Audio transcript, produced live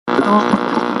Welcome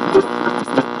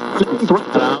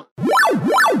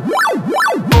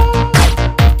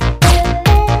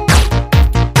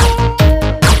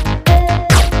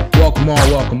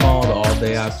all to All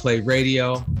Day I Play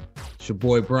Radio. It's your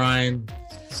boy Brian.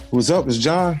 What's up? It's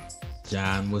John.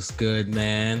 John, what's good,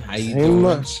 man? How you Ain't doing?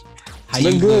 Much. How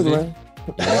Been you good, living?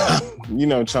 man. You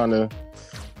know, trying to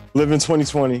live in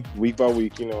 2020 week by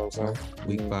week. You know what I'm saying?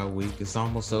 Week by week, it's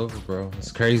almost over, bro.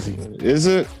 It's crazy. Is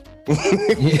it?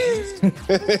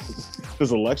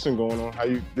 There's election going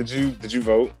on. Did you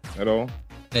vote at all?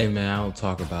 Hey, man, I don't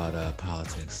talk about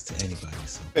politics to anybody.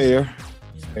 So Fair.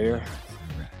 you know, Fair. all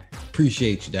right.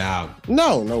 Appreciate you, dog.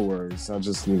 No worries. I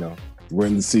just, we're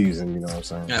in the season. You know what I'm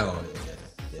saying? Oh,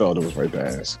 Felt it was right to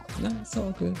ask. No, it's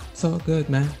all good. It's all good,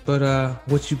 man. But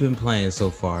what you been playing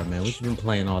so far, man? What you been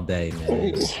playing all day,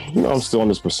 man? I'm still on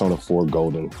this Persona 4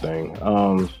 Golden thing.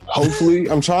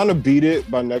 Hopefully, I'm trying to beat it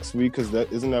by next week because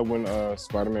isn't that when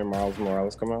Spider-Man Miles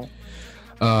Morales come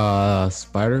out?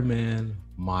 Spider-Man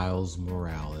Miles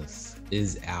Morales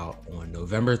is out on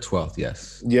November 12th.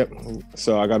 Yes. Yep.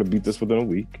 So I got to beat this within a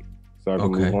week. So I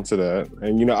can move on to that.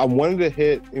 And, I wanted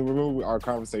to remember our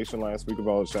conversation last week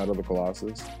about Shadow of the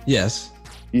Colossus? Yes.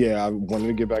 Yeah, I wanted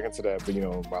to get back into that. But,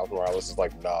 Miles Morales is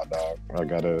like, nah, dog. You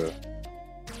got to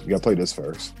play this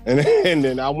first. And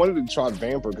then I wanted to try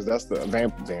Vampire because that's the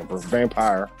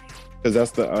Vampire because that's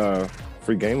the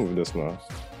free game of this month,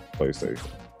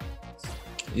 PlayStation.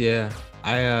 Yeah.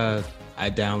 I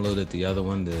downloaded the other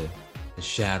one, the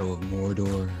Shadow of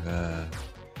Mordor.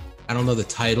 I don't know the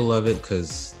title of it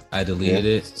because I deleted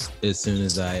it as soon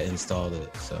as I installed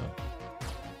it. So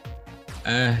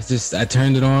I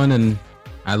turned it on and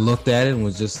I looked at it and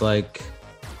was just like,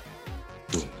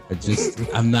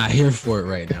 I'm not here for it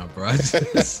right now, bro.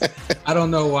 I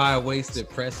don't know why I wasted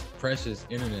precious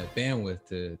internet bandwidth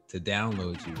to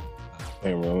download you.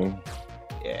 Hey, really?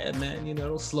 Yeah, man,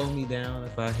 it'll slow me down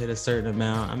if I hit a certain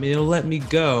amount. I mean, it'll let me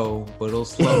go, but it'll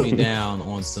slow me down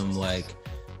on some like,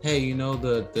 hey,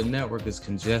 the network is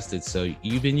congested, so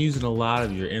you've been using a lot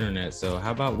of your internet, so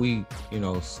how about we,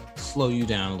 slow you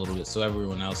down a little bit so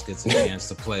everyone else gets a chance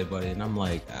to play, buddy. And I'm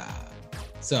like,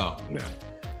 So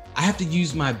I have to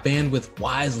use my bandwidth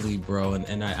wisely, bro,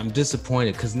 and I'm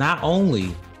disappointed because not only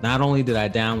did I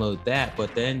download that,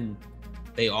 but then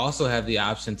they also have the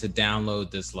option to download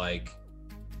this like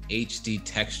HD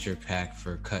texture pack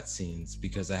for cutscenes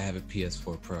because I have a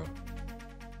PS4 Pro.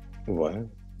 What?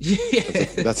 Yeah,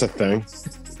 that's a thing.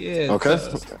 Yeah. Okay.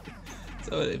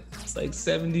 So it's like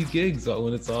 70 gigs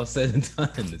when it's all said and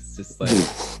done. It's just like,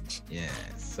 yeah.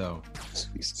 So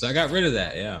I got rid of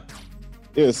that. Yeah.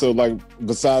 Yeah. So like,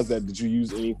 besides that, did you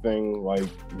use anything like?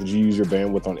 Did you use your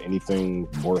bandwidth on anything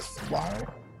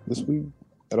worthwhile this week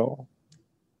at all?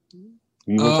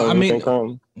 I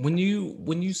mean, when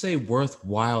you say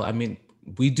worthwhile, I mean,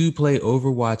 we do play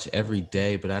Overwatch every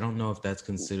day, but I don't know if that's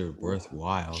considered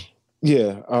worthwhile.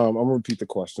 Yeah, I'm gonna repeat the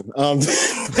question.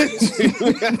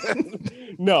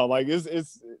 No, like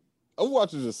it's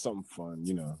Overwatch is just something fun,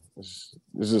 It's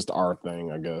just our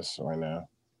thing, I guess, right now.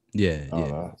 Yeah,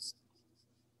 I'm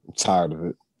tired of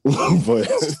it, but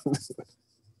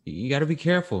you got to be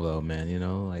careful though, man.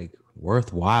 Like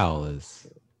worthwhile is.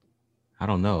 I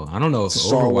don't know if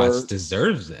Overwatch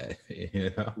deserves that.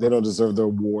 They don't deserve the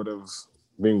award of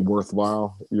being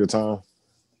worthwhile your time.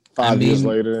 5 years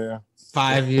later, yeah.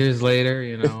 5 years later,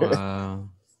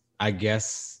 I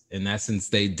guess in essence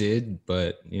they did,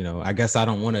 but I guess I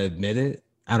don't want to admit it.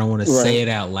 I don't want to say it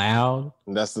out loud.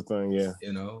 That's the thing, yeah.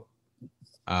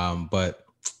 But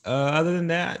other than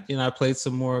that, I played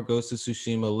some more Ghost of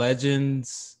Tsushima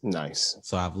Legends. Nice.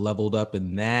 So I've leveled up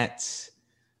in that,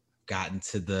 gotten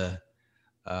to the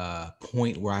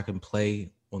point where I can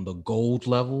play on the gold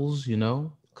levels,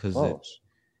 because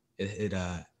it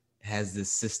has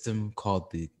this system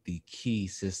called the key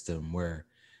system where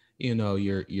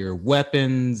your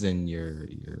weapons and your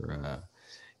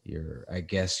I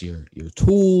guess your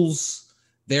tools,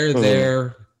 they're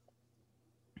there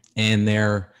and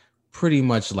they're pretty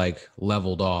much like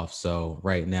leveled off. So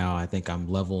right now I think I'm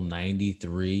level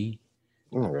 93.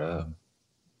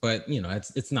 But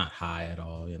it's not high at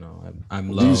all.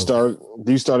 I'm low. Do you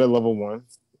start at level 1,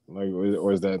 like,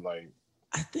 or is that like?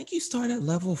 I think you start at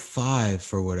level 5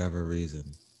 for whatever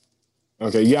reason.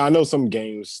 Okay, yeah, I know some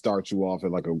games start you off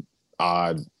at like a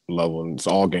odd level, and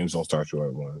so all games don't start you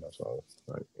at 1. That's all.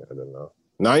 Like, I don't know.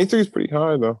 93 is pretty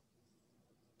high though.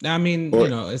 I mean,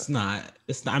 it's not.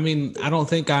 I mean, I don't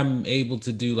think I'm able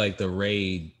to do like the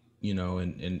raid.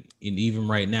 And even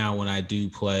right now when I do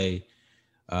play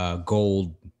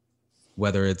gold,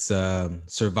 whether it's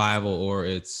survival or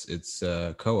it's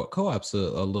co-op. Co-op's a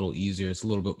little easier. It's a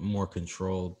little bit more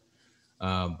controlled.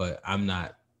 but I'm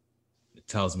not. It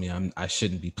tells me I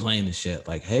shouldn't be playing the shit.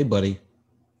 Like, hey, buddy,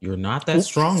 you're not that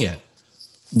strong yet.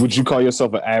 Would you call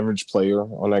yourself an average player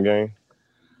on that game?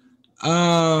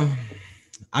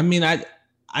 I mean,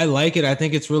 I like it. I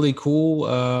think it's really cool.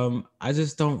 I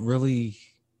just don't really.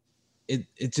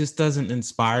 It just doesn't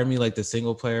inspire me like the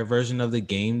single player version of the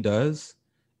game does.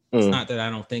 It's not that I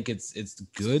don't think it's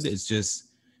good. It's just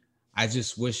I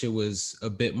just wish it was a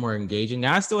bit more engaging.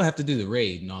 Now I still have to do the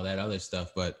raid and all that other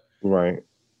stuff, but right,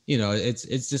 you know,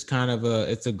 it's just kind of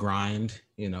it's a grind,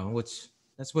 you know, which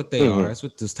that's what they are. That's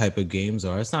what this type of games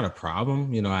are. It's not a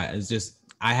problem, you know. It's just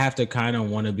I have to kind of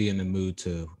want to be in the mood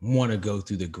to want to go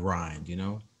through the grind, you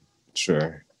know.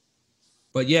 Sure.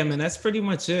 But yeah, man, that's pretty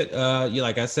much it. Yeah,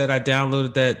 like I said, I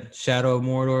downloaded that Shadow of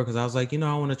Mordor because I was like, you know,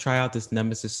 I want to try out this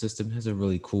Nemesis system. It has a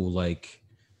really cool like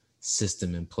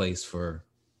system in place for.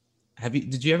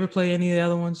 Did you ever play any of the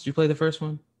other ones? Did you play the first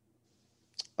one?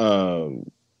 No.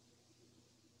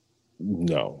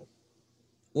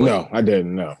 Well, no, I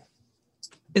didn't. No.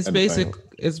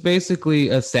 It's basically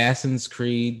Assassin's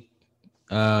Creed,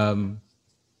 Lord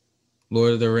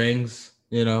of the Rings.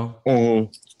 You know.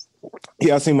 Mm-hmm.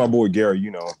 Yeah, I seen my boy Gary.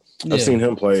 You know, I've seen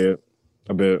him play it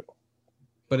a bit.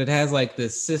 But it has like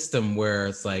this system where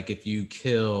it's like if you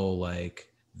kill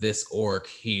like this orc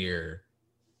here,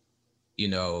 you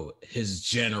know, his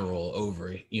general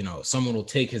over, you know, someone will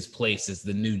take his place as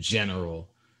the new general.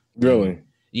 Really?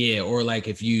 Yeah, or like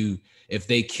if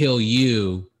they kill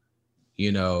you,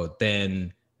 you know,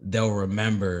 then they'll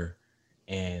remember,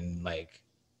 and like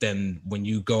then when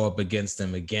you go up against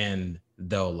them again,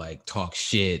 they'll like talk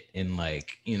shit, and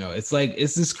like, you know, it's like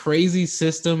it's this crazy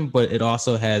system, but it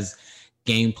also has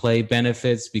gameplay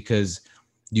benefits because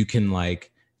you can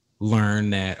like learn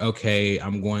that, okay,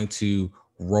 I'm going to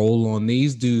roll on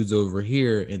these dudes over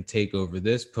here and take over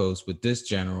this post with this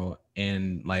general,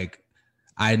 and like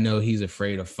I know he's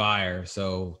afraid of fire,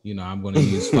 so you know I'm going to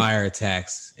use fire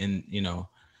attacks, and you know,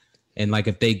 and like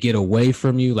if they get away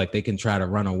from you, like they can try to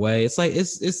run away. It's like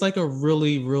it's like a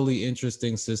really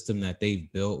interesting system that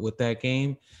they've built with that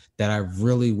game that I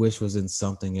really wish was in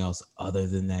something else other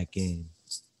than that game.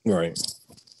 Right.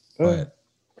 But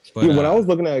yeah, when I was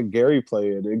looking at Gary play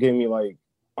it, it gave me like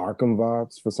Arkham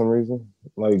vibes for some reason,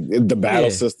 like the battle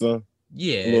system.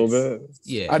 Yeah, a little bit.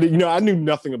 Yeah, I knew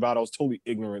nothing about it. I was totally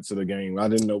ignorant to the game. I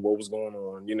didn't know what was going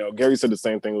on. You know, Gary said the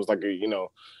same thing. It was like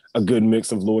a good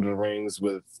mix of Lord of the Rings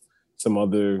with some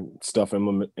other stuff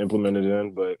implemented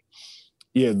in. But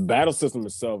yeah, the battle system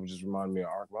itself just reminded me of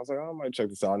Arkham. I was like, I might check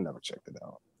this out. I never checked it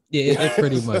out. Yeah, it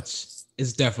pretty much.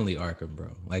 It's definitely Arkham,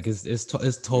 bro. Like it's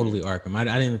totally Arkham. I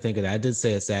didn't even think of that. I did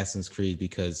say Assassin's Creed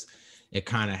because it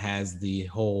kind of has the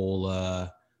whole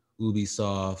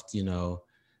Ubisoft, you know,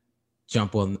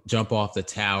 jump off the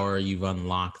tower, you've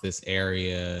unlocked this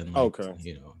area, and like,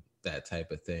 you know, that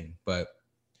type of thing. But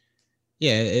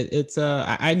yeah, it's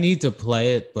I need to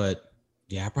play it, but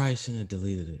yeah, I probably shouldn't have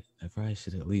deleted it. I probably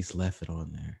should have at least left it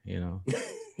on there, you know.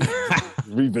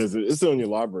 Revisit. It's on your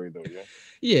library though,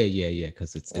 yeah. Yeah,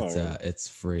 because it's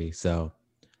free. So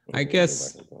I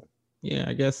guess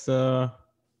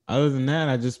other than that,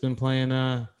 I've just been playing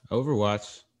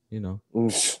Overwatch, you know.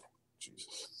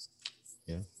 Jesus.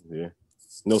 Yeah.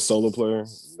 No solo player.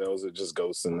 That was it, just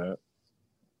Ghosts in that.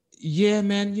 Yeah,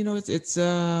 man. You know, it's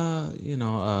you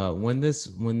know, when this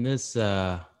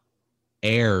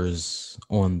airs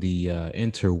on the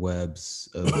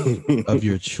interwebs of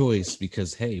your choice,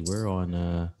 because hey, we're on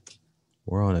a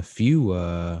few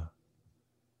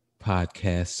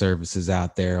podcast services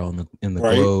out there in the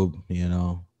globe, you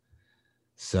know.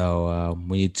 So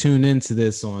when you tune into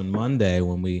this on Monday,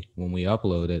 when we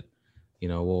upload it, you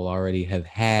know, we'll already have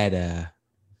had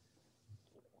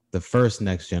the first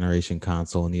next generation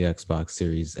console in the Xbox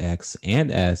Series X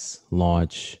and S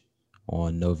launch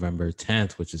on November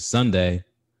 10th, which is Sunday.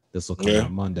 This will come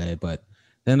out Monday, but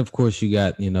then of course you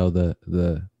got, you know, the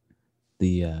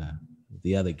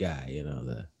other guy, you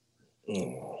know,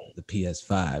 the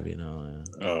PS5, you know.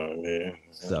 Oh man.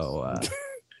 So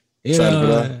you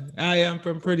know,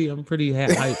 I'm pretty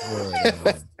hyped for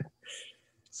it.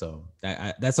 So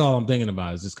that's all I'm thinking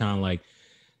about. It's just kind of like,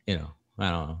 you know,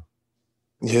 I don't know.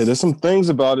 Yeah, there's some things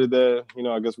about it that, you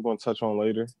know, I guess we're going to touch on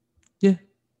later. Yeah.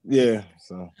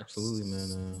 So absolutely,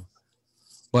 man.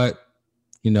 But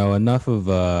you know, enough of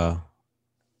the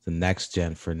next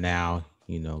gen for now.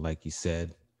 You know, like you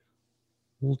said,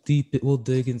 we'll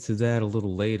dig into that a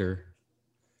little later.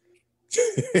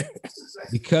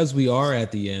 Because we are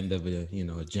at the end of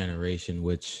a generation,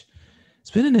 which it's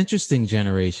been an interesting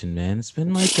generation, man. It's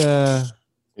been like I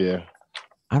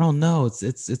don't know.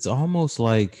 It's almost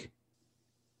like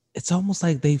it's almost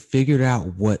like they figured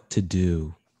out what to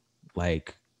do.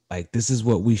 Like this is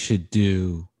what we should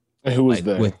do. And who was Like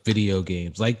that? with video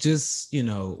games, like just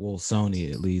well,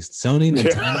 Sony at least, Sony,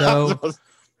 Yeah.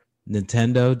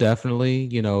 Nintendo definitely.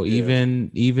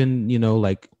 Even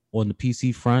like on the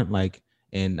PC front, like,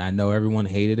 and I know everyone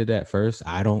hated it at first.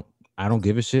 I don't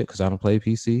give a shit because I don't play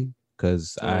PC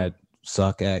because I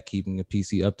suck at keeping a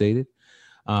PC updated.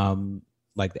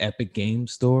 Like the Epic Game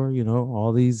Store,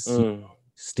 all these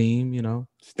Steam, Steam,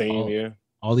 yeah.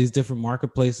 all these different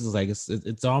marketplaces. Like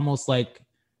it's almost like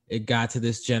it got to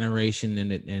this generation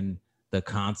and the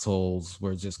consoles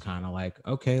were just kind of like,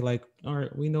 okay, like, all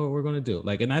right, we know what we're gonna do.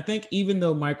 Like, and I think even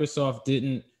though Microsoft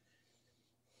didn't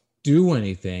do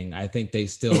anything, I think they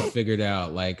still figured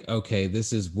out like, okay,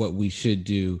 this is what we should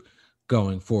do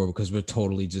going forward, because we're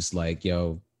totally just like,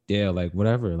 yo, yeah, like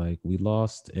whatever, like we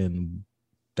lost and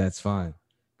that's fine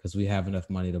because we have enough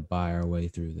money to buy our way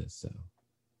through this. So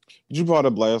You brought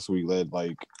up last week that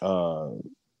like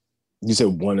you said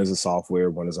one is a software,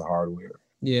 one is a hardware.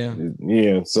 yeah.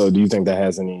 So do you think that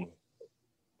has any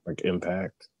like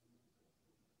impact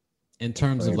In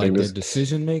terms of like their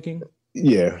decision making?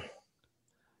 Yeah.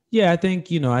 Yeah, I think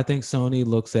Sony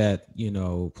looks at,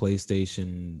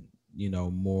 PlayStation,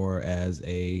 more as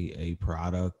a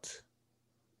product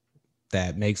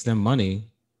that makes them money.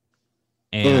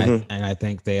 And I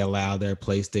think they allow their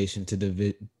PlayStation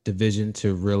to division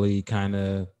to really kind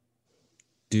of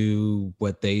do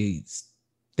what they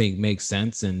think makes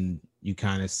sense, and you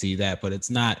kind of see that, but it's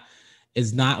not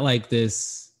like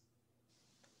this.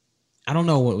 I don't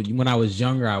know, when I was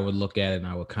younger, I would look at it and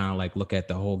I would kind of like look at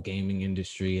the whole gaming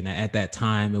industry. And at that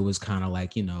time, it was kind of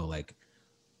like, like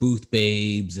booth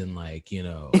babes and like,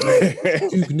 Duke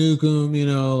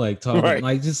Nukem, like talking, right,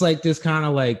 like just kind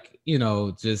of like,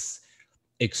 just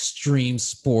extreme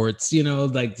sports,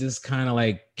 like just kind of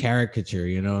like caricature,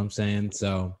 you know what I'm saying?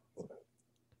 So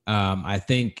I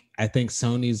think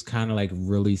Sony's kind of like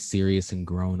really serious and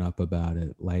grown up about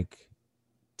it, like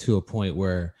to a point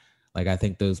where, like, I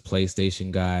think those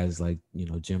PlayStation guys, like,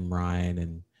 Jim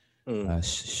Ryan and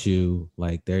Shu,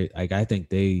 like they're like, I think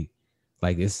they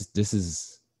like this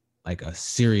is like a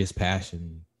serious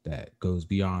passion that goes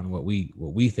beyond what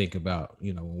we think about,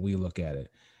 when we look at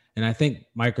it. And I think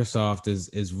Microsoft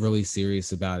is really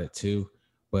serious about it too,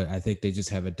 but I think they just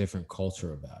have a different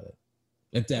culture about it,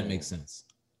 if that makes sense.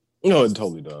 No, it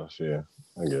totally does. Yeah,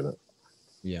 I get it.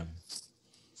 Yeah.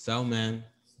 So, man.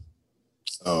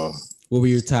 What were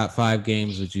your top 5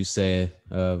 games, would you say,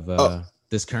 of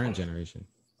this current generation?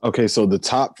 Okay, so the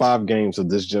top 5 games of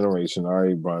this generation. All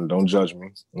right, Brian, don't judge me.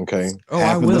 Okay. Oh,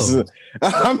 I will.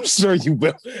 I'm sure you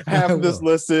will. Half of this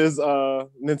list is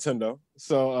Nintendo.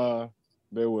 So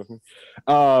bear with me.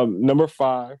 Number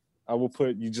 5, I will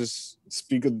put, you just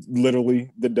speak of literally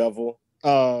the devil.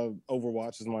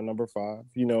 Overwatch is my number 5.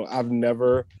 I've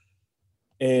never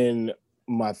in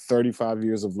my 35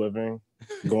 years of living,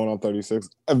 going on 36,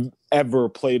 I've ever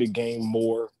played a game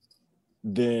more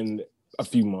than a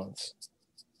few months.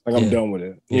 Like, I'm done with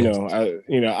it.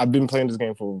 I've been playing this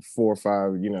game for 4 or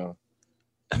 5,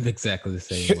 I'm exactly the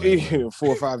same way. 4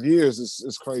 or 5 years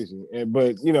is crazy.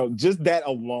 But just that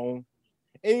alone,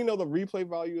 and the replay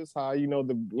value is high.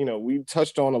 We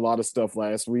touched on a lot of stuff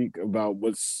last week about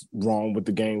what's wrong with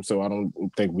the game, so I don't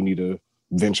think we need to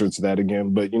venture to that again.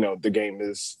 But the game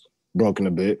is broken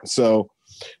a bit. So,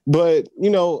 but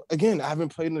again, I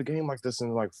haven't played in a game like this in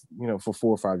for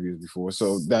 4 or 5 years before.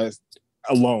 So that's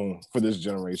alone for this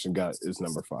generation is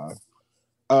number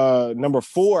 5. Number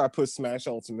 4, I put Smash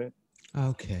Ultimate.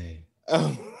 Okay.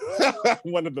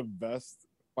 One of the best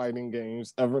fighting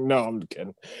games ever. No, I'm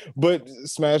kidding. But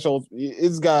Smash Ultimate,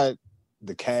 it's got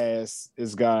the cast.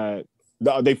 It's got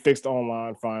they fixed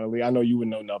online finally. I know you would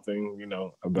know nothing,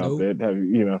 about that. Have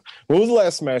you, what was the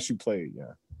last Smash you played?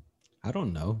 Yeah. I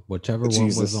don't know. Whichever one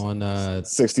was on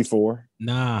 64.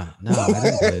 Nah, I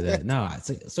didn't play that. No,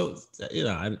 so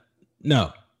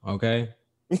no. Okay.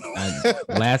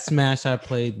 Last Smash I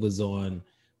played was on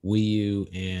Wii U,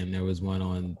 and there was one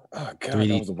on 3D.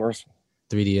 That was the worst one.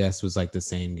 3DS was like the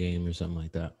same game or something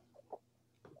like that.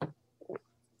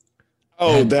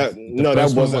 Oh, that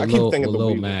wasn't. I keep thinking of the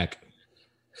Lil Wii Mac.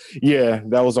 Yeah,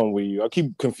 that was on Wii U. I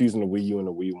keep confusing the Wii U and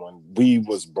the Wii one. Wii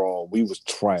was brawl. Wii was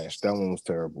trash. That one was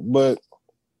terrible. But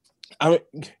I mean,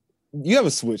 you have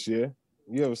a Switch, yeah?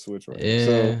 You have a Switch, right? Yeah.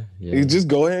 So you just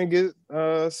go ahead and get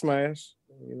Smash.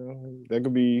 That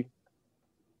could be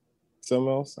something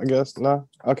else, I guess. Nah,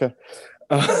 okay.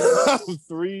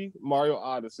 3, Mario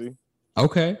Odyssey.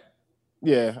 Okay.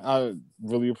 Yeah, I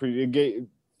really appreciate it.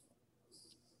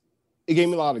 it gave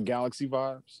me a lot of Galaxy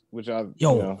vibes, which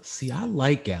see, I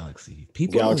like Galaxy.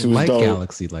 People Galaxy don't was like dope.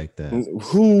 Galaxy like that.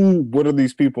 What are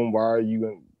these people and why are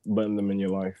you letting them in your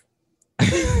life?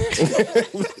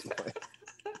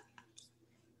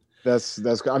 That's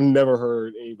I've never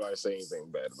heard anybody say anything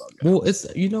bad about Galaxy. Well, it's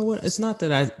what? It's not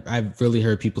that I've really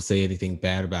heard people say anything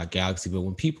bad about Galaxy, but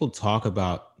when people talk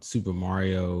about Super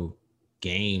Mario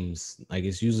games, like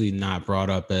it's usually not brought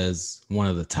up as one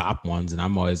of the top ones, and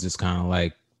I'm always just kind of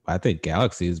like, I think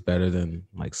Galaxy is better than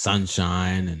like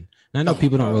Sunshine, and I know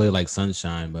people don't really like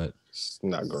Sunshine, but it's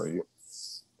not great.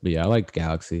 But yeah, I like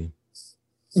Galaxy.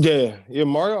 Yeah,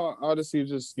 Mario Odyssey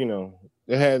just it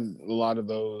had a lot of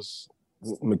those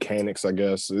mechanics, I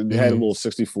guess. It had a little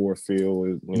 64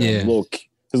 feel. His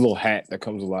little hat that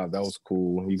comes alive. That was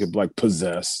cool. You could like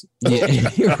possess.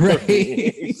 Yeah,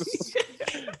 right.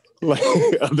 Like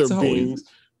other beings.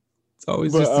 It's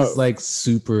always just this like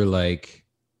super like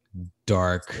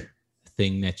dark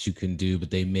thing that you can do,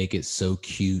 but they make it so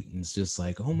cute, and it's just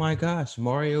like, oh my gosh,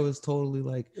 Mario is totally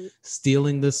like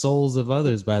stealing the souls of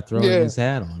others by throwing his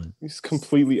hat on it. He's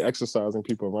completely exercising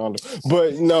people around him.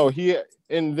 But no,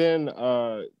 and then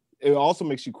it also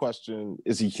makes you question,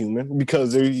 is he human?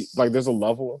 Because there's a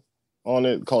level on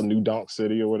it called New Donk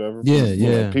City or whatever.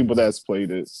 People that's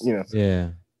played it,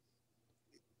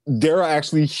 there are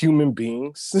actually human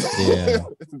beings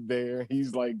there.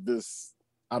 He's like this,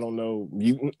 I don't know,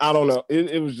 mutant. I don't know.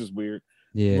 It was just weird.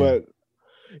 Yeah.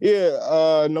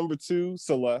 But number 2,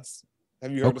 Celeste.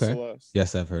 Have you heard of Celeste?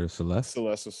 Yes, I've heard of Celeste.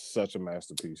 Celeste is such a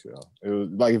masterpiece, yo. It was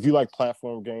like, if you like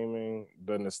platform gaming,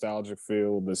 the nostalgic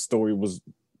feel, the story was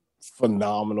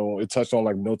phenomenal. It touched on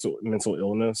like mental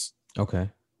illness. Okay.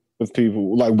 With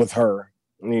people, like with her.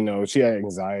 She had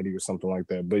anxiety or something like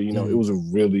that. But it was a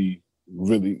really,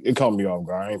 really, it caught me off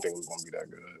guard. I didn't think it was gonna be that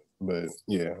good. But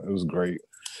yeah, it was great.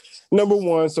 Number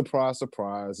 1, surprise,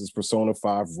 is Persona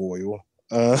 5 Royal.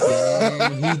 He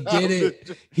did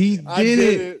it. He did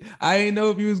it. I didn't know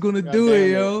if he was gonna do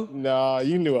it, yo. Nah,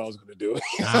 you knew I was gonna do it.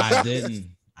 Nah, I didn't.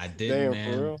 Damn,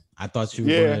 man. For real? I thought you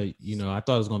were gonna, I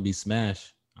thought it was gonna be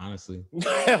Smash, honestly.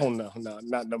 Hell no,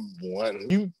 not number 1.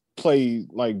 You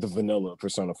played like the vanilla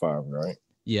Persona 5, right?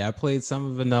 Yeah, I played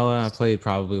some of vanilla. I played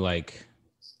probably like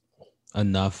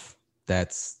enough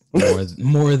that's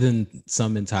more than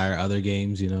some entire other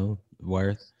games,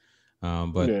 worth.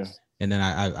 And then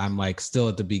I'm like still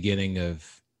at the beginning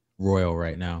of Royal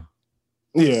right now.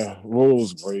 Yeah,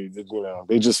 Royal's great.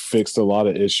 They just fixed a lot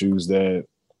of issues that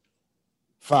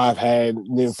 5 had.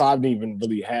 5 didn't even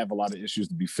really have a lot of issues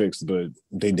to be fixed, but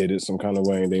they did it some kind of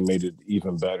way and they made it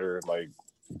even better. Like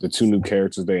the 2 new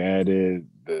characters they added,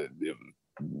 the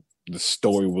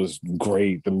story was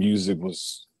great. The music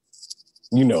was,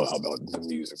 how about the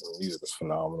music. The music was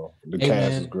phenomenal. The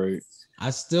cast is great. I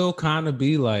still kind of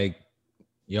be like,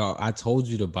 yo, I told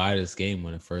you to buy this game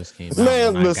when it first came out.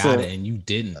 Man, and listen, I got it and you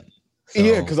didn't. So,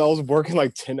 yeah, because I was working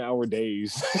like 10-hour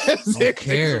days. Don't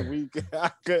care. A week.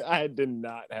 I did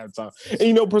not have time.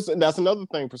 And that's another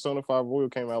thing. Persona 5 Royal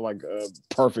came out like a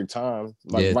perfect time,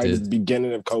 like at the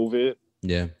beginning of COVID.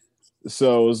 Yeah.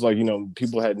 So it was like,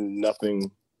 people had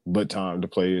nothing but time to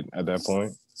play it at that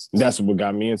point. That's what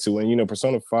got me into it. And,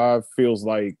 Persona 5 feels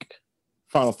like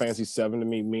Final Fantasy 7 to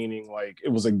me, meaning like it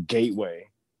was a gateway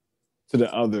to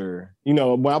the other.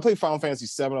 When I played Final Fantasy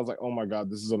 7, I was like, oh my God,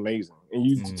 this is amazing. And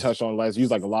you touched on last,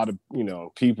 like a lot of,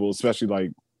 people, especially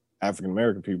like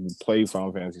African-American people, play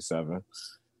Final Fantasy 7.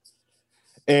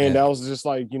 And that was just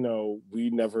like, we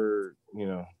never,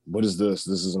 what is this?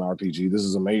 This is an RPG. This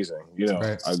is amazing.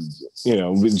 Right.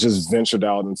 We just ventured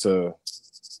out into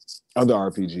other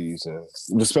RPGs,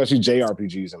 and especially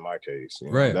JRPGs in my case.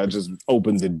 Right. That just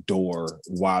opened the door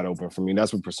wide open for me.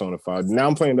 That's what Persona 5. Now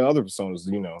I'm playing the other Personas,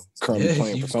 currently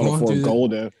playing Persona 4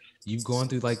 Golden. You've gone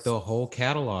through like the whole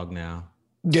catalog now.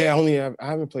 Yeah, I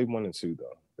haven't played 1 and 2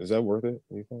 though. Is that worth it,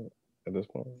 you think, at this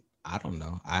point? I don't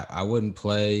know. I wouldn't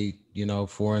play,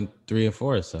 4 and 3 and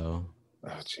 4, so.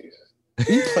 Oh Jesus.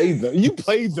 You played them. You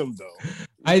played them though.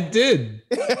 I did.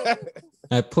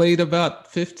 I played about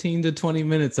 15 to 20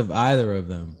 minutes of either of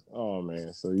them. Oh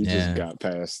man, so you just got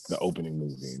past the opening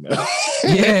movie.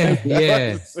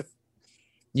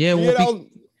 Yeah. Well,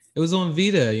 it was on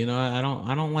Vita. I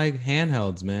don't like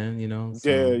handhelds, man. So.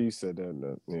 Yeah, you said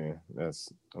that. Yeah,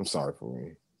 I'm sorry for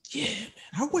me. Yeah, man.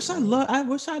 I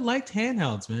wish I liked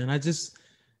handhelds, man.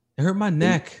 It hurt my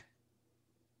neck.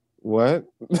 What?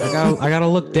 I gotta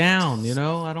look down,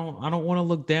 I don't want to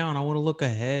look down. I want to look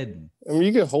ahead. I mean,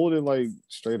 you can hold it like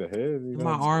straight ahead.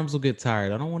 My arms will get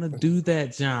tired. I don't want to do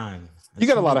that, John. You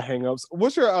got a lot of hangups.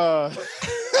 What's your top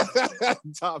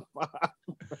 5?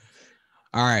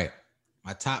 All right,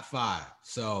 my top 5.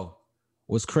 So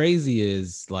what's crazy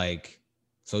is like,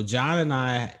 so John and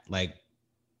I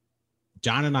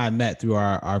met through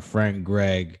our friend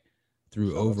Greg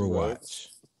through Overwatch.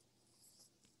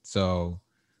 So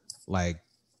like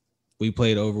we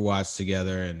played Overwatch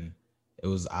together, and it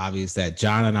was obvious that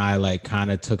John and I like kind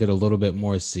of took it a little bit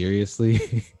more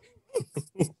seriously.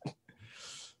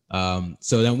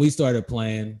 So then we started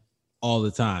playing all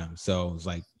the time. So it was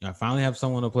like, I finally have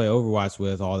someone to play Overwatch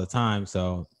with all the time.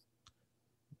 So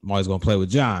I'm always going to play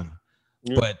with John.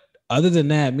 Yeah. But other than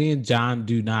that, me and John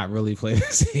do not really play the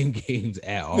same games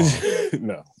at all.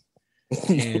 No.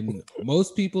 And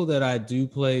most people that I do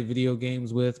play video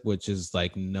games with, which is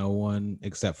like no one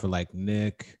except for like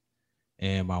Nick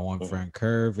and my one friend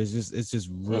Curve, it's just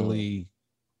really,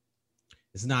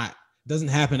 it doesn't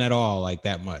happen at all like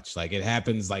that much. Like it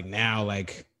happens like now,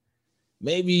 like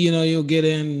maybe, you'll get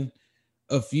in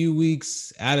a few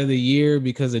weeks out of the year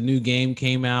because a new game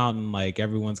came out and like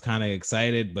everyone's kind of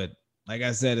excited. But like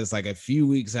I said, it's like a few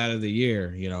weeks out of the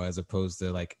year, as opposed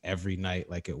to like every night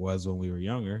like it was when we were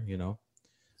younger,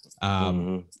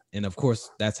 And of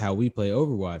course, that's how we play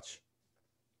Overwatch.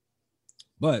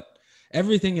 But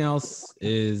everything else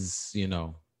is,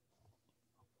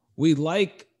 we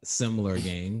like similar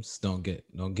games. Don't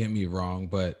get me wrong,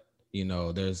 but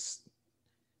there's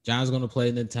John's gonna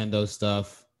play Nintendo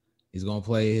stuff. He's gonna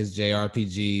play his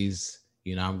JRPGs.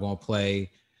 I'm gonna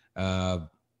play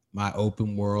my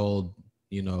open world,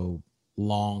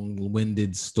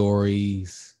 long-winded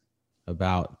stories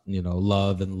about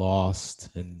love and lost,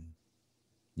 and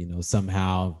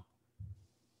somehow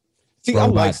I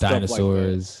like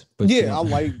dinosaurs. Like but I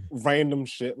like random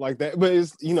shit like that. But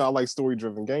it's I like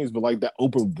story-driven games, but like that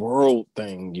open world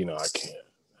thing, I can't.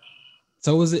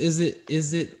 So is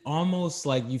it almost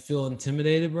like you feel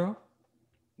intimidated, bro?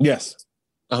 Yes,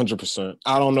 100%.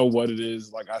 I don't know what it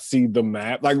is. Like I see the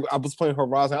map. Like I was playing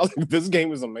Horizon. I was like, this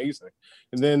game is amazing.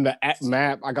 And then the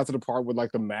map, I got to the part where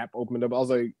like the map opened up. I was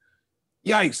like,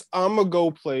 yikes! I'm gonna go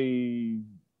play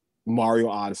Mario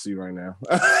Odyssey right now,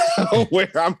 where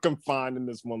I'm confined in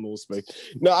this one little space.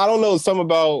 No, I don't know. Something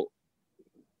about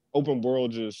open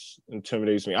world just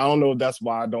intimidates me. I don't know if that's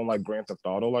why I don't like Grand Theft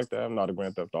Auto like that. I'm not a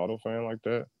Grand Theft Auto fan like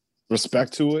that.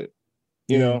 Respect to it,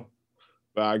 you know,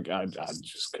 but I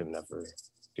just could never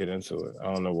get into it.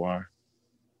 I don't know why.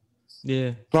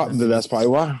 Yeah, that's probably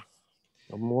why.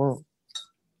 Open world.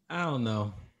 I don't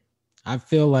know. I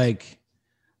feel like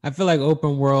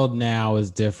open world now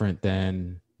is different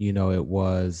than it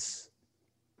was,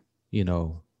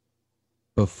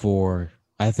 before.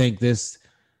 I think this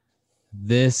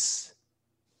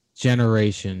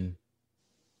generation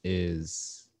I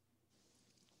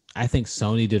think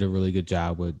Sony did a really good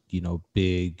job with,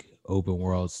 big open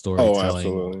world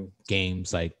storytelling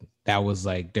games. Like that was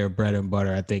like their bread and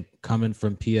butter. I think coming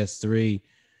from PS3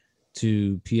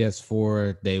 to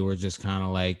PS4, they were just kind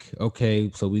of like, okay,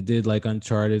 so we did like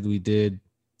Uncharted, we did,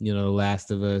 The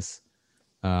Last of Us.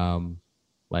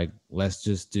 Like let's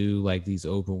just do like these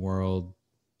open world,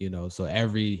 so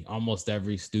almost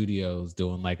every studio is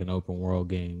doing like an open world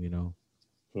game,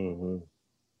 Mm-hmm.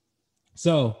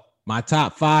 So my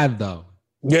top 5 though.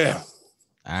 Yeah.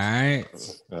 All right.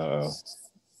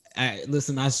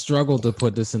 Listen, I struggled to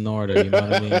put this in order, you know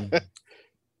what I mean?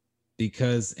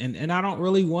 Because and I don't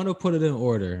really want to put it in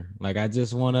order. Like I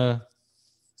just want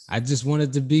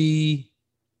it to be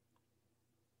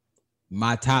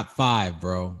my top 5,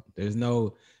 bro. There's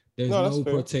no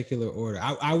particular order.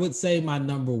 I would say my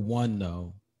number 1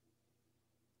 though.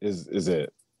 Is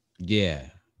it? Yeah.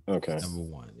 Okay. Number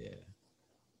 1, yeah.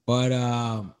 But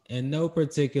in no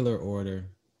particular order.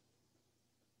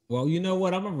 Well, you know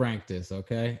what? I'm gonna rank this,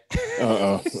 okay?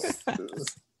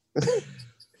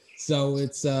 So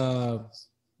it's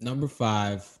number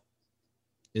 5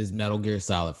 is Metal Gear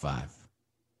Solid 5.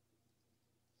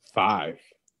 5.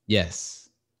 Yes.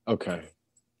 Okay.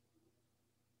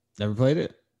 Never played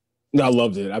it? No, I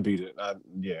loved it. I beat it.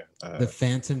 The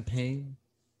Phantom Pain.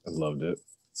 I loved it.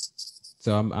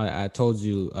 So I told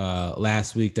you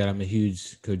last week that I'm a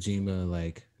huge Kojima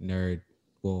like nerd.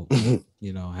 Well, I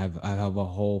have a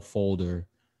whole folder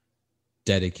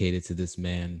dedicated to this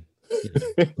man.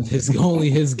 There's only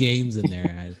his games in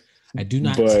there. I do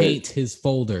not taint his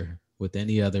folder with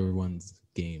any other one's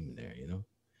game in there,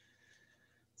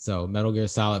 So Metal Gear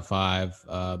Solid 5,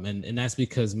 and that's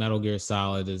because Metal Gear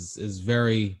Solid is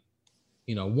very,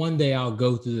 one day I'll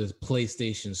go through this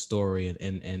PlayStation story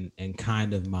and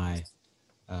kind of my,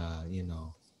 how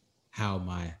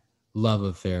my love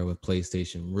affair with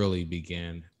PlayStation really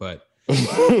began. But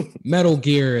Metal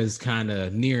Gear is kind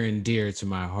of near and dear to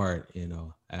my heart,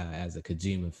 as a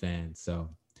Kojima fan. So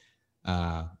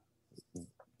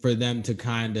for them to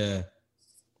kind of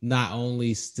not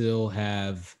only still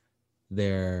have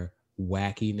their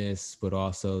wackiness, but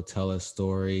also tell a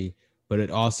story, but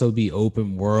it also be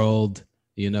open world,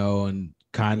 and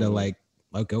kind of like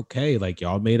okay, like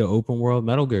y'all made an open world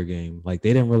Metal Gear game. Like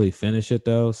they didn't really finish it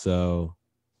though, so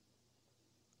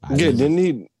didn't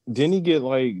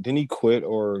he quit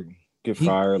or get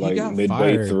fired he like got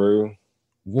midway fired. through?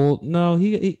 Well, no,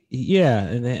 yeah,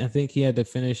 and I think he had to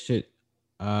finish it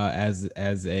as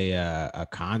a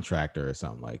contractor or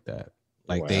something like that.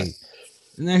 Like Wow.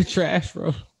 isn't that trash,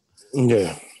 bro?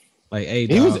 Yeah. Like, hey,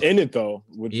 he was dog. in it though,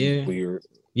 which Yeah. is weird.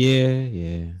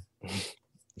 Yeah.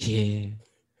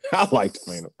 I liked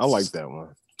that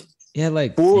one. Yeah,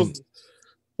 like what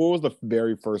was the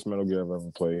very first Metal Gear I've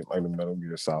ever played? Like the Metal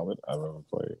Gear Solid I've ever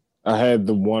played. I had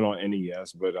the one on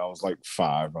NES, but I was like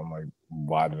 5. I'm like,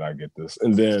 why did I get this?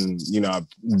 And then,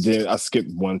 I skipped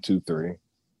 1, 2, 3.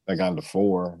 I got into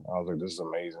 4. I was like, this is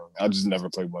amazing. I just never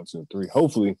played 1, 2, 3.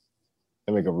 Hopefully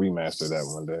they make a remaster of that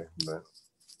one day. But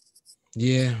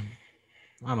yeah,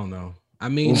 I don't know. I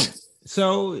mean,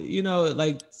 so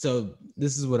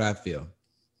this is what I feel.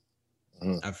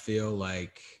 I feel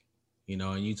like,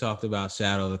 and you talked about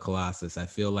Shadow of the Colossus. I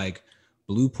feel like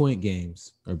Blue Point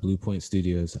Games or Blue Point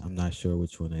Studios, I'm not sure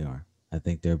which one they are. I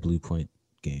think they're Blue Point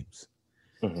Games.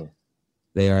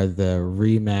 They are the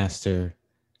remaster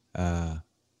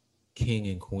king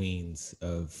and queens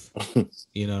of,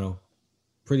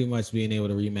 pretty much being able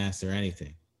to remaster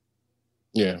anything.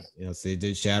 Yeah. So they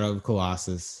did Shadow of the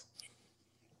Colossus.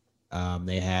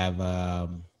 They have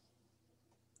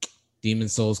Demon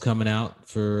Souls coming out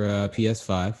for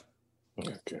PS5. Oh,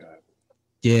 God.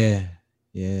 Yeah.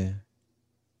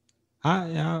 I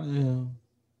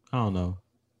don't know.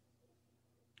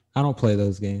 I don't play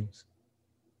those games.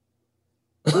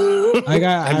 Have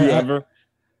you ever?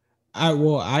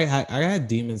 I had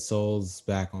Demon Souls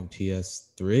back on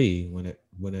PS3 when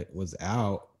it was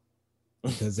out,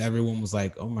 because everyone was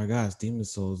like, "Oh my gosh, Demon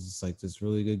Souls is like this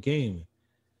really good game."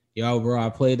 Yo, bro, I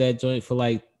played that joint for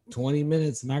like 20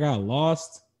 minutes and I got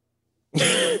lost.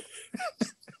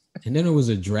 And then it was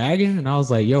a dragon, and I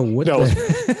was like, "Yo, what the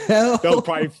hell?" That was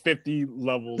probably 50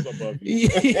 levels above you.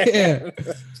 Yeah.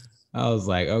 I was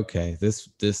like, okay, this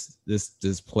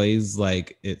plays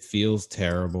like it feels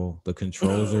terrible. The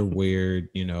controls are weird,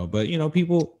 but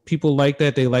people like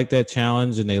that. They like that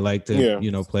challenge, and they like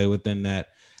to play within that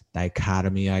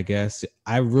dichotomy, I guess.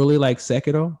 I really like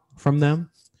Sekiro from them.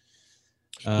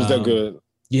 Is that good?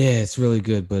 Yeah, it's really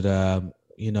good. But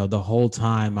the whole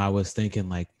time I was thinking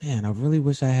like, man, I really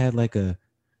wish I had like a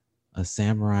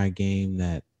samurai game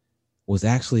that was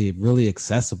actually really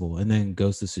accessible. And then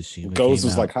Ghost of Tsushima. Ghost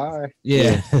was like, hi.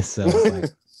 Yeah. So it's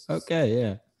like, okay,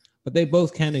 yeah. But they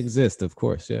both can exist, of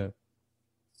course, yeah.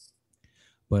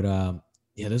 But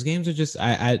those games are just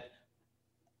I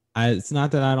it's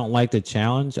not that I don't like the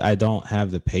challenge. I don't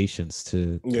have the patience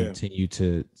to continue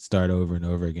to start over and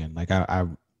over again. Like I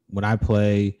when I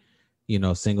play,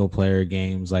 single player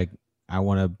games, like I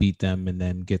want to beat them and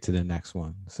then get to the next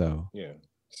one. So yeah,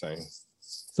 same.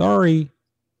 Sorry.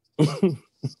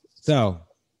 So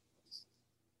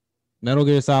Metal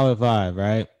Gear Solid 5,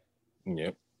 right?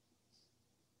 Yep.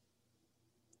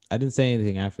 I didn't say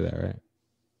anything after that, right?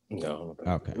 No.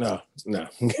 Okay. No.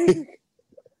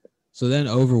 So then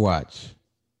Overwatch.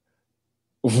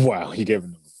 Wow, he gave it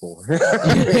number 4.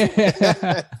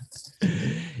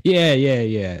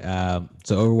 Yeah.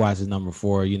 So Overwatch is number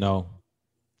 4.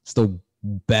 It's the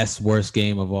best worst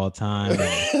game of all time.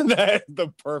 That's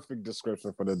the perfect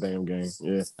description for the damn game.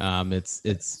 Yeah.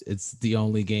 It's the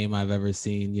only game I've ever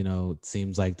seen. It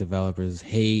seems like developers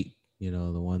hate. The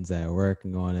ones that are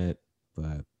working on it,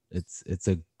 but it's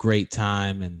a great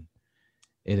time, and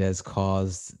it has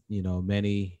caused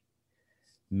many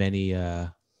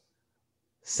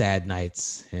sad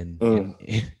nights and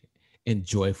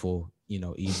joyful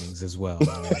evenings as well.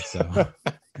 So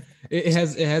it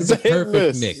has a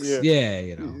perfect mix.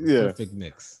 Yeah. Perfect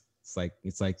mix.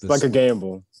 It's like a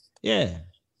gamble. Yeah,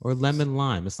 or lemon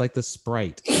lime. It's like the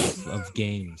Sprite of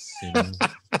games.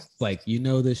 It's like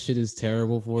this shit is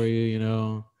terrible for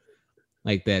you.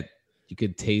 Like that you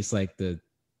could taste like the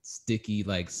sticky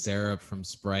like syrup from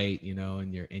Sprite.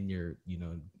 In your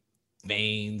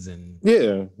veins and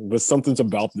but something's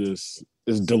about this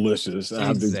is delicious. I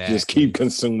have to just keep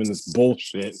consuming this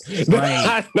bullshit.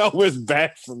 Right. I know it's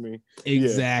bad for me.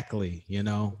 Exactly.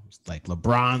 It's like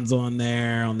LeBron's on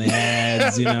there on the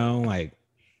ads. Like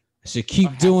I should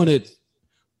keep doing it,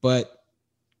 but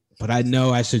I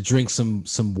know I should drink some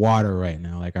water right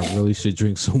now. Like I really should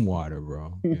drink some water,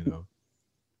 bro.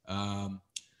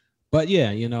 But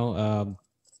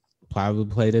probably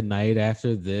play the night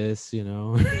after this.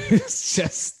 It's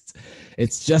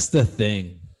It's just a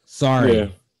thing. Sorry. Yeah.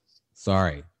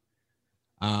 Sorry.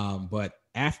 But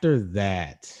after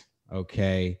that,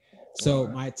 okay. So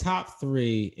my top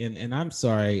three, and I'm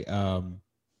sorry,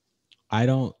 I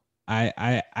don't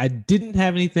I didn't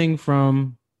have anything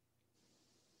from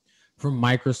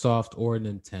Microsoft or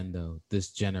Nintendo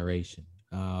this generation.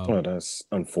 Oh, that's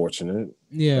unfortunate of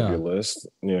your Yeah. list.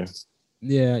 Yeah.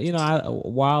 Yeah,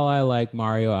 while I like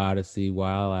Mario Odyssey,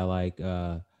 while I like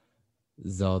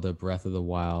Zelda Breath of the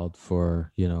Wild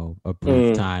for, a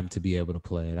brief Mm. time to be able to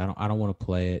play it. I don't want to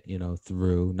play it,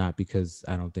 through, not because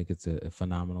I don't think it's a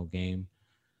phenomenal game.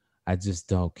 I just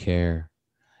don't care.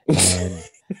 And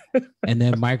and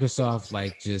then Microsoft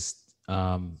just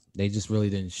they just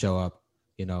really didn't show up,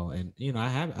 and I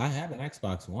have an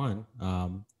Xbox One.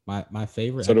 My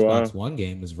favorite So do I. Xbox One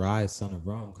game is Rise Son of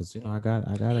Rome because I got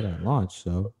it at launch.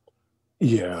 So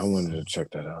Yeah, I wanted to check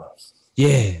that out. yeah,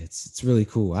 it's really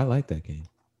cool. I like that game.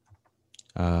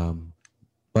 Um,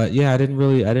 but yeah, I didn't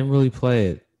really play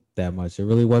it that much. It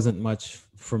really wasn't much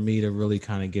for me to really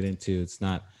kind of get into. It's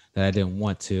not that I didn't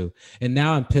want to. And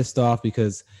now I'm pissed off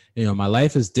because my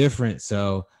life is different,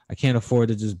 so I can't afford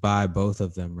to just buy both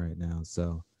of them right now.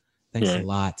 So thanks a Right.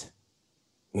 lot,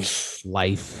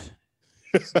 life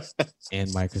and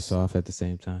Microsoft at the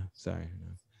same time. Sorry.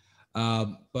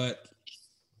 But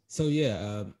so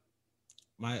yeah,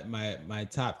 my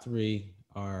top three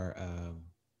are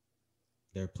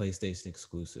they're PlayStation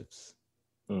exclusives.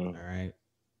 Mm, All right.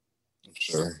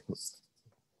 sure.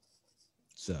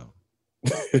 So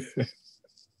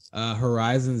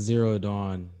Horizon Zero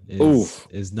Dawn Oof,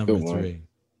 is number good one. 3.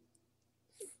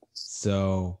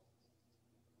 So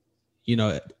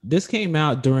this came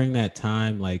out during that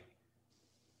time like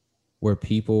where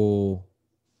people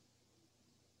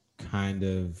kind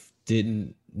of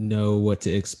didn't know what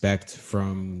to expect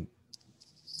from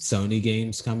Sony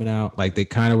games coming out. Like they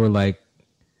kind of were like,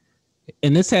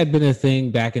 and this had been a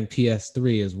thing back in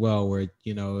PS3 as well, where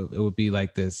it would be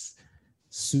like this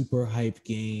super hype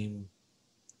game,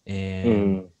 and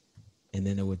Mm. and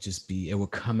then it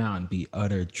would come out and be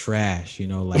utter trash.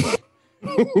 Like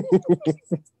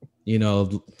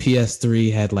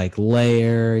PS3 had like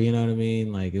Layer. You know what I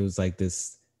mean? Like it was like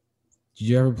this. Did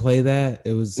you ever play that?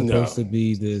 It was supposed to No.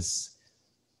 be this,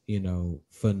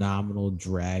 phenomenal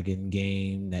dragon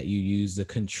game that you use the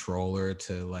controller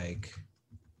to like.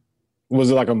 Was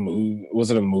it like a move?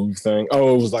 Was it a move thing?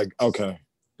 Oh, it was like okay,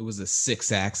 It was a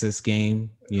 6-axis game,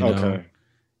 okay.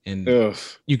 and Ugh.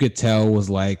 you could tell was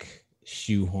like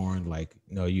shoehorned. Like,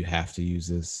 no, you have to use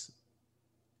this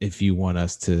if you want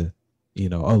us to,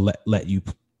 let you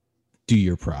do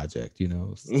your project.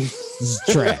 This is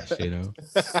trash.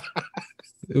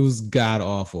 It was god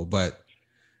awful, but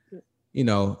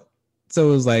so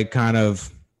it was like kind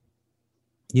of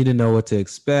you didn't know what to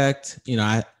expect.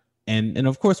 And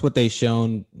of course what they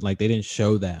shown, like they didn't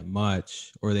show that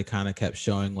much, or they kind of kept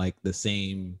showing like the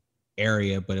same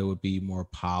area, but it would be more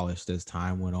polished as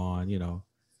time went on.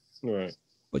 Right.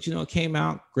 But it came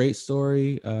out, great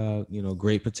story,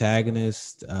 great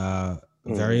protagonist,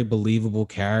 very believable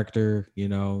character,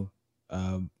 and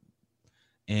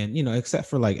except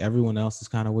for like everyone else is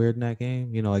kind of weird in that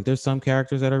game. Like there's some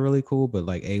characters that are really cool, but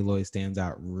like Aloy stands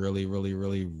out really, really,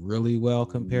 really, really well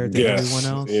compared to everyone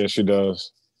else. Yeah, she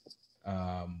does.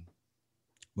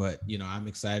 But I'm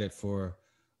excited for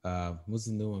what's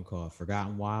the new one called?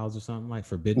 Forgotten Wilds or something, like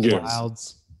Forbidden Yes.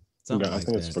 Wilds. Something I like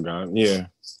think that. it's forgotten. Yeah.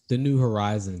 The new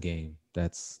Horizon game.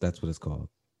 That's what it's called.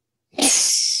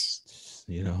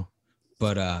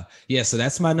 But yeah, so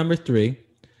that's my number 3.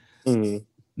 Mm.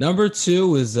 Number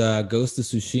 2 is Ghost of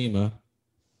Tsushima.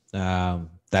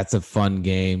 That's a fun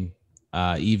game.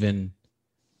 Even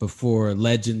before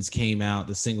Legends came out,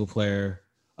 the single player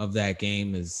of that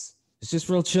game it's just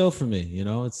real chill for me.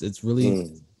 It's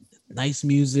really nice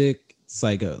music. It's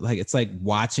like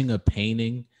watching a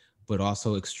painting, but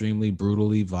also extremely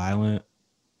brutally violent.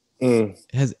 It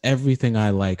has everything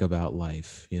I like about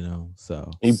life,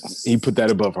 So he put that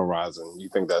above Horizon. You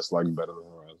think that's like better than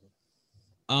Horizon?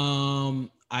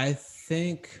 I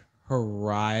think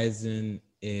Horizon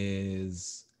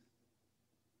is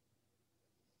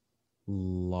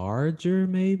larger,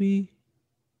 maybe.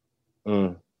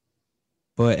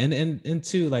 But and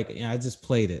two, like I just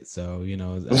played it, so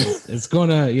it's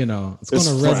gonna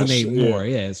resonate more.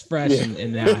 Yeah, it's fresh,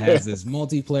 and now it has this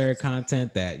multiplayer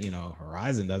content that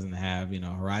Horizon doesn't have.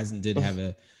 Horizon did have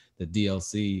the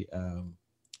DLC.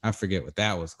 I forget what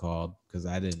that was called because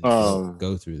I didn't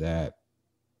go through that.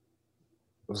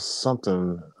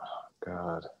 Something.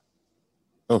 God,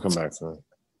 it'll come back to me.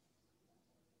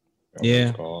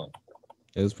 Yeah,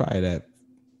 it was probably that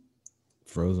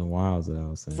Frozen Wilds that I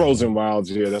was saying. Frozen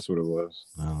Wilds, yeah, that's what it was.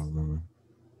 I don't remember.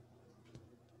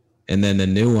 And then the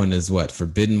new one is what?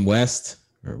 Forbidden West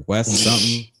or West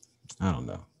something? I don't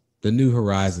know. The New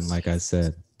Horizon, like I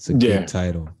said, it's a good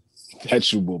title.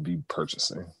 That you will be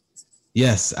purchasing.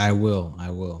 Yes, I will.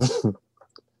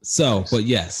 So, but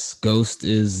yes, Ghost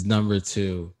is number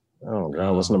 2. Oh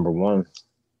God, what's number 1? Number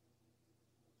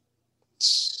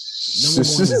 1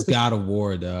 is God of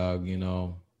War, dog. You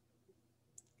know,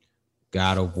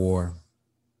 God of War.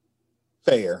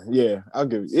 Fair, yeah, I'll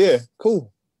give you. Yeah,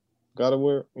 cool. God of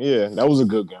War, yeah, that was a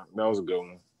good game. That was a good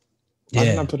one. Why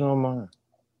didn't I put it on mine?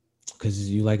 Because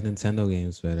you like Nintendo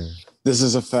games better. This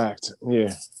is a fact.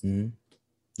 Yeah,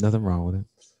 nothing wrong with it.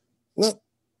 No.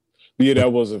 Yeah,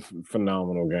 that was a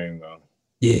phenomenal game though.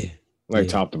 Yeah, like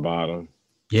top to bottom.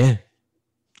 Yeah,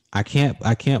 I can't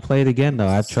play it again though.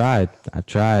 I've tried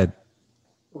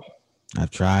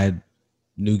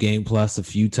New Game Plus a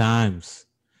few times.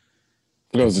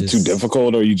 Was it too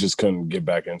difficult, or you just couldn't get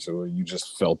back into it? You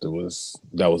just felt that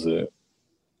was it.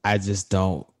 I just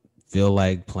don't feel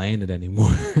like playing it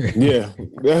anymore. Yeah.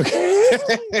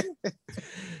 Okay.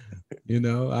 You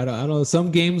know, I don't. Some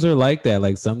games are like that.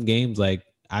 Like some games, like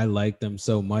I like them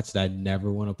so much that I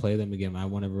never want to play them again. I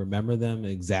want to remember them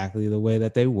exactly the way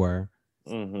that they were,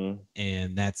 and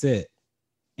that's it.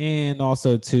 And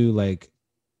also, too, like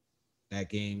that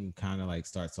game kind of like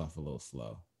starts off a little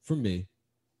slow for me,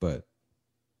 but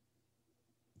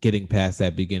getting past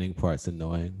that beginning part's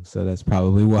annoying. So that's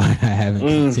probably why I haven't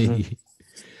continued.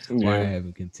 Why I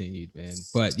haven't continued, man.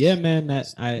 But yeah, man,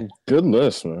 good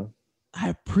list, man. I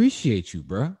appreciate you,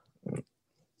 bro.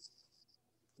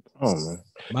 Oh man,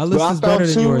 my list is better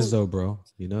than yours, though, bro.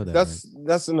 You know that.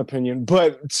 That's an opinion,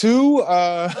 but two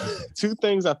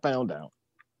things I found out.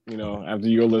 You know, after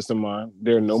your list of mine,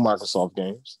 there are no Microsoft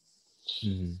games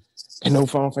and no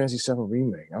Final Fantasy VII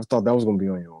Remake. I thought that was going to be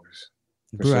on yours.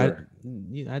 Bro, sure.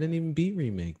 I didn't even beat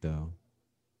Remake though.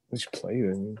 You played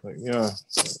it.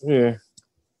 Yeah,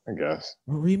 I guess.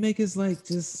 Well, Remake is like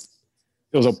just.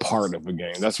 It was a part of the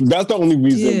game. That's the only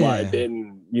reason why it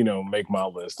didn't, make my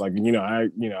list. Like, I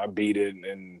beat it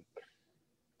and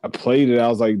I played it. I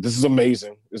was like, this is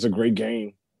amazing. It's a great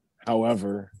game.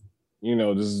 However,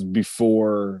 this is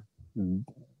before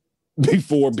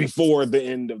the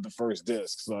end of the first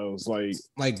disc. So it was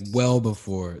like well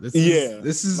before. This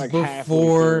is like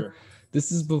before.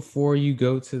 This is before you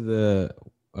go to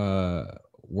the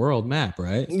world map,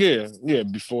 right? Yeah,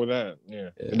 before that. Yeah.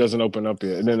 It doesn't open up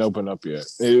yet. It didn't open up yet.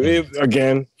 It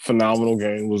again, phenomenal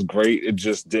game. It was great. It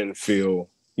just didn't feel,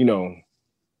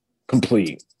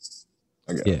 complete,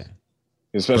 I guess. Yeah.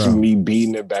 Especially me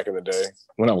beating it back in the day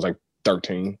when I was like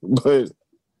 13. But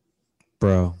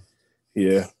bro.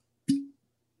 Yeah.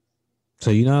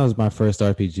 So it was my first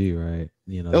RPG, right?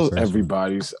 That was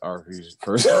everybody's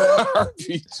first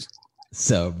RPG.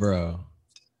 So, bro.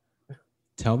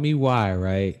 Tell me why,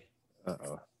 right?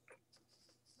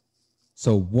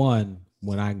 So one,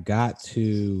 when I got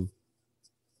to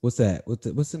what's that?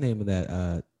 What's the name of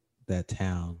that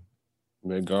town?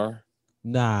 Midgar?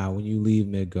 Nah, when you leave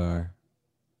Midgar.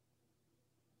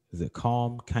 Is it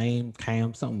Calm,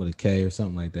 something with a K or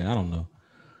something like that? I don't know.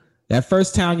 That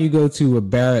first town you go to with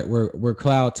Barrett, where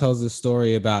Cloud tells the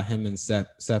story about him and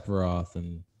Sephiroth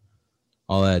and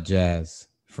all that jazz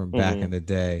from back in the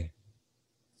day.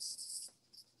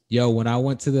 Yo, when I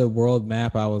went to the world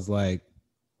map, I was like,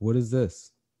 what is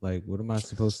this? Like, what am I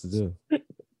supposed to do?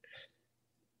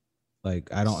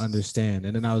 Like, I don't understand.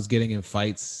 And then I was getting in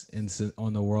fights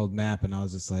on the world map, and I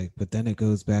was just like, but then it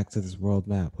goes back to this world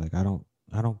map. Like, I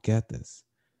don't get this.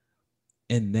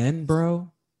 And then,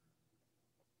 bro,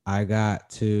 I got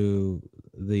to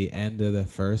the end of the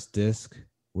first disc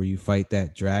where you fight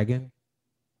that dragon.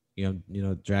 You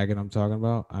know, dragon I'm talking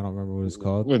about? I don't remember what it's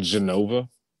called. What, Genova?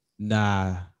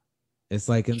 Nah. It's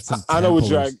like in some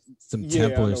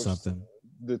temple or something.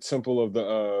 The temple of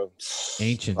the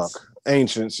Ancients.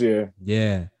 Ancients, yeah.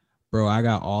 Yeah. Bro, I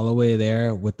got all the way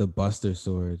there with the Buster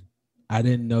Sword. I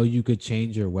didn't know you could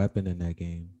change your weapon in that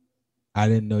game. I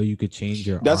didn't know you could change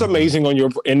your That's armor. Amazing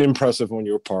and impressive on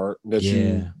your part that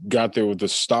you got there with the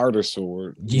starter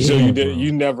sword. Yeah, so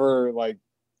you never like,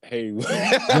 hey,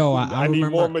 yo, I need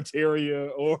more materia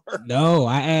or no,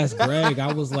 I asked Greg,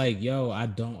 I was like, yo, I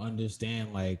don't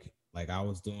understand. Like I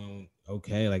was doing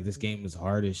okay. Like this game is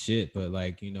hard as shit, but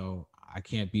like, I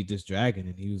can't beat this dragon.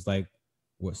 And he was like,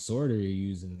 what sword are you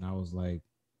using? And I was like,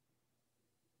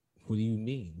 what do you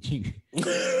mean?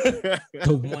 The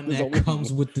one that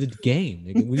comes with the game.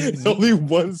 It's only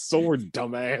one sword,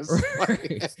 dumbass.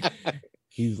 Right.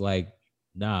 He's like,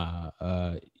 nah,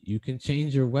 you can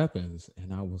change your weapons.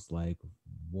 And I was like,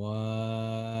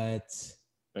 what?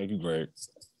 Thank you, Greg.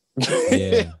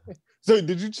 Yeah. So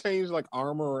did you change like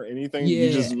armor or anything? Yeah.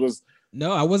 You just was.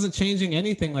 No, I wasn't changing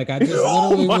anything. Like I just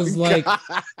literally was like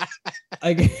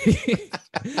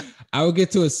I would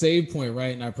get to a save point,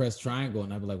 right? And I press triangle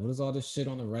and I'd be like, what is all this shit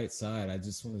on the right side? I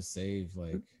just want to save.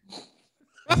 Like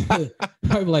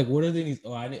I'm like, what are these?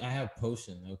 Oh, I have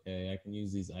potion. Okay, I can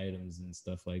use these items and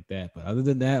stuff like that. But other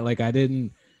than that, like I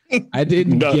didn't get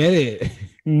it.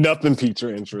 Nothing piqued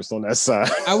your interest on that side.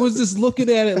 I was just looking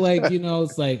at it like,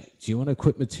 it's like, do you want to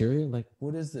equip material? Like,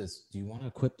 what is this? Do you want to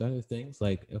equip other things?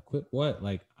 Like, equip what?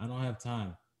 Like, I don't have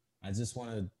time. I just want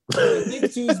to. I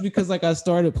think too is because like I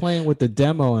started playing with the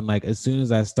demo, and like as soon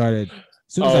as I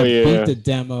beat the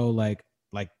demo, like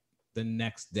the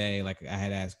next day, like I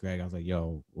had asked Greg, I was like,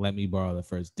 "Yo, let me borrow the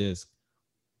first disc,"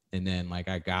 and then like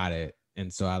I got it,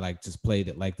 and so I like just played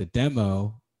it like the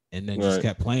demo, and then just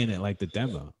kept playing it like the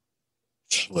demo.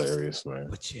 Hilarious, man.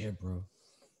 But yeah, bro.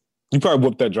 You probably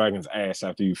whooped that dragon's ass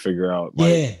after you figure out.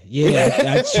 Like... Yeah.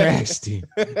 I trashed him.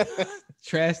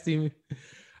 Trashed him.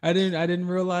 I didn't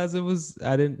realize it was.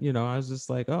 I was just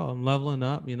like, oh, I'm leveling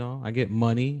up. I get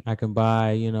money. I can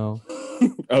buy.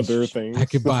 Other things. I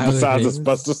could buy besides a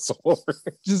special sword.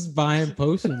 Just buying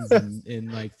potions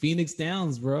in like Phoenix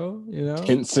Downs, bro.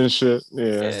 Hints and shit.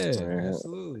 Yeah,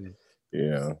 absolutely.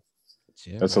 Yeah,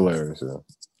 that's hilarious. Yeah,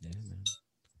 man.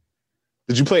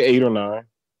 Did you play 8 or 9?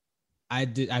 I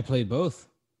did. I played both.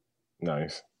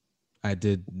 Nice. I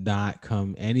did not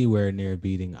come anywhere near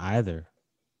beating either.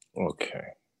 Okay.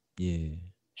 Yeah.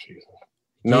 Jesus.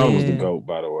 9 was the GOAT,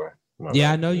 by the way.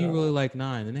 I know you really like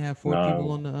 9, and they have 4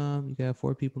 people on the you got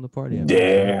 4 people in the party.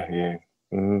 Yeah.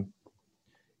 Mm-hmm.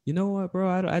 You know what, bro?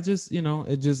 I just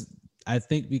I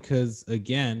think because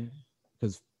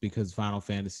Final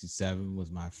Fantasy VII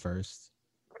was my first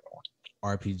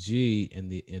RPG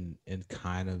in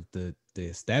kind of the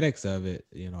aesthetics of it,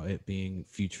 it being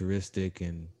futuristic,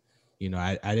 and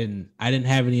I didn't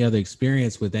have any other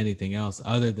experience with anything else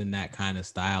other than that kind of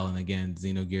style. And again,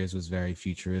 Xenogears was very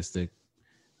futuristic,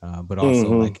 but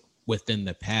also like within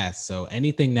the past. So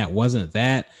anything that wasn't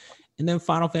that, and then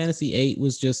Final Fantasy VIII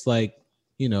was just like,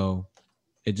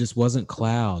 it just wasn't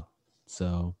Cloud.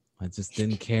 So I just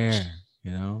didn't care.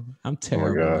 I'm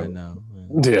terrible. I know.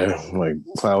 Yeah, like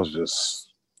Cloud's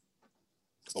just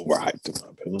overhyped in my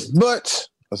opinion. But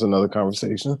that's another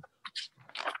conversation.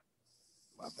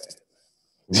 My bad.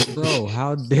 Bro,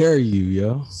 how dare you,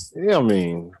 yo? Yeah, I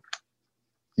mean,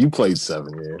 you played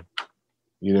 7, yeah.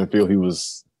 You didn't feel he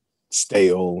was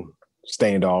stale,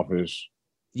 standoffish.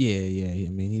 Yeah. I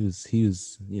mean, he was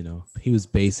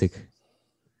basic.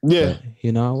 Yeah.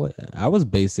 But, I was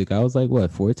basic. I was like,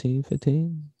 what, 14,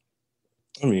 15?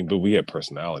 I mean, but we had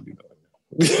personality, though.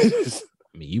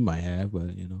 I mean, you might have,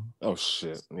 but, Oh,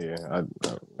 shit. Yeah.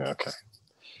 Okay.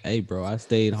 Hey, bro, I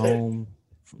stayed home.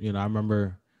 I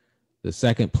remember the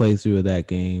second playthrough of that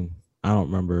game. I don't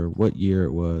remember what year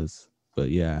it was, but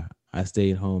yeah, I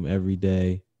stayed home every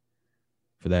day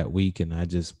for that week, and I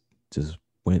just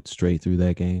went straight through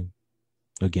that game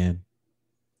again.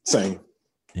 Same.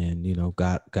 And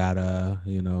got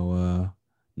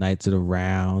Knights of the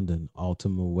Round and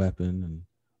Ultimate Weapon. And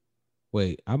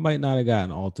wait, I might not have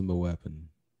gotten Ultimate Weapon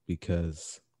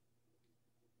because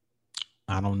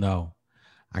I don't know.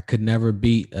 I could never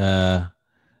beat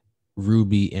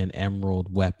Ruby and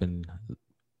Emerald Weapon.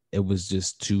 It was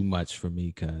just too much for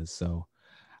me, so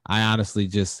I honestly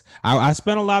I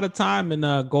spent a lot of time in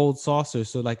Gold Saucer.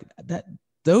 So like that,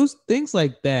 those things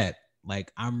like that,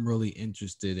 like I'm really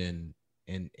interested in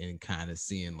kind of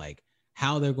seeing like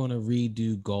how they're going to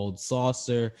redo Gold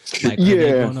Saucer. Like, are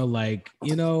they going to like, I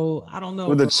don't know.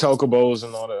 With the chocobos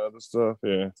and all that other stuff.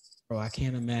 Yeah. Bro, I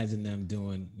can't imagine them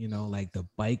doing, like the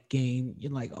bike game,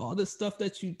 like all the stuff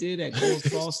that you did at Gold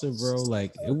Saucer, bro.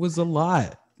 Like it was a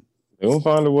lot. They'll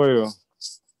find a way though.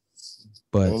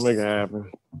 But we'll make it happen.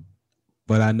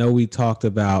 But I know we talked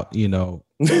about,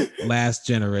 last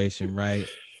generation, right?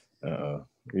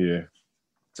 Yeah.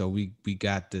 So we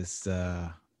got this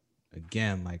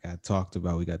again, like I talked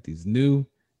about, we got these new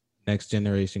next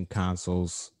generation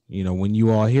consoles. When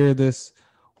you all hear this,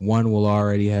 one will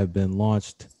already have been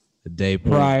launched the day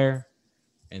prior.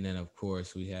 And then of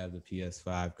course we have the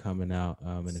PS5 coming out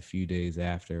in a few days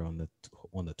after on the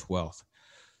 12th.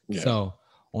 Yeah. So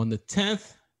on the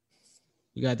 10th,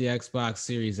 we got the Xbox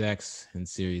Series X and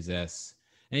Series S.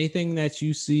 Anything that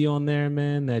you see on there,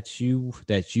 man, that you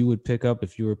would pick up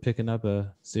if you were picking up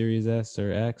a Series S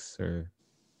or X or?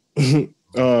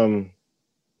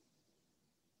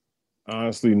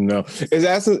 Honestly, no.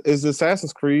 Is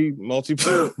Assassin's Creed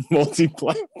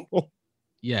multi-platform?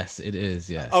 Yes, it is.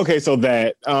 Yes. Okay, so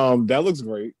that looks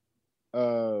great.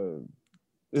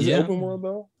 Is it open world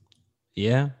though?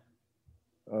 Yeah.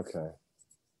 Okay.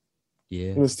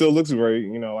 Yeah. It still looks great,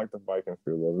 you know, I like the Viking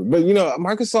feel of it. But you know,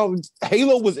 Microsoft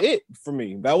Halo was it for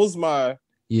me. That was my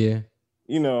you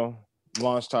know,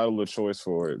 launch title of choice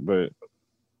for it. But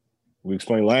we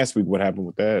explained last week what happened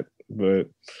with that. But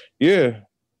yeah,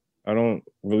 I don't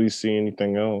really see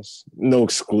anything else. No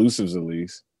exclusives, at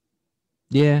least.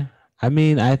 Yeah. I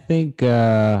mean, I think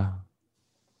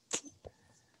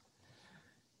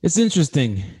it's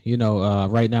interesting. You know,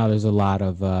 right now there's a lot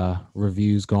of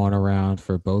reviews going around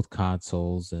for both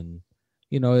consoles. And,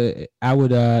 you know, I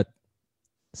would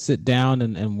sit down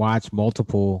and watch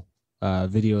multiple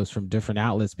videos from different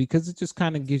outlets because it just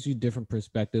kind of gives you different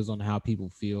perspectives on how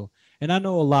people feel. And I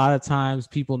know a lot of times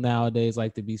people nowadays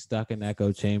like to be stuck in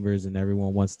echo chambers and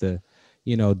everyone wants to,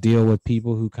 you know, deal with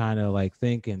people who kind of like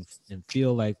think and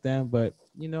feel like them. But,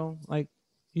 you know, like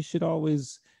you should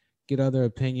always get other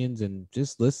opinions and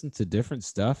just listen to different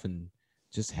stuff and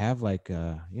just have like,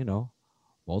 you know,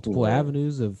 multiple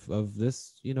avenues of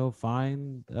this, you know,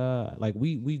 fine. Like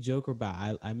we joke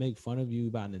about, I make fun of you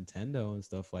about Nintendo and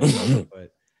stuff like that,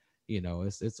 but you know,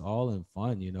 it's all in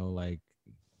fun, you know, like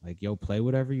yo, play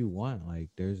whatever you want. Like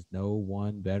there's no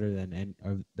one better than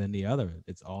the other.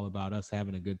 It's all about us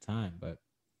having a good time. But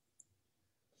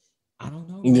I don't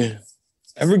know. Yeah.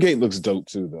 Evergate looks dope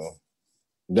too, though.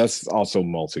 That's also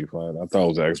multi-plat. I thought it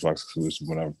was an Xbox exclusive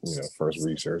when I first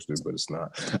researched it, but it's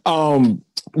not.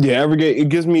 Yeah, Evergate, it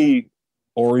gives me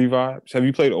Ori vibes. Have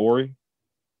you played Ori?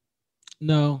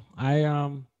 No,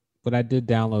 but I did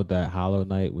download that Hollow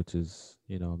Knight, which is,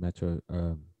 you know,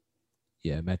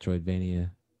 Metroidvania,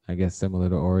 I guess similar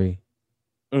to Ori.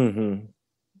 Mm-hmm.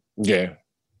 Yeah.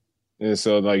 And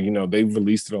so, like, you know, they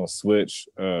released it on Switch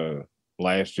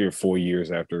last year, 4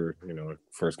 years after, you know, it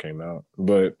first came out.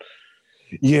 But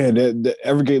yeah, the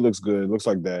Evergate looks good. It looks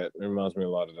like that. It reminds me a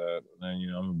lot of that. And,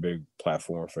 you know, I'm a big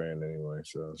platform fan anyway.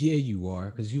 So yeah, you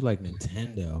are, because you like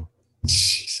Nintendo.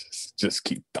 Jesus, just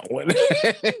keep throwing.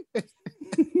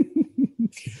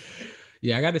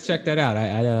 Yeah, I got to check that out.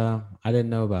 I didn't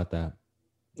know about that.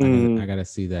 I got to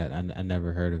see that. I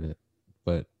never heard of it,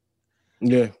 but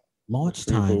yeah, launch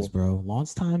times, bro.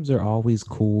 Launch times are always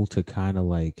cool to kind of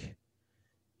like,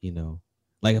 you know,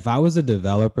 like if I was a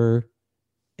developer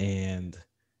and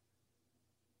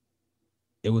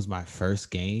it was my first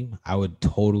game, I would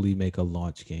totally make a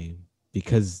launch game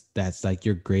because that's like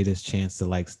your greatest chance to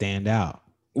like stand out.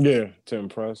 Yeah, to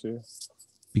impress you.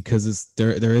 Because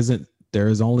there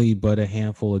is only but a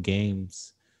handful of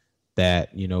games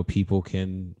that, you know, people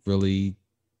can really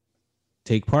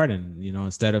take part in, you know,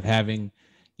 instead of having,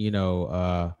 you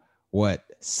know,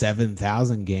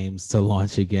 7,000 games to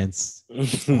launch against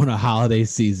on a holiday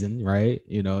season, right?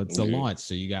 You know, it's a launch.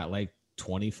 So you got like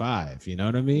 25, you know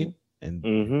what I mean?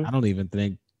 And I don't even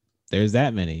think there's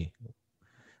that many.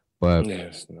 But yeah,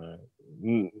 it's not.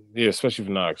 Yeah, especially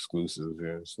if not exclusive.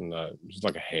 Yeah, it's not. It's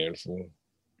like a handful.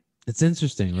 It's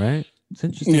interesting, right? It's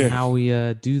interesting how we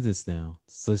do this now.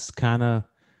 So it's kind of,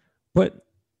 but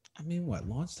I mean, what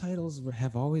launch titles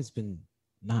have always been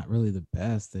not really the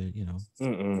best. They're, you know.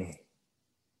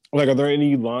 Like, are there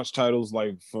any launch titles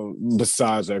like from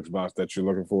besides Xbox that you're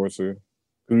looking forward to?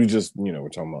 We just, you know, we're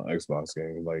talking about Xbox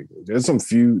games. Like,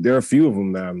 there are a few of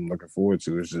them that I'm looking forward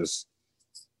to. It's just,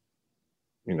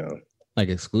 you know, like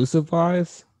exclusive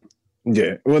wise.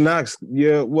 Yeah. Well, not.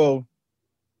 Yeah. Well.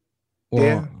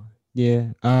 Yeah.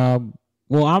 Yeah.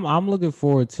 Well, I'm looking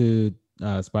forward to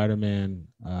Spider-Man,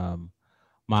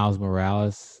 Miles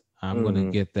Morales. I'm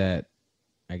gonna get that.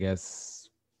 I guess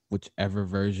whichever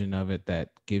version of it that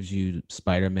gives you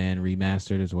Spider-Man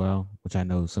remastered as well, which I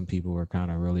know some people were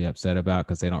kind of really upset about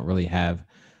because they don't really have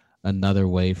another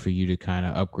way for you to kind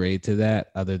of upgrade to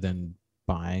that other than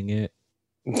buying it.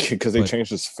 Because they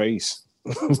changed his face.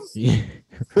 Yeah.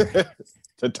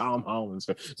 To Tom Holland's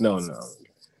face. No.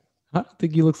 I don't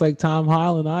think he looks like Tom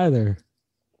Holland either.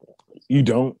 You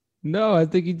don't? No, I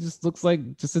think he just looks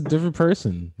like just a different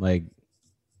person. Like,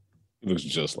 he looks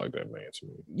just like that man to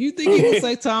me. You think he looks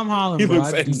like Tom Holland? He bro.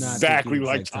 looks exactly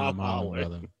like Tom Holland.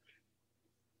 Brother.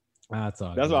 That's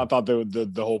all. That's what I thought the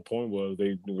whole point was.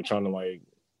 They were trying to like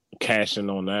cash in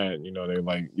on that. You know, they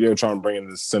like you're trying to bring in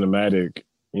this cinematic,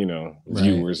 you know,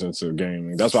 viewers into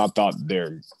gaming. That's what I thought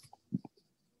their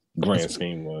grand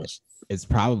scheme was. It's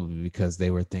probably because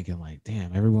they were thinking like,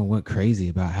 damn, everyone went crazy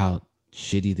about how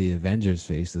shitty the Avengers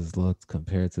faces looked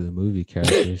compared to the movie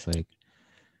characters. Like,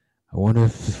 I wonder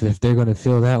if they're going to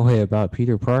feel that way about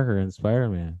Peter Parker and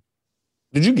Spider-Man.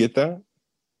 Did you get that?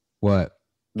 What?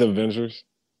 The Avengers?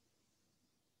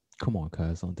 Come on,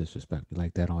 cuz. Don't disrespect me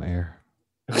like that on air.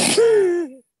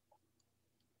 Did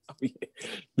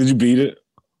you beat it?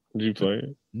 Did you play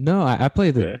it? No, I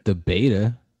played Yeah. the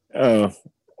beta. Oh.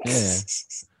 Yeah.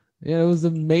 Yeah, it was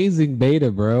amazing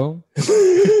beta, bro.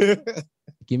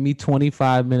 Give me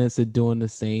 25 minutes of doing the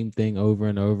same thing over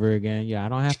and over again. Yeah, I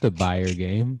don't have to buy your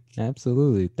game.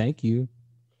 Absolutely. Thank you.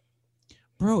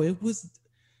 Bro, it was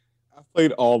I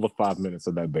played all the 5 minutes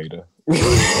of that beta.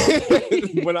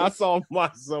 When I saw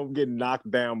myself get knocked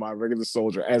down by a regular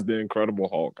soldier as the Incredible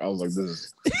Hulk, I was like,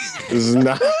 this is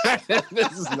not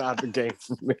this is not the game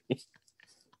for me.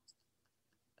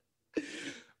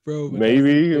 bro, but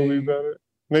Maybe it'll be better.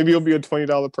 Maybe it'll be a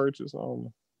 $20 purchase. I don't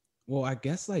know. Well, I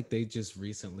guess like they just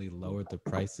recently lowered the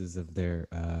prices of their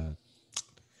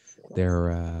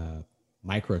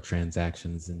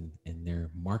microtransactions in their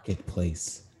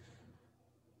marketplace.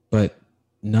 But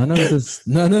none of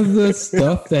the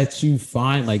stuff that you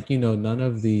find, like, you know, none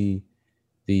of your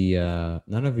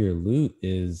loot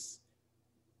is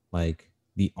like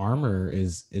the armor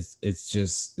is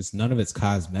it's none of it's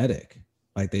cosmetic.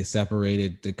 Like they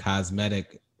separated the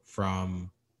cosmetic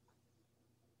from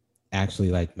actually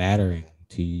like mattering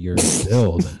to your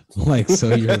build. Like,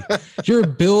 so your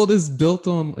build is built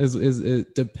on is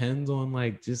it depends on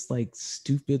like just like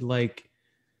stupid like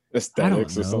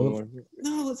Aesthetics or something like that.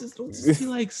 No, it's just don't just be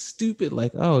like stupid.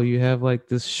 Like, oh, you have like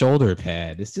this shoulder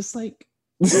pad. It's just like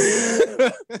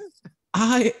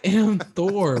I am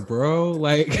Thor, bro.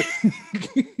 Like,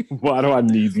 why do I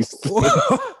need these?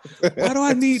 Why do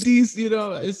I need these? You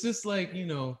know, it's just like, you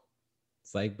know,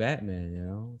 it's like Batman. You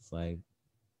know, it's like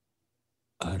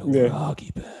I don't wear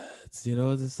hockey pads. You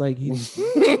know, it's just like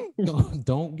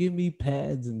don't give me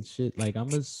pads and shit. Like, I'm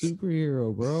a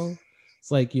superhero, bro.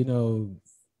 It's like, you know,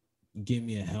 give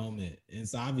me a helmet.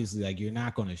 It's obviously like you're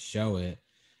not gonna show it.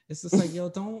 It's just like, yo,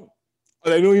 don't.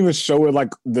 They don't even show it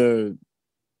like the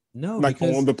like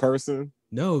because, on the person.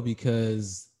 No,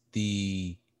 because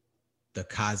the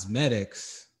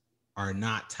cosmetics are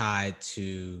not tied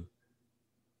to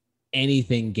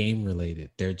anything game related.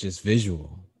 They're just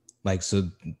visual. Like, so,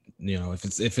 you know, if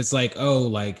it's like, oh,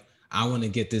 like I want to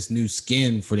get this new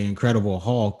skin for the Incredible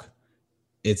Hulk,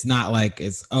 it's not like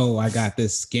it's, oh, I got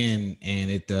this skin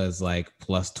and it does like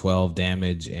plus 12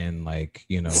 damage and like,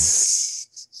 you know,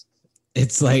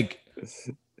 it's like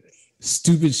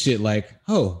stupid shit like,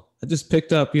 oh, I just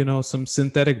picked up, you know, some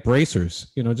synthetic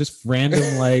bracers, you know, just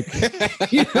random like,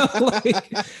 you know,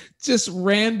 like just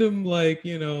random like,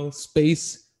 you know,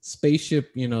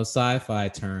 spaceship, you know, sci-fi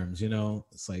terms, you know.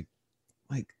 It's like,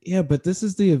 yeah, but this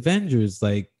is the Avengers,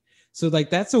 like, so like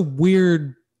that's a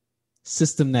weird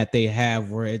system that they have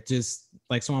where it just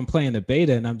like, so I'm playing the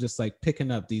beta and I'm just like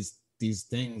picking up these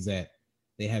things that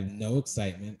they have no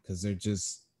excitement because they're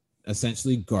just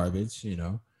essentially garbage, you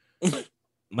know.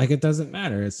 Like, it doesn't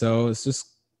matter. So it's just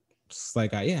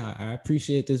like, I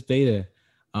appreciate this beta,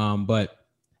 but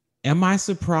am I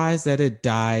surprised that it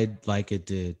died like it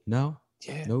did? No.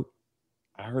 Yeah. Nope.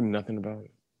 I heard nothing about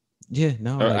it. Yeah,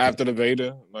 no. Like after the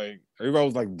beta, like everybody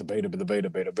was like the beta.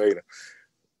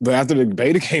 But after the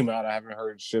beta came out, I haven't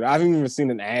heard shit. I haven't even seen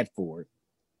an ad for it.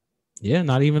 Yeah,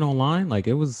 not even online. Like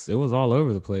it was all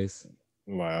over the place.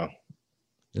 Wow.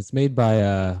 It's made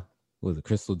by what was it,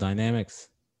 Crystal Dynamics?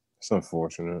 It's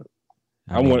unfortunate.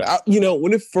 You know,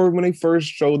 when they first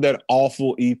showed that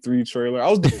awful E3 trailer, I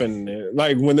was defending it.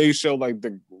 Like when they showed like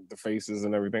the faces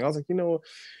and everything, I was like, you know,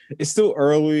 it's still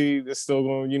early. It's still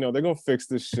going, you know, they're gonna fix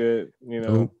this shit. You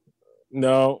know,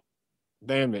 no,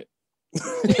 damn it.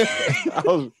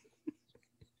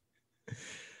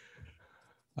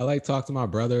 I like talked to my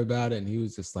brother about it, and he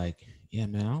was just like, "Yeah,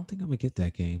 man, I don't think I'm gonna get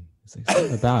that game." It's like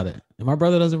something about it. And my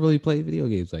brother doesn't really play video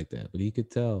games like that, but he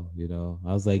could tell, you know.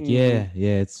 I was like, yeah,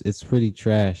 it's pretty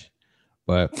trash.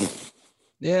 But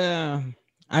yeah,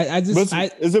 is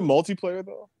it multiplayer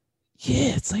though?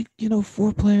 Yeah, it's like, you know,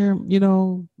 4-player, you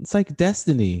know, it's like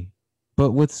Destiny,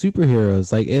 but with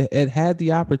superheroes. Like it had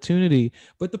the opportunity,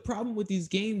 but the problem with these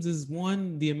games is,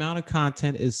 one, the amount of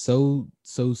content is so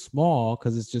small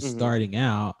because it's just starting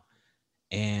out,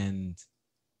 and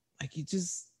like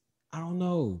I don't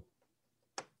know.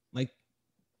 Like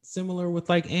similar with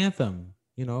like Anthem,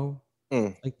 you know,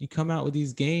 like you come out with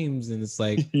these games and it's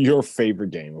like your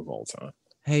favorite game of all time.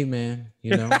 Hey man,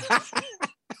 you know,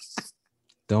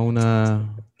 don't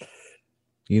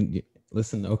you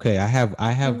listen. Okay, I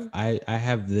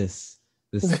have this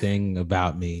thing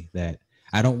about me that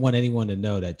I don't want anyone to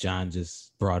know that John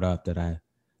just brought up, that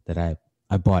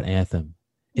I bought Anthem,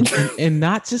 and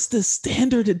not just the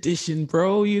standard edition,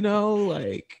 bro. You know,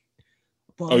 like.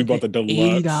 You bought the deluxe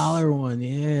 $80 one.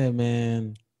 Yeah,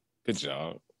 man. Good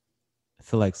job. I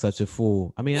feel like such a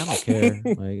fool. I mean, I don't care.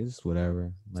 Like, it's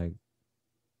whatever. Like,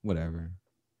 whatever.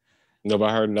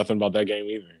 Nobody heard nothing about that game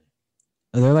either.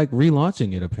 They're like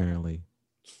relaunching it apparently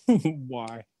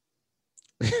Why?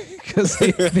 because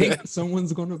they think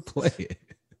someone's gonna play it.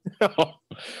 Well,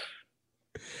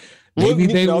 Maybe you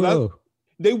they know, will.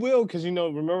 they will, because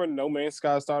remember No Man's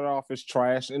Sky started off as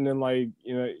trash, and then like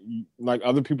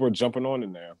other people are jumping on it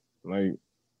now. Like,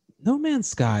 No Man's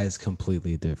Sky is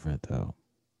completely different though.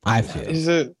 I feel. is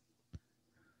it?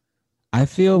 I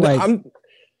feel like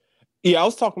Yeah, I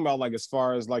was talking about like as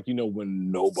far as like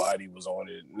when nobody was on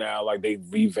it. Now like they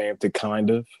revamped it kind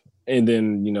of, and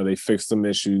then they fixed some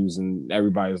issues, and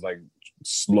everybody's like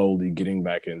slowly getting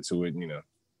back into it.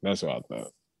 That's what I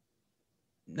thought.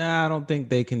 nah, I don't think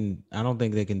they can. I don't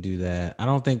think they can do that. I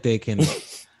don't think they can.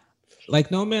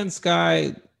 Like No Man's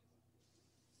Sky,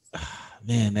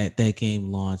 man, that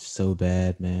game launched so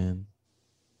bad, man.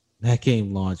 That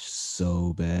game launched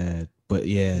so bad. But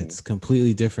yeah, it's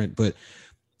completely different. But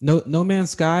No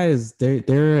Man's Sky is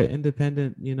they're an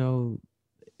independent,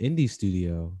 indie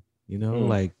studio.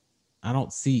 Like I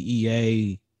don't see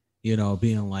EA,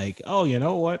 being like, oh, you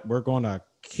know what? We're gonna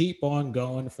keep on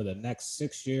going for the next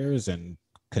 6 years and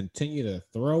continue to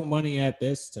throw money at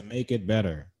this to make it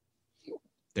better.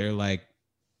 They're like,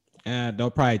 they'll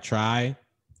probably try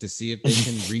to see if they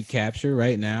can recapture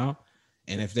right now.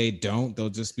 And if they don't, they'll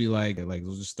just be like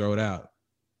we'll just throw it out.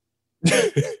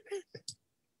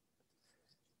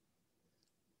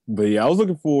 But yeah, I was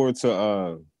looking forward to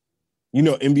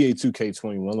NBA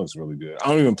 2K21 looks really good. I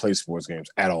don't even play sports games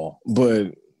at all,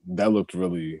 but that looked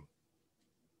really,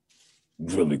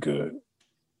 really good.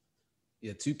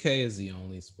 Yeah, 2K is the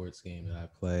only sports game that I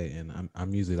play, and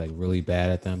I'm usually like really bad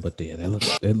at them. But yeah,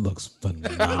 it looks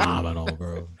phenomenal,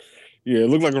 bro. Yeah, it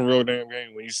looked like a real damn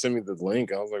game. When you sent me the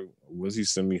link, I was like, "Was he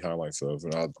send me highlights of?"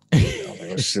 And I was like,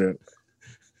 "Oh shit!"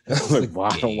 I was like, "Why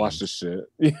I don't watch this shit?"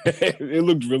 Yeah, it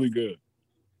looked really good.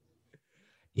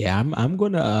 Yeah, I'm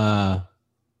gonna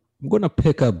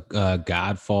pick up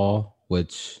Godfall,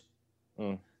 which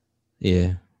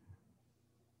yeah.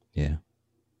 I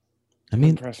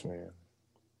mean, impressed, man.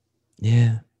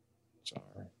 Yeah. Sorry.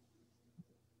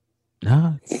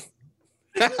 Nah.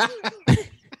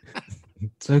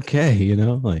 It's okay,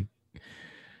 like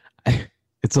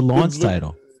it's a launch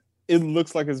title. It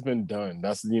looks like it's been done.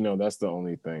 That's that's the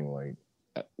only thing. Like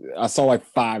I saw like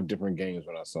 5 different games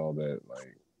when I saw that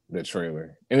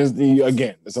trailer, and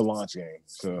it's a launch game.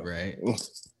 So right.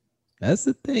 That's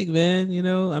the thing, man.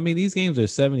 I mean, these games are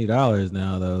 $70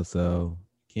 now, though, so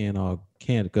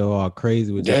can't go all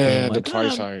crazy with like, the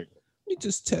price hike. You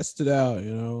just test it out,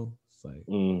 It's like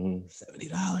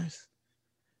 $70.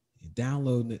 You're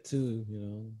downloading it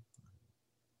too,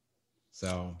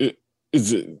 So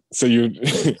is it? So you're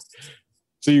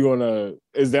so you're gonna?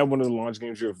 Is that one of the launch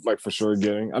games you're like for sure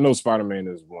getting? I know Spider-Man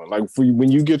is one. Like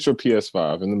when you get your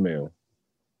PS5 in the mail,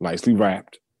 nicely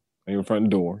wrapped on your front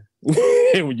door,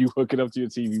 and when you hook it up to your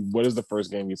TV, what is the first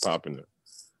game you pop in there?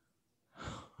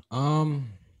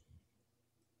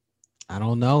 I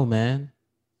don't know, man.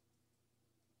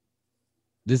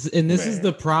 This is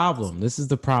the problem. This is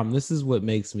the problem. This is what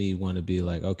makes me want to be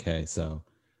like, okay, so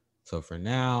for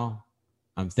now,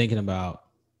 I'm thinking about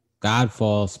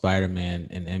Godfall, Spider-Man,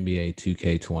 and NBA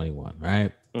 2K21,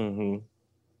 right? Mm-hmm.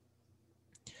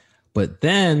 But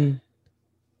then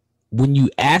when you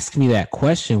ask me that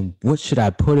question, what should I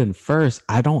put in first?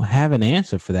 I don't have an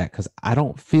answer for that because I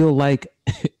don't feel like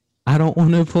I don't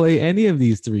want to play any of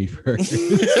these 3 first.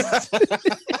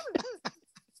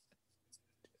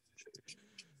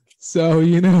 So,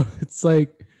 it's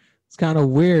like, it's kind of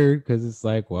weird because it's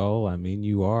like, well, I mean,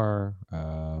 you are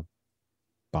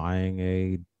buying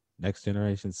a next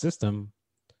generation system.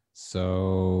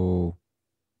 So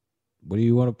what do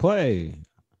you want to play?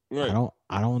 Right.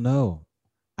 I don't know.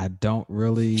 I don't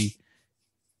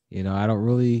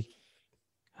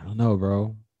know,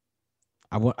 bro.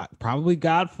 I want probably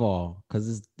Godfall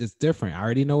because it's different. I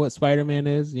already know what Spider-Man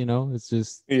is, it's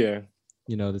just, the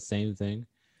same thing.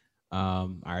 I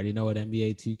already know what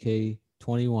NBA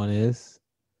 2K21 is.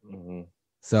 Mm-hmm.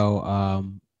 So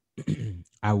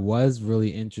I was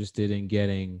really interested in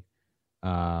getting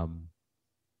the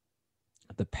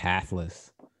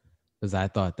Pathless because I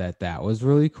thought that was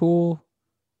really cool.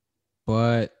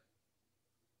 But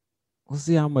we'll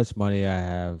see how much money I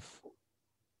have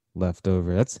left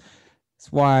over. That's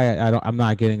why I'm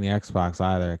not getting the Xbox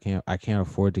either. I can't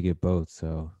afford to get both.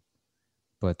 So,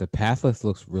 but the Pathless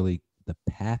looks really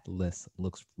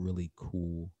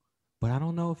cool, but I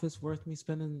don't know if it's worth me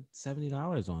spending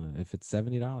 $70 on it. If it's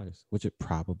 $70, which it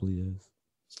probably is.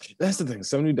 That's the thing,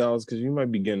 $70 because you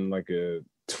might be getting like a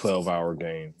 12-hour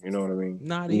game. You know what I mean?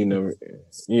 Not even.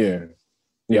 Yeah.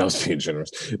 I was being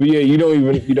generous, but yeah, you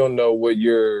don't know what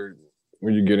you're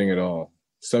getting at all.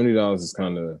 $70 is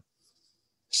kind of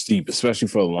steep, especially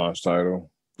for a launch title.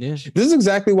 Yeah. This is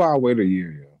exactly why I wait a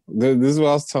year, yo. This is what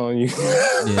I was telling you.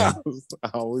 Yeah. I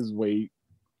always wait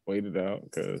it out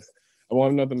because I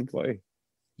want nothing to play.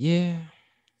 Yeah.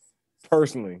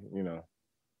 Personally,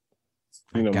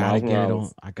 I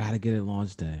gotta get it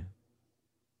launch day.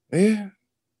 Yeah.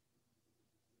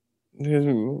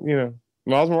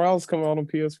 Miles Morales coming out on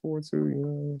PS4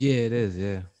 too, Yeah, it is,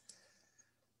 yeah.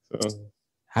 So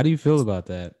how do you feel about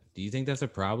that? Do you think that's a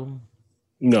problem?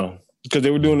 No, because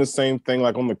they were doing the same thing,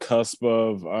 like on the cusp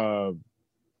of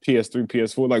PS3,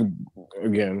 PS4. Like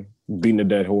again, beating the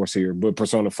dead horse here, but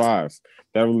Persona 5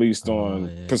 that released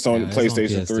on Persona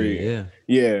PlayStation 3.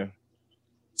 Yeah.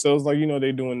 So it's like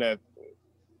they're doing that,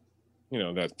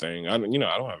 that thing. I don't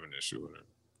have an issue with it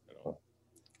at all.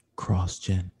 Cross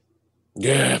gen.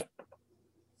 Yeah.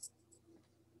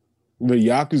 The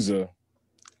Yakuza.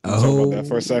 Talk about that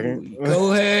for a second.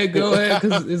 Go ahead.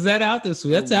 Because is that out this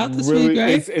week? That's out this week,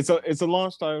 right? It's a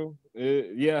launch title.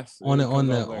 Yes. On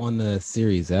the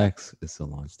Series X, it's a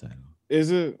launch title.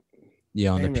 Is it? Yeah,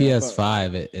 on the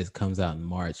PS5, it comes out in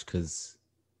March.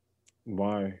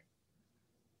 Why?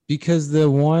 Because the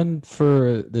one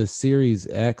for the Series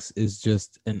X is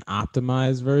just an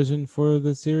optimized version for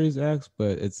the Series X,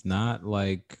 but it's not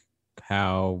like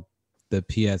how the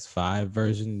PS5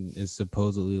 version is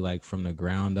supposedly like from the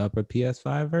ground up a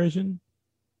PS5 version.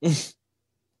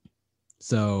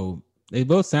 So they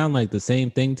both sound like the same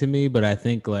thing to me, but I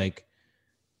think like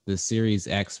the Series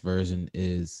X version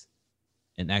is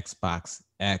an Xbox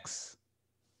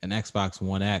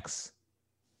One X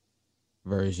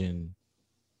version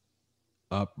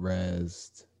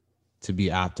up-resed to be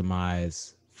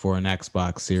optimized for an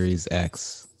Xbox Series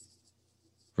X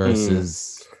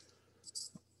versus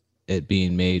it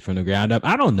being made from the ground up.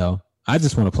 I don't know. I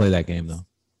just want to play that game though.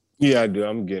 Yeah, I do.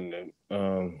 I'm getting it.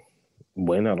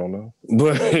 When I don't know,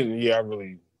 but yeah, I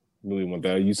really, really want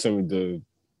that. You sent me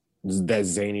that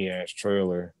zany ass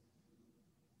trailer.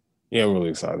 Yeah, I'm really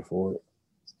excited for it.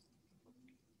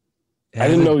 I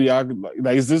didn't know Yakuza.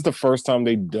 Like, is this the first time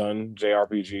they've done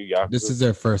JRPG? Yakuza? This is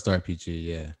their first RPG.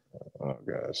 Yeah. Oh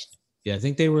gosh. Yeah, I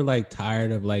think they were like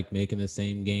tired of like making the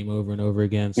same game over and over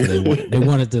again, so they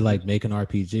wanted to like make an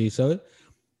RPG. So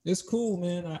it's cool,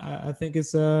 man. I think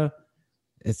that's a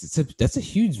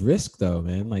huge risk though,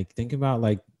 man. Like think about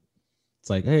like it's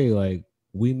like, hey, like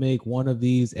we make one of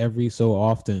these every so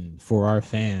often for our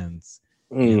fans.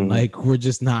 And like we're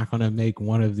just not gonna make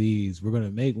one of these. We're gonna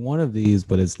make one of these,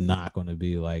 but it's not gonna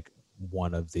be like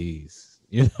one of these.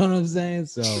 You know what I'm saying?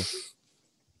 So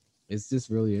it's just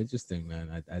really interesting,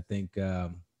 man. I think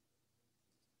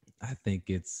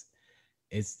it's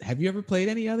have you ever played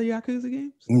any other Yakuza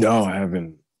games? No, I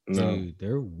haven't. No. Dude,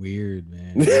 they're weird,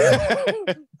 man.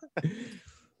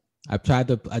 I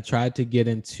tried to get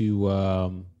into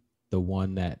the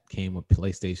one that came with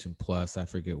PlayStation Plus. I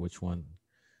forget which one.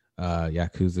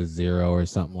 Yakuza 0 or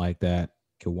something like that.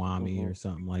 Kiwami or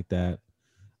something like that.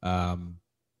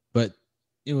 But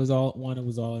it was all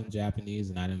in Japanese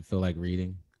and I didn't feel like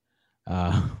reading.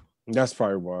 That's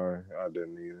probably why I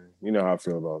didn't either. You know how I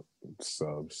feel about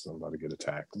subs. I'm about to get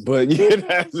attacked. But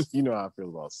yeah, you know how I feel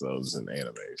about subs and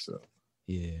anime. So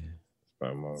yeah,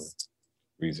 that's my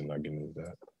reason not getting into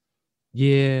that.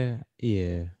 Yeah.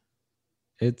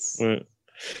 It's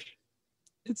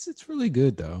really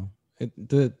good though.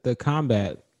 The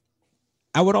combat.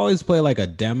 I would always play like a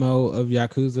demo of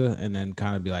Yakuza and then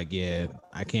kind of be like, yeah,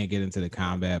 I can't get into the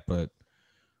combat. But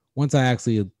once I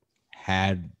actually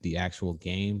had the actual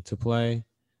game to play,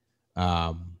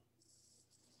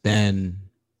 then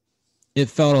it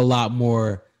felt a lot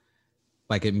more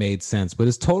like it made sense. But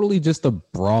it's totally just a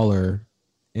brawler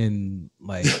in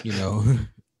like, This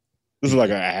is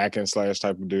like a hack and slash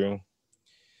type of deal.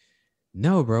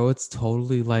 No, bro, it's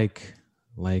totally like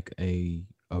a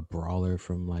brawler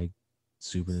from like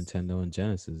Super Nintendo and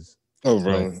Genesis. Oh,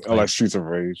 really? Like Streets of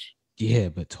Rage. Yeah,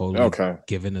 but totally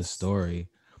given a story.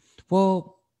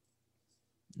 Well,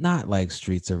 not like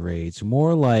Streets of Rage,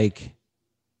 more like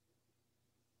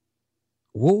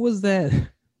what was that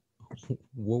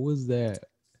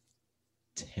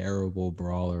terrible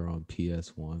brawler on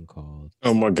PS1 called?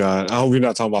 Oh my god. I hope you're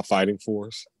not talking about Fighting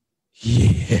Force.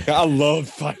 Yeah. I love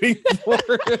Fighting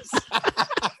Force.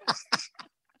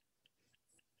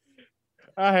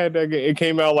 I had that game. It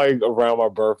came out like around my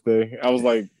birthday. I was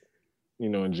like,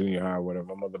 in junior high or whatever.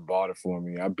 My mother bought it for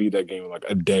me. I beat that game in like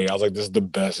a day. I was like, this is the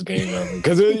best game ever.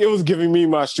 Because it was giving me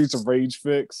my Streets of Rage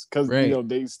fix. Because,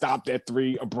 they stopped at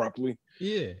 3 abruptly.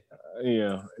 Yeah.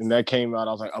 Yeah. And that came out.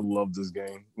 I was like, I love this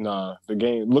game. Nah, the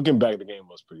game, looking back, the game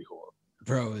was pretty horrible.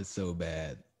 Bro, it's so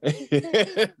bad.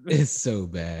 It's so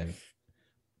bad.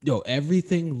 Yo,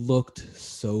 everything looked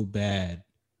so bad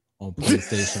on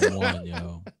PlayStation 1,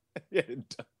 yo. Yeah, it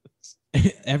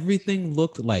does. Everything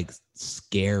looked like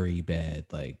scary bad.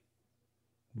 Like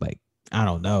I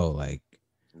don't know. Like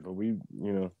But we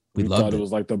we thought loved it it.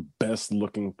 was like the best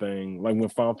looking thing. Like when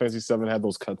Final Fantasy VII had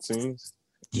those cutscenes.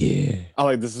 Yeah. I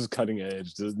like this is cutting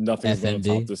edge. Nothing's gonna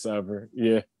FMV. top this ever.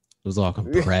 Yeah. It was all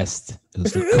compressed. It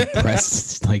was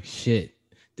compressed like shit.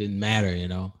 Didn't matter, you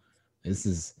know. This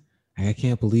is I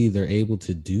can't believe they're able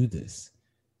to do this.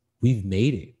 We've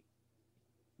made it.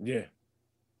 Yeah.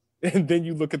 And then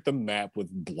you look at the map with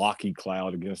blocky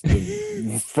cloud against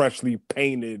the freshly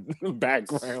painted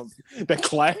background that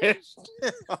clashed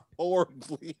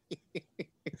horribly.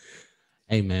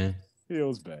 Hey man, It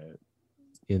was bad.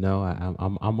 you know,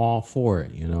 I'm all for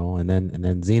it, you know. And then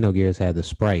Xenogears had the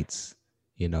sprites,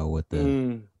 you know, with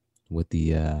the what they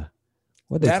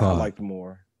that call I liked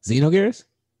more. Xenogears?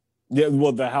 Yeah,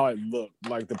 well, how it looked,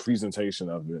 like the presentation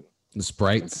of it. The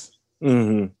sprites. I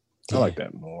Yeah. like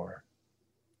that more.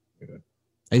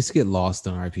 I used to get lost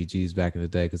on RPGs back in the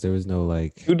day because there was no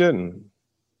like Who didn't?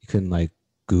 you couldn't like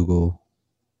Google.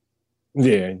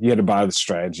 Yeah, you had to buy the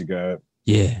strategy guide.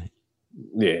 Yeah.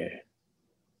 Yeah.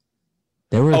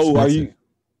 They were expensive. Are you?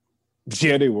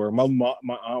 Yeah, they were. My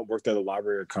aunt worked at the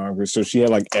Library of Congress, so she had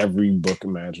like every book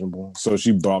imaginable. So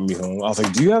she brought me home. I was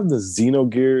like, "Do you have the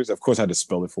Xenogears?" Of course, I had to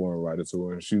spell it for her and write it to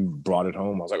her. And she brought it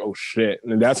home. I was like, "Oh shit!"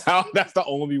 And that's the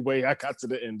only way I got to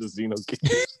the end of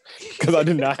Xenogears because I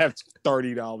did not have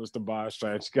 $30 to buy a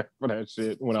strategy guide for that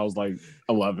shit when I was like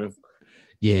 11.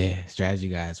 Yeah, strategy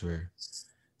guides were.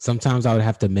 Sometimes I would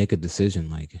have to make a decision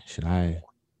like, should I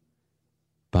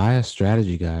buy a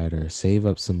strategy guide or save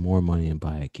up some more money and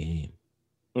buy a game?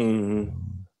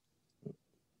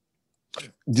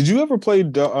 Did you ever play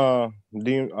Devil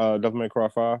May Cry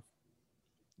 5?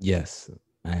 Yes,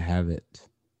 I have it.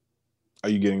 Are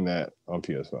you getting that on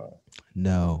PS5?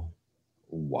 No.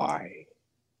 Why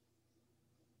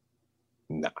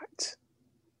not,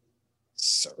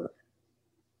 sir?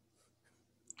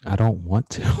 I don't want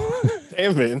to.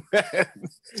 Damn it.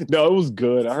 No, it was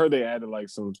good. I heard they added like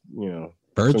some,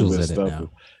 Virgil's in some it good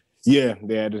now. Yeah,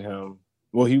 they added him.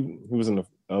 Well, he was in the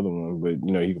other one, but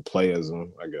he could play as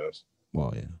him, I guess.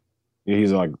 Well, yeah. Yeah,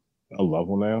 he's like a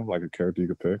level now, like a character you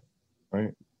could pick,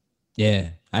 right? Yeah.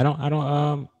 I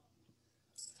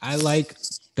like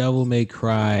Devil May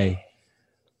Cry,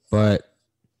 but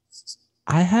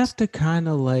I have to kind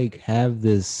of like have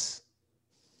this.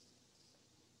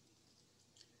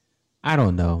 I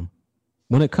don't know.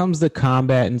 When it comes to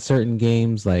combat in certain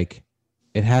games, like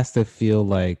it has to feel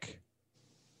like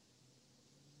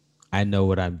I know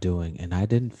what I'm doing, and I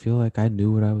didn't feel like I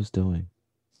knew what I was doing.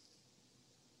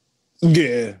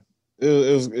 Yeah,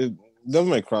 it Devil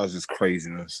May Cry is just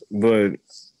craziness, but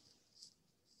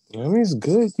I mean it's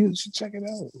good. You should check it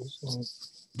out.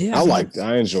 Yeah, I liked it.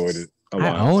 I enjoyed it.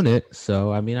 I own it,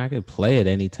 so I mean I could play it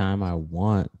anytime I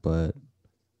want, but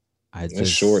it's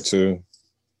short too.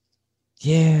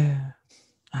 Yeah,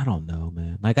 I don't know,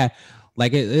 man.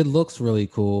 It looks really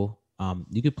cool.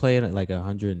 You could play it at like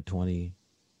 120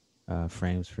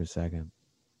 frames per second.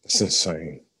 It's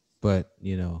insane. But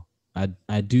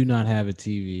I do not have a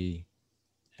TV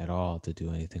at all to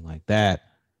do anything like that.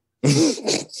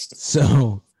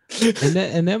 So,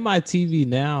 and then my TV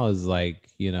now is like,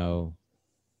 it's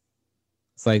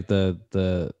like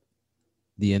the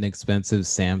inexpensive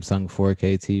Samsung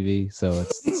 4K TV. So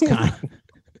it's kind of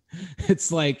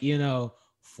it's like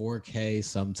 4K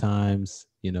sometimes.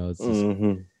 It's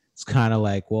it's kind of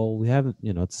like, well, we haven't,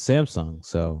 it's a Samsung,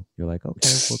 so you're like, okay, well,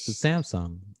 it's a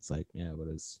Samsung. It's like, yeah, but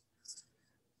it's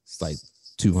like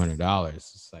 $200.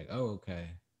 It's like, oh, okay,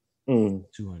 $200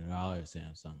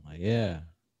 Samsung. Like, yeah,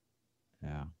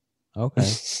 okay.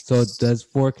 So it does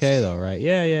 4K though, right?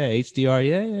 Yeah, HDR,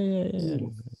 yeah.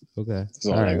 Okay,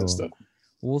 all right. Well, stuff.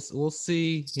 We'll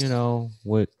see,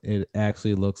 what it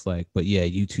actually looks like. But yeah,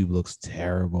 YouTube looks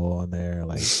terrible on there.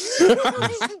 Like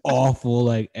it's awful.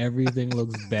 Like everything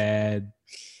looks bad.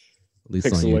 At least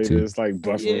on YouTube. It's like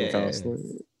buffering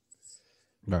constantly.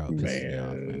 Bro,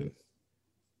 man.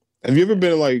 Have you ever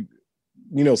been like,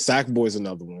 Sackboy's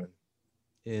another one?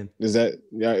 Yeah. Is that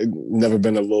never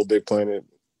been a Little Big Planet?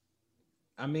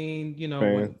 I mean,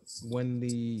 when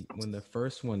the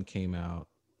first one came out,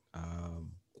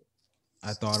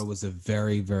 I thought it was a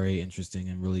very, very interesting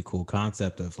and really cool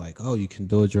concept of like, oh, you can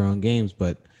build your own games.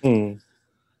 But, at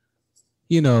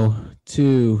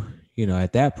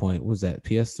that point, what was that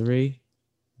PS3?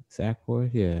 Sackboy?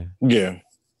 Yeah. Yeah.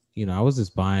 I was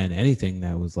just buying anything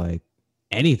that was like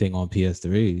anything on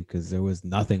PS3 because there was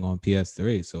nothing on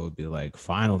PS3. So it'd be like,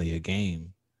 finally a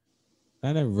game. I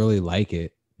didn't really like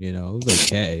it, You know, it was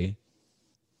okay.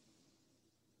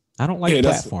 I don't like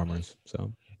platformers,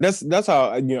 so that's how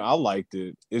I liked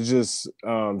it. It's just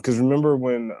because remember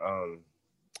when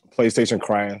PlayStation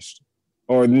crashed,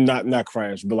 or not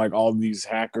crashed, but like all these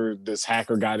this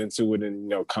hacker got into it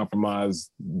and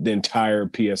compromised the entire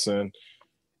PSN,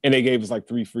 and they gave us like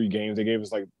 3 free games. They gave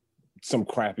us like some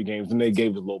crappy games, and they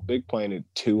gave us Little Big Planet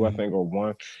 2, I think, or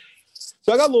 1.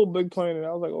 So I got Little Big Planet.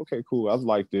 I was like, okay, cool. I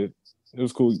liked it. It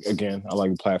was cool. Again, I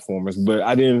like platformers, but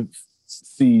I didn't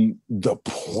see the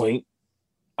point.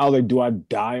 I was like, do I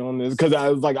die on this? Because I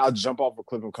was like, I'll jump off a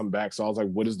cliff and come back. So I was like,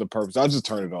 what is the purpose? I just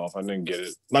turned it off. I didn't get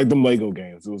it. Like the Lego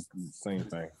games, it was the same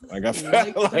thing. Like I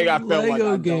felt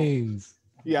Lego games.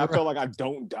 Yeah, I felt like I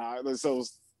don't die. So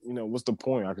what's the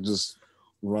point? I could just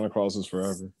run across this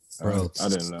forever. Bro, I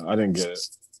didn't know. I didn't get it.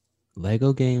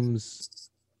 Lego games,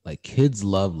 like kids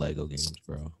love Lego games,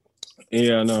 bro.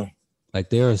 Yeah, I know. Like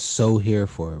they are so here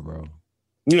for it, bro.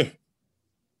 Yeah,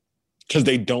 because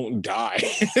they don't die.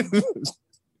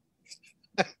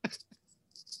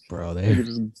 Bro, they're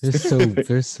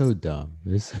so dumb.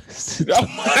 They're so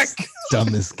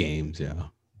dumbest games,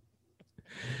 yo.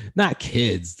 Not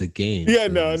kids, the game. Yeah,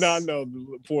 no,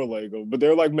 poor Lego, but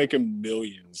they're like making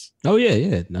millions. Oh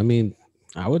yeah. I mean,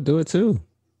 I would do it too,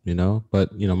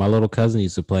 But my little cousin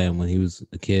used to play him when he was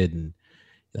a kid, and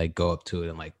like go up to it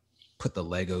and like put the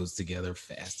Legos together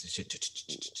fast and shit.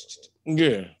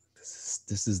 Yeah,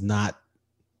 this is not.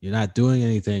 You're not doing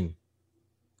anything.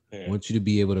 Yeah. I want you to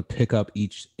be able to pick up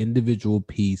each individual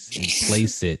piece and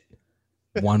place it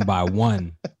one by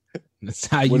one. That's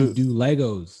how you do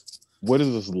Legos. What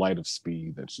is this light of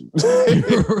speed that you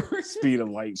speed of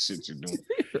light shit you're doing?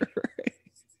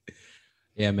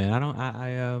 Yeah, man.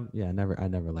 I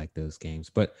never liked those games.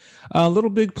 But Little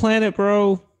Big Planet,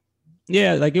 bro.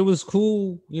 Yeah, like it was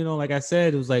cool. Like I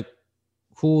said, it was like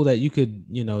cool that you could,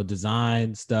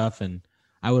 design stuff, and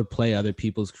I would play other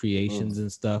people's creations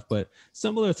and stuff, but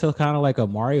similar to kind of like a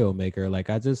Mario Maker, like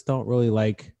I just don't really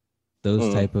like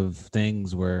those type of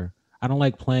things where I don't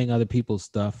like playing other people's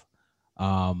stuff.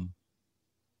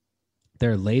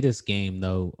 Their latest game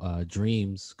though,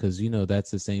 Dreams, because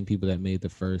that's the same people that made the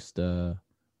first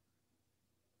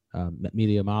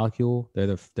Media Molecule. They're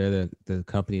the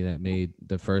company that made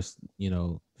the first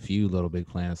few Little Big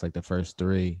Planets, like the first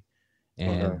 3,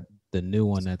 and the new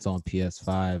one that's on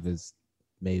PS5 is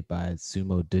made by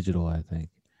Sumo Digital, I think.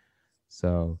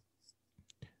 So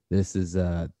this is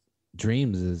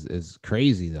Dreams is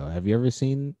crazy though. Have you ever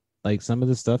seen like some of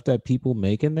the stuff that people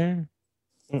make in there?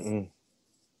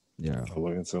 Yeah, I'll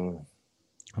look into it.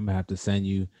 I'm gonna have to send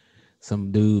you.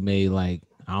 Some dude made like,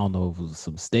 I don't know if it was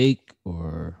some steak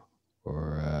or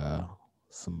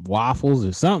some waffles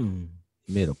or something.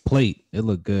 He made a plate. It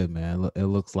looked good, man. It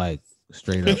looks like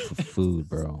straight up for food,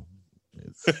 bro.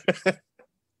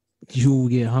 You will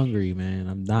get hungry, man.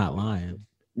 I'm not lying.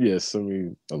 Yes, send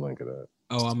me a link of that.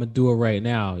 Oh, I'm gonna do it right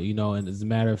now. And as a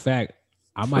matter of fact,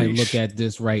 I might look at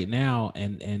this right now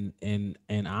and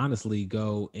honestly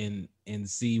go and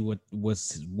see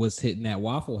what's hitting that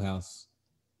Waffle House.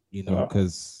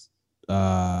 Because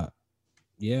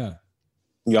yeah.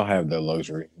 Y'all have the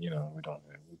luxury,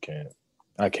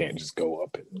 I can't just go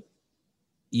up and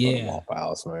Waffle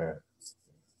House, man.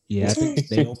 Yeah, I think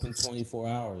they open 24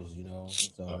 hours,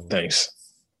 So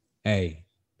thanks. Hey.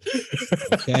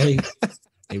 Okay.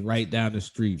 They right down the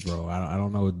street, bro. I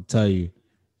don't know what to tell you.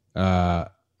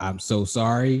 I'm so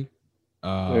sorry.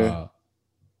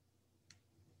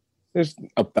 It's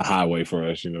up the highway for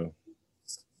us,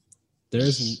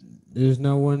 There's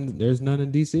none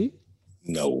in DC?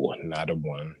 No, not a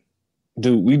one.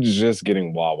 Dude, we just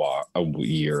getting Wawa a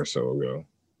year or so ago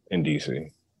in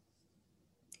DC.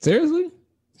 Seriously?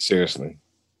 Seriously.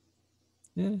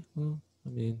 Yeah, well, I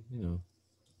mean,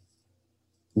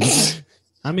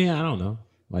 I mean, I don't know.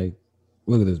 Like,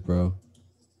 look at this, bro.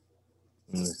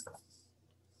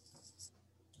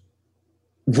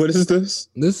 What is this?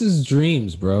 This is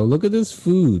Dreams, bro. Look at this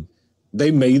food.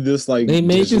 They made this like they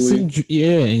made digitally? This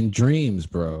in Dreams,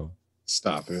 bro.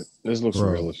 Stop it. This looks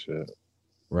real as shit.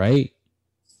 Right?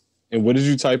 And what did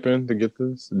you type in to get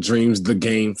this? Dreams, the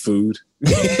game, food.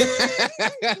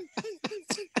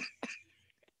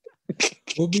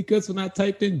 Well, because when I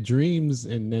typed in Dreams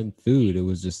and then food, it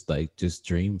was just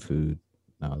dream food.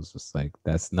 And I was just like,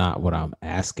 that's not what I'm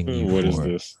asking you what for. What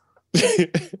is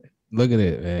this? Look at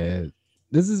it, man.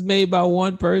 This is made by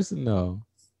one person, though.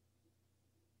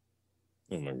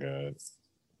 Oh my god!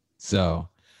 So,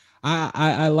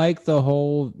 I like the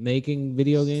whole making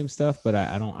video game stuff, but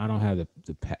I don't have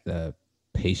the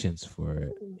patience for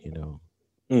it,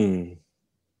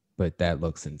 But that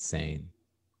looks insane.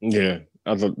 Yeah,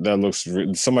 I thought that looks.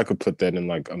 Somebody could put that in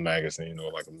like a magazine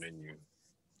or like a menu.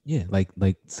 Yeah, like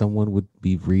someone would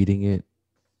be reading it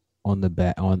on the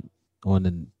back on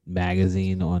the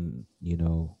magazine on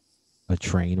a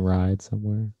train ride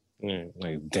somewhere. Yeah,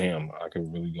 like damn, I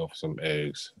could really go for some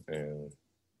eggs and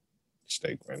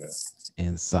steak right now.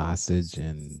 And sausage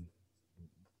and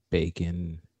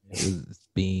bacon,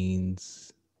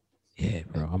 beans. Yeah,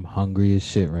 bro, I'm hungry as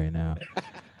shit right now.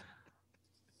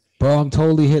 Bro, I'm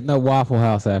totally hitting up Waffle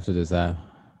House after this. I'm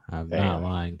not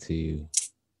lying to you.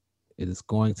 It is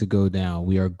going to go down.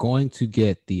 We are going to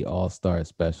get the All-Star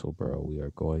special, bro. We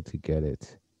are going to get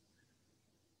it.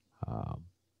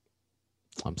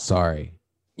 I'm sorry.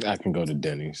 I can go to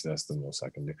Denny's. That's the most I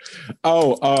can do.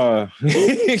 Oh,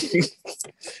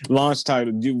 launch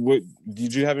title.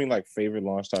 Did you have any like favorite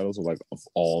launch titles of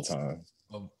all time?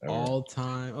 Of all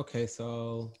time. Okay,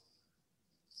 so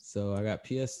I got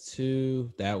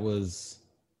PS2. That was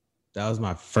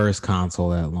my first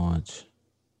console at launch.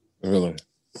 Really?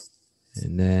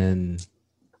 And then,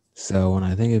 so when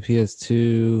I think of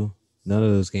PS2, none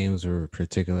of those games were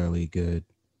particularly good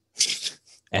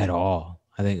at all.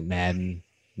 I think Madden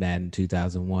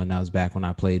 2001. That was back when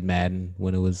I played Madden,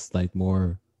 when it was like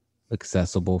more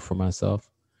accessible for myself.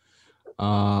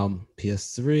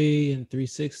 PS3 and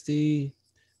 360.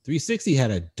 360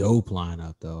 had a dope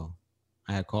lineup though.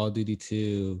 I had Call of Duty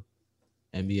 2,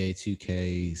 NBA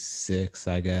 2K6,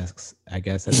 I guess at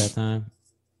that time.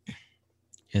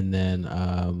 And then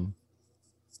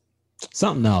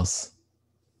something else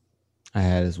I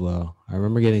had as well. I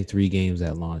remember getting 3 games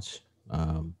at launch.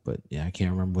 But yeah, I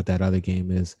can't remember what that other game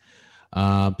is.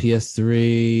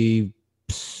 PS3,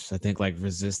 I think like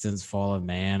Resistance, Fall of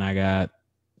Man I got.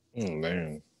 Oh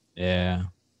man. Yeah.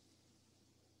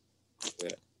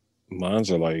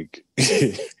 Mine's are like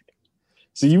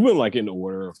so you went like in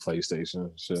order of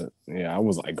PlayStation shit. Yeah, I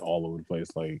was like all over the place.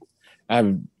 Like I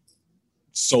have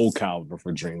Soul Calibur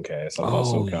for Dreamcast.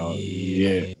 Soul Calibur.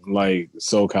 Yeah. Like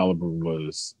Soul Calibur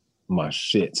was my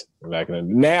shit back in the day.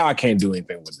 Now I can't do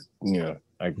anything with it.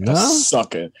 Like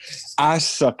I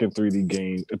suck in 3D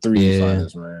games, 3D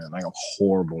fighters, man. Like I'm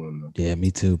horrible in them. Yeah, me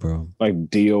too, bro. Like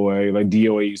DOA. Like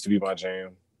DOA used to be my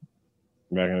jam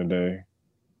back in the day.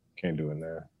 Can't do it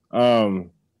now.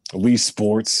 Wii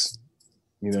Sports.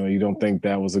 You don't think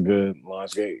that was a good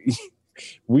launch game?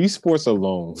 Wii Sports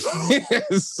alone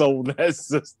sold that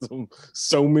system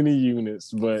so many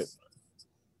units, but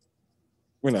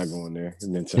we're not going there.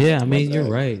 Yeah, I mean, you're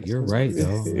right. You're right,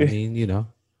 though. You're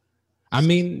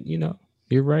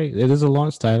right. It is a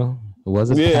launch title. It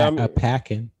wasn't a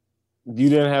packing. You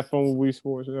didn't have fun with Wii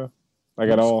Sports, yeah?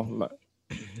 Like at all?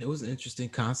 It was an interesting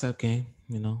concept game,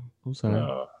 I'm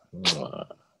sorry.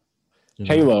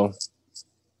 Halo.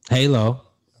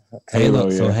 Yeah.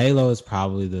 So Halo is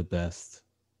probably the best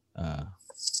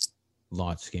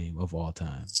launch game of all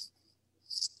time,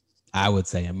 I would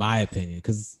say, in my opinion.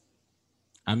 Because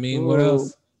what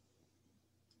else?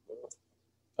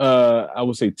 I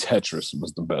would say Tetris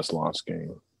was the best launch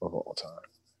game of all time.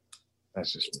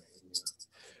 That's just me.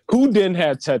 Who didn't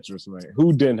have Tetris, man?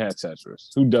 Who didn't have Tetris?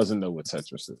 Who doesn't know what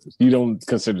Tetris is? You don't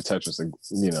consider Tetris,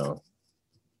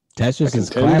 Tetris is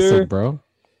classic, bro.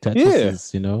 Tetris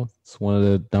is, it's one of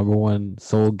the number one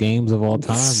sold games of all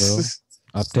time, bro.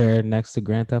 Up there next to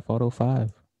Grand Theft Auto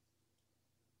 5.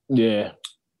 Yeah.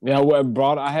 Yeah,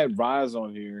 I had Rise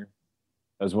on here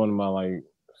as one of my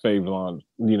favorite launch.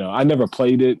 I never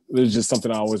played it. It was just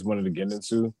something I always wanted to get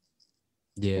into.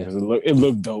 Yeah. It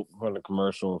looked dope from the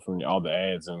commercial, from all the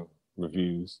ads and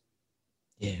reviews.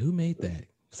 Yeah, who made that?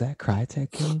 Was that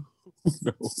Crytek game?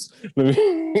 No.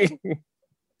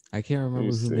 I can't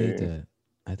remember who made that.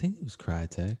 I think it was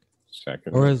Crytek.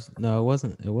 No, it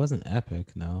wasn't. It wasn't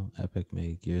Epic. No, Epic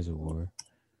made Gears of War.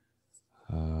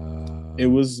 It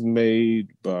was made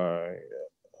by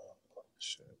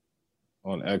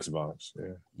on Xbox.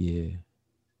 Yeah.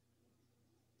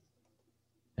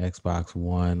 Xbox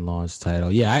One launch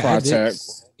title. Yeah,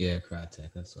 Crytek. Yeah,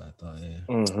 Crytek. That's what I thought. Yeah.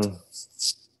 Mm-hmm.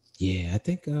 Yeah, I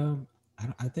think.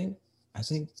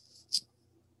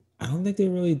 I don't think they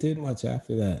really did much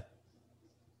after that.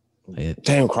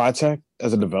 Damn, Crytek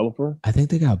as a developer. I think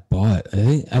they got bought.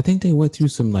 I think they went through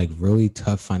some really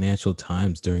tough financial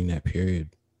times during that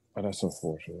period. Oh, that's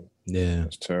unfortunate. Yeah,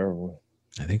 that's terrible.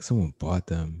 I think someone bought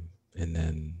them, and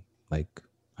then I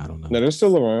don't know. No, they're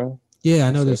still around. Yeah,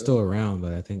 I know they're still around,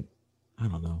 but I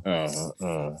don't know.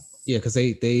 Yeah, because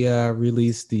they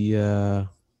released the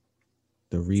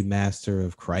remaster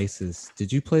of Crysis.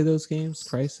 Did you play those games,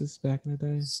 Crysis, back in the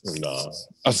day? No,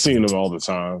 I've seen them all the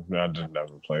time. I just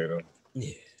never played them.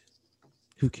 Yeah,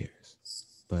 who cares?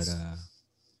 But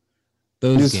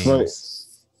those games.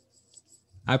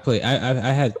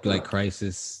 I had like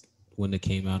Crisis when it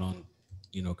came out on,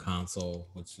 console,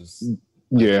 which was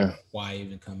Yeah. why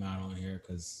even come out on here,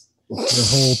 because the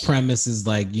whole premise is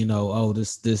like, oh,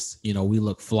 this we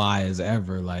look fly as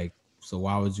ever, like, so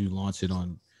why would you launch it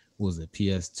on, what was it,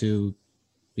 PS2,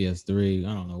 PS3?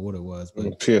 I don't know what it was,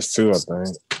 but PS2, I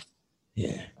think.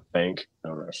 Yeah. I'm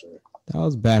not sure. That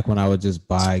was back when I would just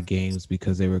buy games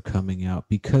because they were coming out,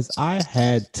 because I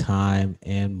had time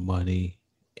and money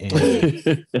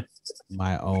and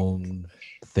my own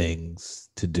things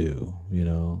to do,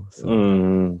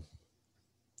 So.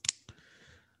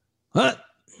 What?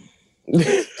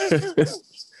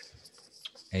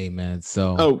 Hey, man.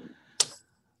 So.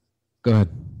 Go ahead.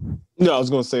 No, I was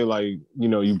gonna say, like,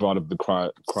 you brought up the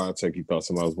Crytek. You thought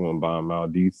somebody was going to buy them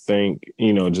out. Do you think,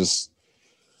 just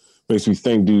makes me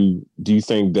think? Do you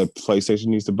think that PlayStation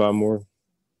needs to buy more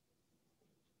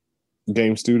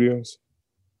game studios?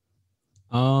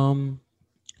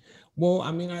 Well,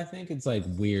 I mean, I think it's like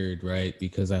weird, right?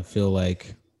 Because I feel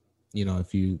like,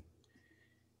 if you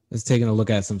just taking a look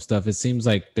at some stuff, it seems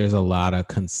like there's a lot of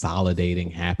consolidating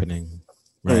happening,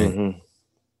 right? Mm-hmm.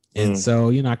 And so,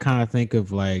 I kind of think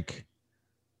of like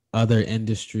other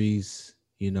industries,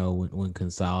 when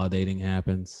consolidating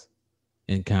happens,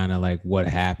 and kind of like what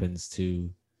happens to,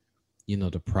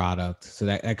 the product. So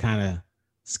that kind of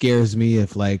scares me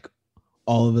if like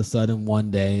all of a sudden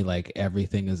one day, like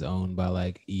everything is owned by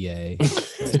like EA.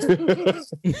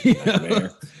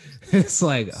 It's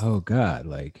like, oh God,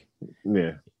 like,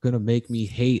 yeah, gonna make me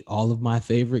hate all of my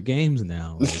favorite games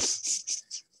now. Like,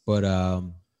 but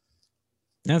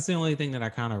that's the only thing that I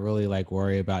kind of really like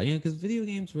worry about, because video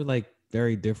games were like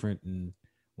very different. And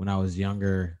when I was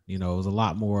younger, it was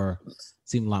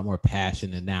seemed a lot more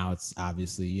passion. And now it's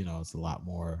obviously, it's a lot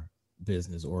more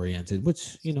business oriented,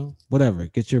 which, whatever,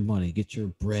 get your money, get your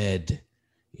bread.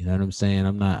 You know what I'm saying?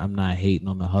 I'm not hating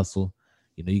on the hustle.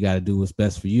 You got to do what's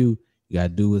best for you. You got to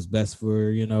do what's best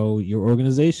for, your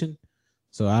organization.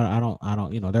 So I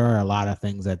don't, there are a lot of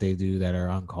things that they do that are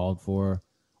uncalled for.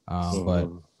 But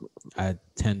I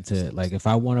tend to, like, if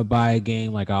I want to buy a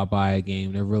game, like, I'll buy a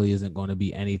game. There really isn't going to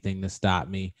be anything to stop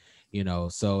me,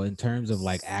 So in terms of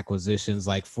like acquisitions,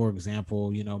 like, for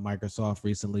example, Microsoft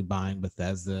recently buying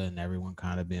Bethesda, and everyone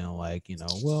kind of being like,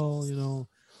 well,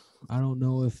 I don't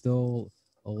know if they'll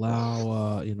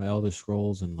allow, Elder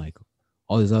Scrolls and like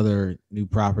all these other new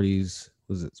properties.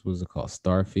 Was it called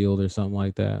Starfield or something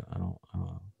like that? I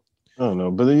don't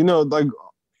know. But like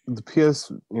the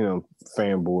PS,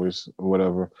 fanboys or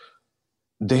whatever,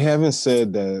 they haven't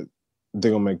said that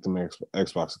they're gonna make them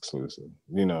Xbox exclusive.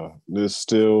 They're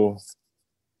still,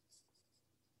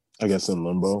 I guess, in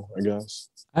limbo. I guess.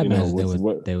 I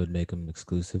imagine they would make them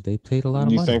exclusive. They paid a lot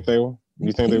of money. You think they will?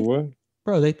 You think they would?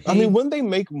 Bro, they paid. I mean, wouldn't they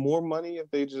make more money if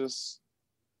they just?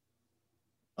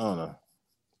 I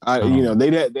don't know.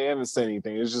 They haven't said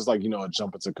anything. It's just like, a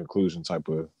jump into conclusion type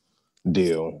of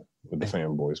deal with the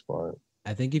fanboys part.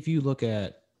 I think if you look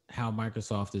at how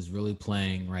Microsoft is really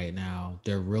playing right now,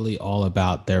 they're really all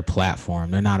about their platform.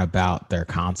 They're not about their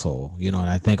console, and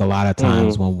I think a lot of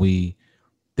times when we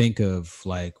think of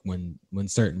like when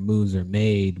certain moves are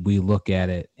made, we look at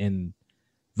it in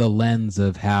the lens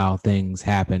of how things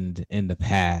happened in the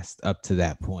past up to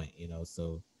that point,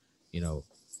 so,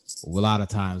 a lot of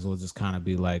times we'll just kind of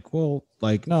be like, well,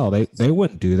 like, no, they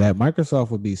wouldn't do that. Microsoft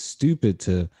would be stupid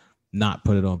to not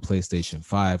put it on PlayStation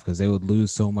 5 because they would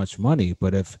lose so much money.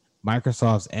 But if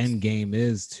Microsoft's end game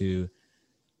is to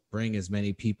bring as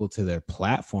many people to their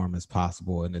platform as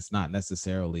possible, and it's not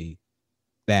necessarily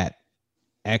that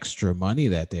extra money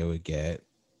that they would get,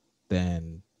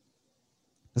 then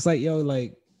it's like, yo,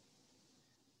 like,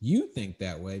 you think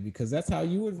that way because that's how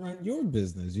you would run your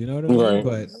business, you know what I mean? Right.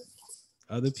 But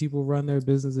other people run their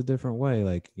business a different way,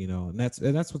 like, and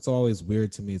that's what's always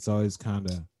weird to me. It's always kind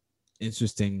of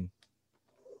interesting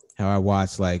how I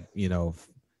watch, like,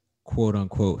 quote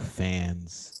unquote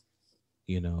fans,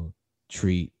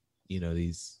 treat,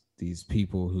 these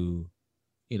people who,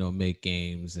 make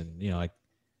games, and, like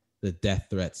the death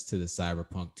threats to the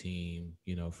Cyberpunk team,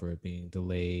 for it being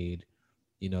delayed,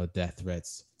 death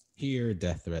threats here,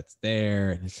 death threats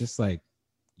there. And it's just like,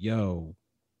 yo,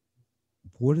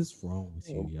 what is wrong with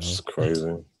you, yo? It's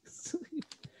crazy.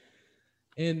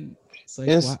 And it's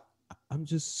like, I'm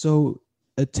just so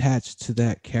attached to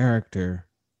that character.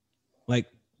 Like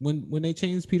when they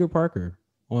changed Peter Parker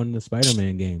on the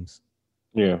Spider-Man games.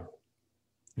 Yeah.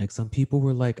 Like, some people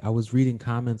were like, I was reading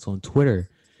comments on Twitter,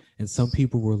 and some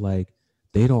people were like,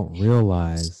 they don't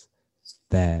realize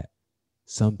that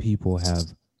some people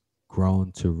have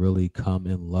grown to really come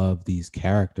and love these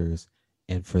characters,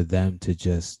 and for them to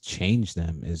just change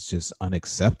them is just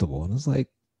unacceptable. And it's like,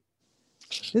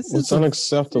 This What's is a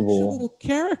unacceptable? fictional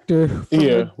character from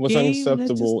Yeah, a what's game that just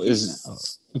unacceptable came is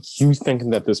out. you thinking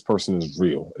that this person is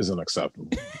real is unacceptable.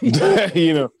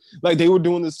 You know, like they were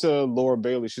doing this to Laura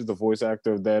Bailey. She's the voice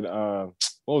actor of that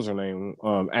what was her name?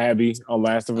 Abby on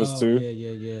Last of Us Oh 2.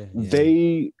 yeah.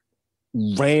 They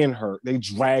ran her, they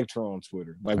dragged her on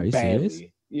Twitter, Are like you serious?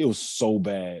 badly. It was so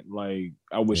bad. Like,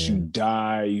 I wish you Yeah.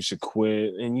 die, you should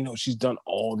quit. And you know, she's done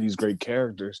all these great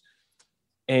characters.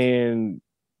 And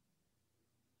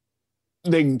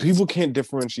people can't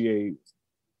differentiate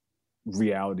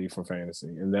reality from fantasy.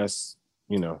 And that's,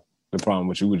 you know, the problem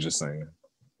what you were just saying.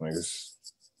 Like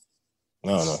I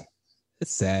don't know.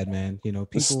 It's sad, man. You know,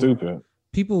 It's people stupid.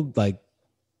 people like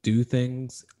do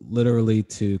things literally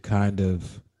to kind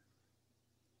of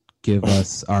give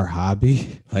us our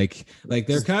hobby. Like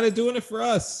they're kind of doing it for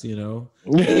us, you know.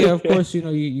 Yeah, of course, you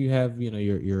know, you have, you know,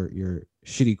 your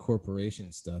shitty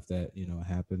corporation stuff that, you know,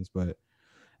 happens, but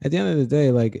at the end of the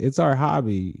day, like it's our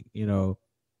hobby, you know.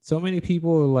 So many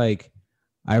people are like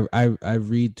I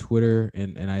read Twitter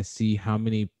and I see how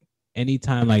many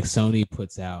anytime like Sony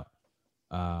puts out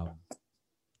um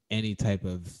any type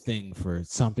of thing for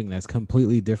something that's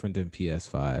completely different than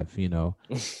PS5, you know.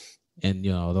 And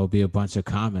you know, there'll be a bunch of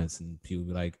comments and people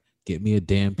be like, get me a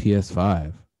damn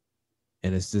PS5.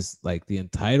 And it's just like the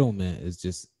entitlement is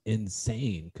just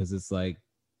insane because it's like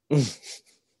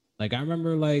I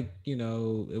remember like, you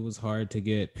know, it was hard to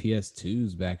get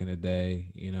PS2s back in the day,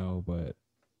 you know, but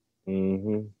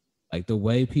like the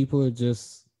way people are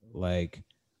just like,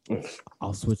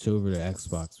 I'll switch over to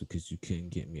Xbox because you couldn't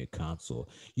get me a console.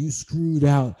 You screwed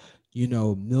out, you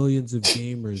know, millions of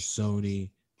gamers,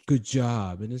 Sony. Good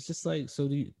job. And it's just like, so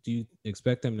do you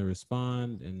expect them to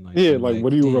respond and like, Yeah, be like like,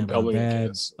 what are you damn, my rebelling bad.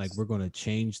 against? Like we're gonna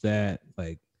change that.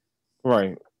 Like,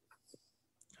 Right.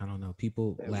 I don't know.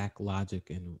 People lack logic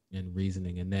and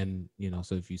reasoning. And then, you know,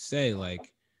 so if you say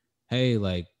like, hey,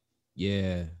 like,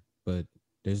 yeah, but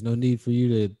there's no need for you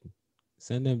to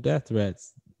send them death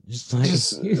threats. Just like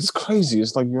It's crazy.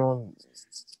 It's like you're on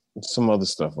some other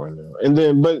stuff right now. And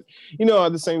then, but you know,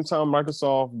 at the same time,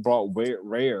 Microsoft brought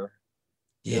Rare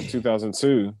in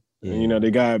 2002. Yeah. And you know, they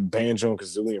got Banjo and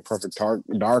Kazooie and Perfect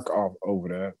Dark off over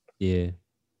that. Yeah.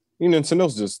 You know,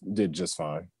 Nintendo just did just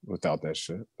fine without that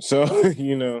shit. So,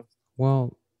 you know.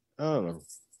 Well, I don't know.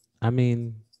 I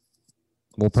mean,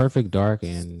 well, Perfect Dark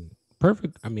and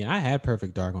Perfect. I mean, I had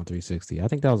Perfect Dark on 360. I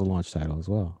think that was a launch title as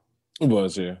well. It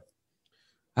was, yeah.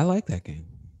 I like that game.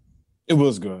 It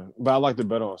was good, but I liked it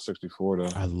better on 64 though.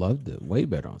 I loved it way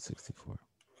better on 64.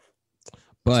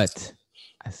 But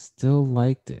I still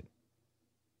liked it.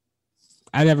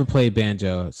 I never played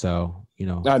Banjo, so you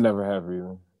know. I never have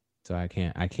either. So I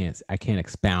can't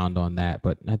expound on that.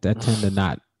 But I tend to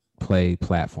not play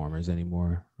platformers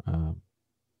anymore.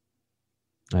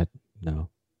 No.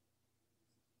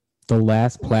 The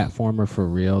last platformer for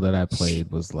real that I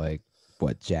played was like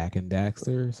what, Jak and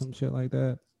Daxter or some shit like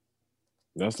that.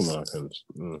 That's the one I couldn't.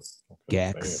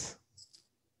 Gex.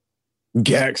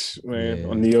 Gex, man, Yeah.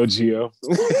 on Neo Geo.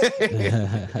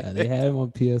 They had him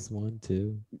on PS1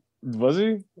 too. Was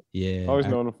he? Yeah. I always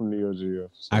known him from Neo Geo.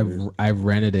 I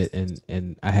rented it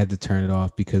and I had to turn it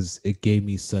off because it gave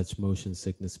me such motion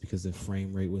sickness because the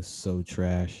frame rate was so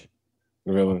trash.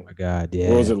 Really? Oh my god,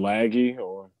 yeah. Or was it laggy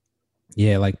or?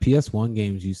 Yeah, like PS1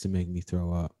 games used to make me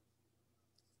throw up.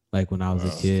 Like when I was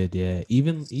a kid, yeah.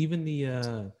 Even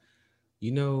the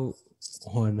you know,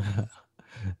 on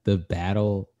the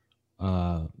battle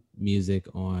music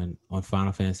on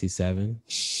Final Fantasy 7.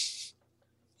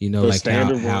 You know, like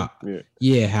how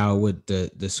how would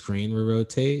the screen would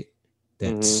rotate?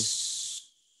 That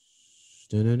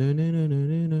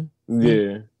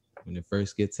yeah. When it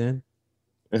first gets in.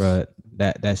 But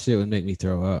that shit would make me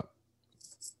throw up.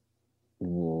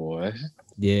 What?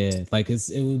 Yeah, like it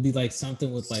would be like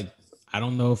something with like, I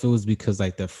don't know if it was because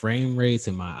like the frame rates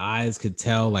and my eyes could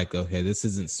tell like, okay, this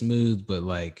isn't smooth, but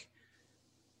like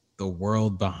the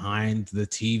world behind the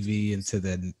TV and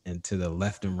to the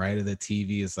left and right of the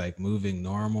TV is like moving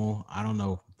normal. I don't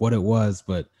know what it was,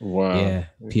 but yeah,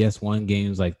 PS1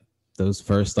 games, like those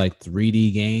first like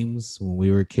 3D games when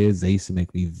we were kids, they used to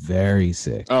make me very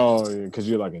sick. Oh, yeah, because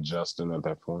you're like adjusting at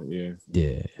that point. Yeah.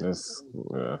 Yeah. That's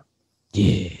yeah.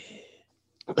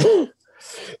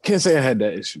 Can't say I had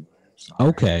that issue. Sorry.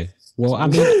 Okay. Well, I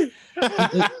mean,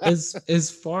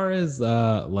 as far as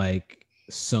like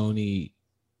Sony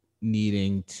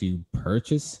needing to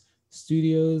purchase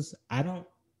studios, I don't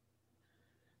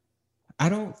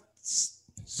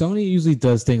Sony usually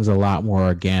does things a lot more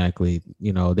organically.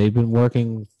 You know, they've been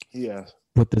working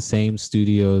with the same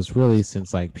studios really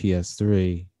since like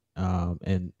PS3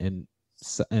 and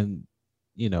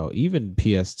you know, even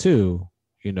PS2,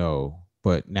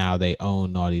 but now they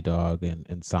own Naughty Dog and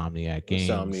Insomniac Games.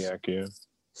 Insomniac, yeah.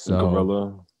 So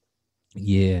Gorilla.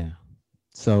 yeah.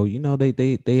 So,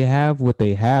 they have what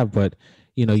they have, but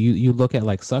you look at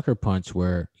like Sucker Punch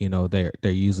where, they're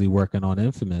usually working on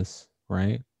Infamous,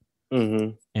 right?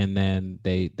 Mm-hmm. And then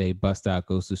they bust out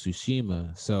Ghost of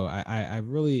Tsushima. So I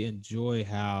really enjoy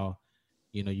how,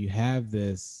 you have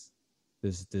this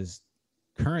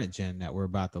current gen that we're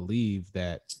about to leave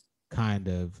that kind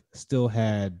of still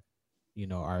had,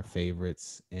 our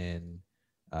favorites in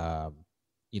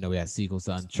we had sequels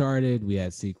to Uncharted, we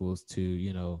had sequels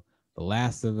to, The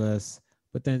Last of Us,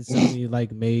 but then Sony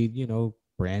like made,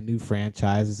 brand new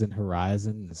franchises in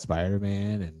Horizon and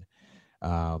Spider-Man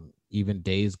and even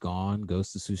Days Gone,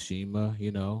 Ghost of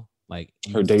Tsushima, like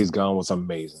Her Days Gone was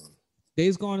amazing.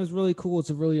 Days Gone is really cool. It's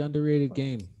a really underrated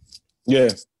game. Yeah.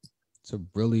 It's a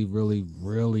really, really,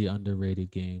 really underrated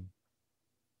game.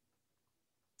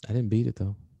 I didn't beat it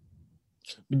though.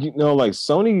 Like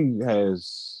Sony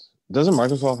doesn't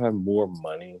Microsoft have more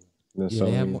money than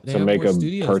Sony to make a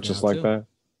purchase like that?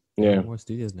 Yeah. More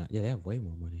studios now. Yeah, they have way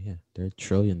more money. Yeah. They're $1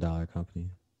 trillion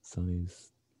company.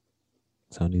 Sony's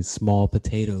small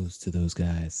potatoes to those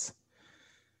guys.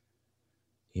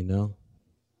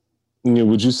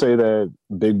 Would you say that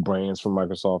big brands from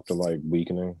Microsoft are like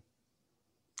weakening?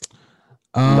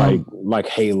 Like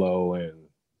Halo and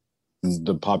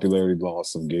the popularity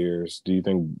loss of Gears. Do you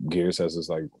think Gears has this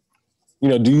like,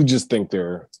 do you just think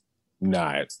they're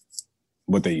not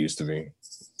what they used to be,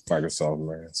 Microsoft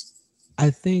brands? I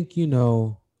think,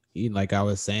 like I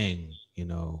was saying,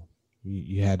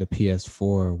 you had the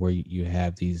PS4 where you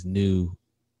have these new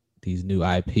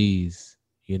IPs,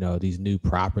 these new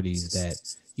properties that,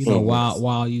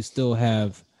 while you still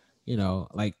have,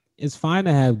 like it's fine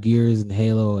to have Gears and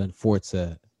Halo and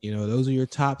Forza, those are your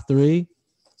top three,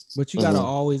 but you got to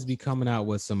always be coming out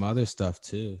with some other stuff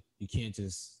too. You can't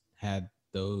just have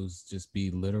those just be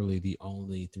literally the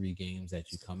only 3 games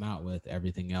that you come out with,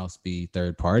 everything else be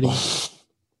third party.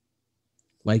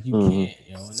 Like you can't,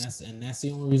 and that's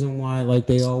the only reason why like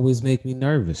they always make me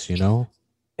nervous, And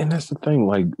that's the thing,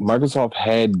 like Microsoft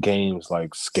had games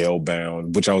like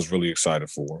Scalebound, which I was really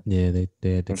excited for. Yeah,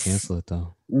 they had to cancel it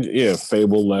though. Yeah,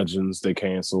 Fable Legends they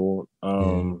canceled.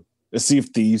 Let's see if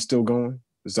Thieves still going.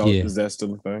 Is that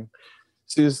still a thing?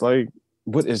 See, it's like,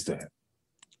 what is that?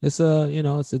 It's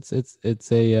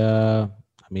it's a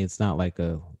I mean, it's not like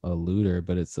a looter,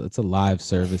 but it's a live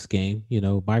service game.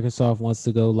 Microsoft wants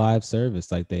to go live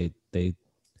service. Like they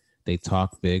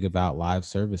talk big about live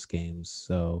service games.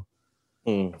 So,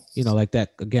 like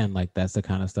that again, like that's the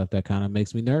kind of stuff that kind of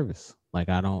makes me nervous. Like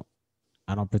I don't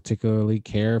particularly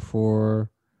care for,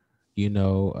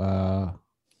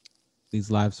 these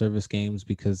live service games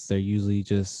because they're usually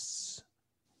just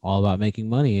all about making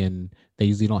money and they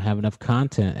usually don't have enough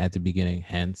content at the beginning.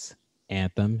 Hence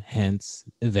Anthem, hence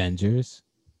Avengers,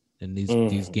 and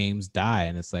these games die,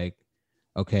 and it's like,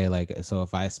 okay, like so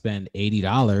if I spend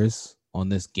 $80 on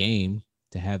this game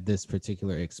to have this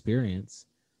particular experience,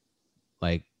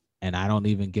 like, and I don't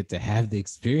even get to have the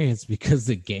experience because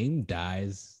the game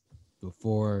dies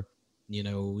before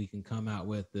we can come out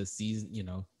with the season.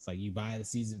 It's like you buy the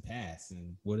season pass,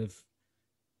 and what if,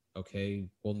 okay,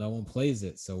 well, no one plays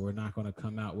it, so we're not going to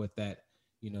come out with that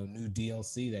new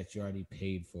DLC that you already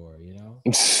paid for, you know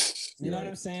what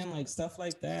I'm saying? Like stuff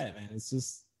like that, man. It's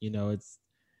just, it's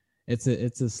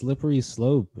a slippery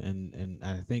slope. And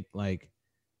I think like,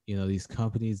 these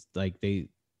companies, like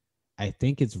I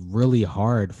think it's really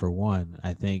hard for one.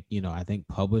 I think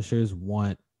publishers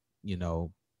want,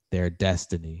 their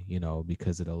destiny,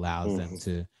 because it allows them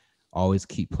to always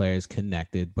keep players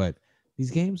connected. But these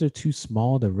games are too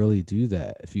small to really do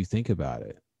that. If you think about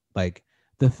it, like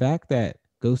the fact that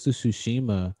Ghost of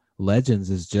Tsushima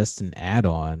Legends is just an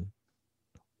add-on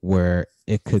where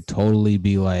it could totally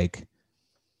be like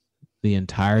the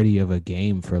entirety of a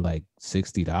game for like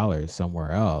 $60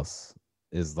 somewhere else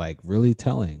is like really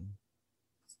telling.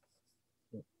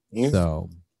 Yeah. So,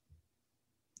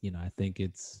 I think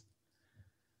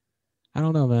I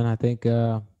don't know, man. I think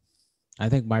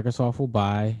Microsoft will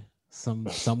buy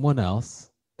someone else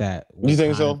that. You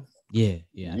think so? Yeah.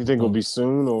 You think it'll be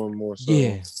soon or more so?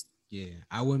 Yeah.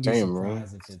 I wouldn't be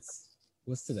surprised if it's.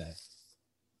 What's today?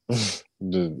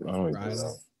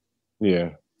 Yeah.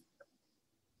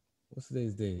 What's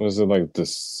today's date? Was it like the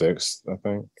 6th, I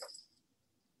think?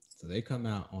 So they come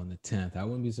out on the 10th. I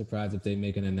wouldn't be surprised if they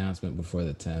make an announcement before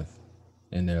the 10th.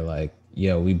 And they're like,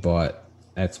 yo, we bought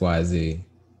XYZ.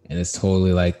 And it's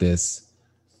totally like this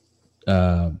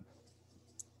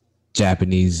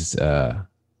Japanese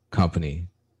company.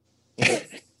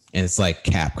 And it's like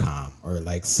Capcom or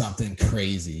like something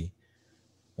crazy.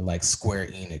 like Square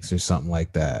Enix or something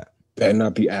like that. Better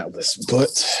not be Atlas,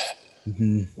 but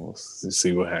Mm-hmm. we'll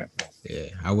see what happens. Yeah,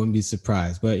 I wouldn't be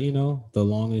surprised. But you know, the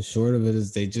long and short of it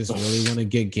is they just really want to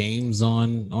get games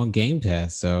on Game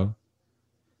Pass. So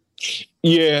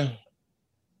yeah.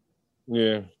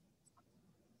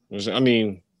 I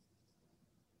mean,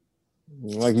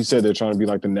 like you said, they're trying to be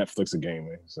like the Netflix of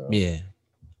gaming. So yeah,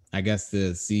 I guess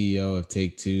the CEO of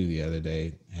Take-Two the other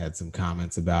day had some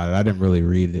comments about it. I didn't really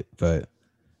read it, but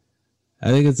I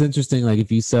think it's interesting. Like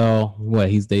if you sell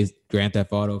Grand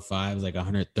Theft Auto 5 is like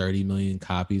 130 million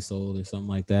copies sold or something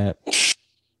like that.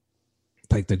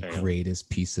 Like the greatest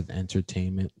piece of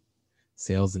entertainment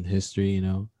sales in history, you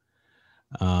know.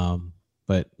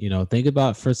 But you know, think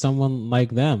about for someone like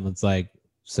them, it's like,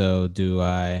 so do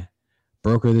I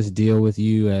broker this deal with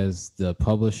you as the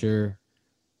publisher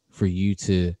for you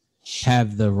to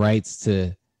have the rights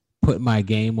to put my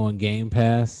game on Game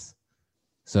Pass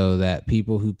so that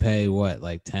people who pay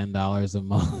like $10 a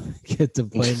month get to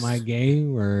play my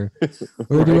game, or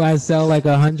do I sell like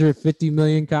 150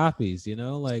 million copies? You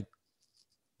know, like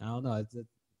I don't know.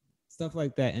 Stuff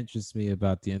like that interests me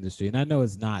about the industry, and I know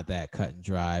it's not that cut and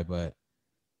dry, but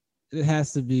it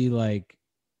has to be like,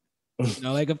 you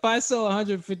know, like if I sell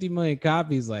 150 million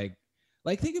copies, like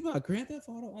think about Grand Theft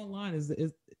Auto Online is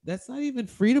that's not even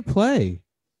free to play.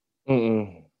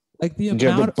 Like the amount you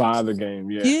have to buy the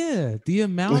game, yeah, the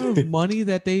amount of money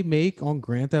that they make on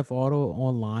Grand Theft Auto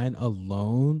Online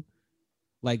alone,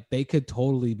 like they could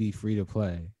totally be free to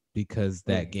play because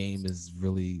that game is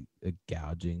really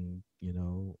gouging, you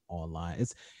know, online.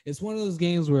 It's one of those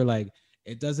games where like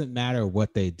it doesn't matter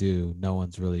what they do, no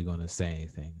one's really going to say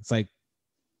anything. It's like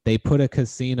they put a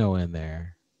casino in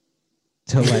there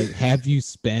to like have you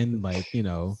spend like, you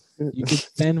know, you could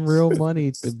spend real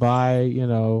money to buy, you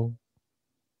know,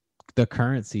 the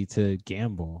currency to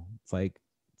gamble. It's like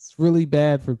it's really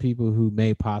bad for people who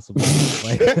may possibly have,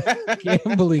 like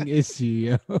gambling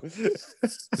issue. Yo.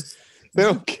 They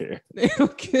don't care. They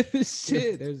don't give a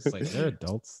shit. They're just like, they're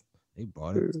adults. They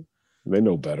bought it. They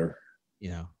know better.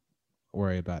 You know,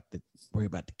 worry about the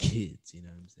kids. You know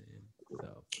what I'm saying?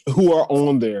 So. Who are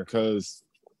on there? Because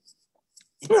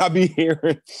I be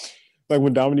hearing like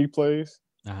when Dominique plays.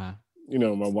 You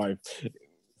know, my wife.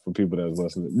 For people that's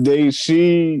listening,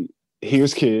 she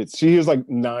hears kids. She hears like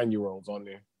 9-year-olds on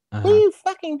there. What are you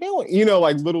fucking doing? You know,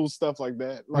 like little stuff like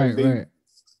that. Like right.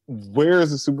 Where is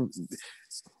the super?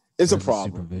 It's a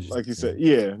problem. Like you said,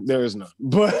 yeah, there is none.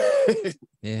 But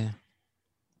yeah.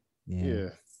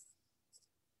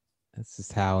 That's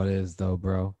just how it is, though,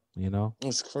 bro. You know,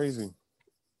 it's crazy.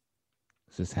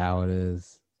 It's just how it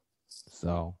is.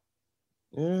 So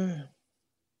yeah.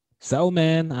 So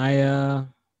man, I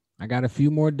got a few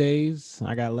more days.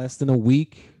 I got less than a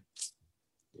week.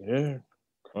 Yeah,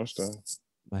 crunch time.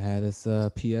 I had this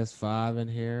PS5 in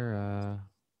here.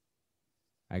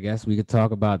 I guess we could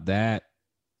talk about that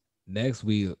next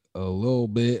week a little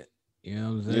bit. You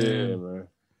know what I'm saying?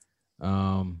 Yeah,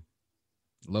 man.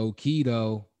 Low key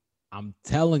though, I'm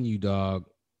telling you, dog,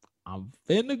 I'm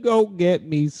finna go get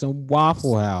me some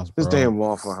Waffle House, bro. This damn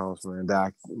Waffle House, man.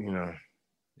 That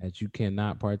that you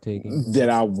cannot partake in. That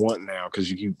I want now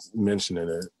because you keep mentioning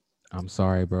it. I'm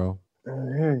sorry, bro.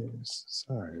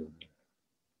 Sorry.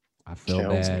 I feel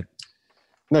bad.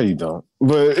 No, you don't.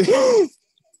 But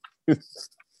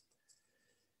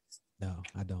no,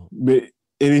 I don't. But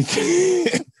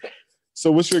anything.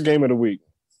 So, what's your game of the week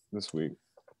this week?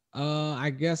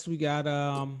 I guess we got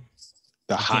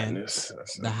the hotness.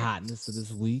 The hotness of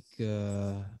this week.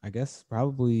 I guess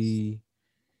probably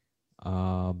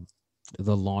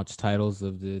the launch titles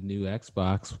of the new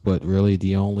Xbox, but really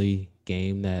the only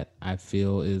game that I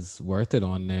feel is worth it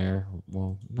on there.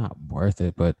 Well, not worth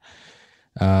it, but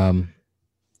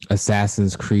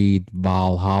Assassin's Creed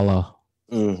Valhalla.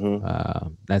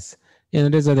 That's, you know,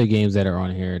 there's other games that are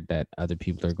on here that other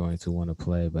people are going to want to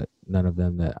play, but none of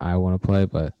them that I want to play.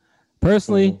 But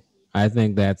personally, I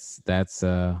think that's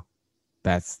the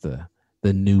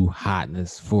new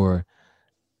hotness for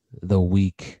the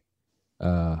week.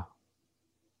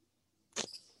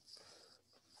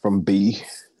 From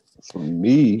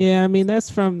me. Yeah, I mean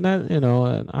that's from that. You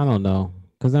know, I don't know,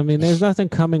 because I mean there's nothing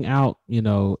coming out. You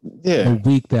know, the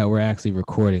week that we're actually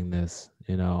recording this.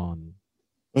 You know.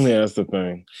 Yeah, that's the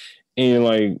thing, and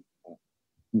like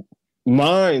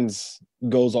mine's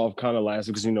goes off kind of last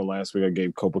week because, you know, last week I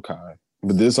gave Cobra Kai,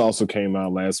 but this also came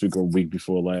out last week or week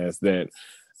before last that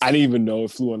I didn't even know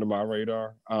it flew under my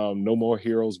radar. No More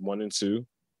Heroes 1 and 2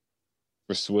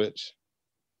 for Switch.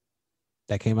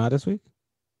 That came out this week?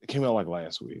 It came out like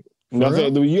last week.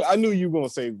 Nothing. I knew you were gonna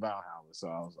say Valhalla, so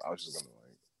I was just gonna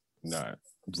like not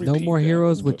No More that.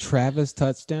 Heroes with Travis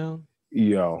Touchdown.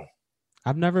 Yo,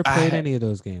 I've never played any of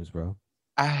those games, bro.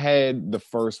 I had the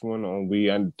first one on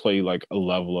Wii. I played like a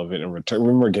level of it and return.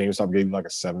 Remember, GameStop gave me like a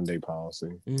 7-day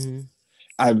policy. Mm-hmm.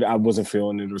 I wasn't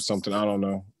feeling it or something. I don't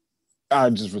know. I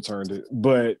just returned it,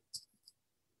 but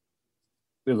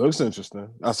it looks interesting.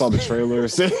 I saw the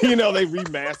trailers. You know, they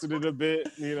remastered it a bit.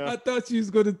 You know, I thought you was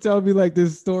gonna tell me like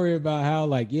this story about how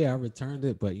like I returned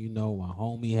it, but you know my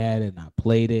homie had it and I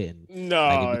played it and no,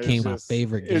 like, it became my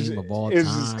favorite game of all time. It's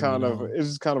just kind of it's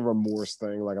just kind of a remorse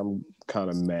thing. Like I'm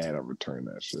kind of mad I returned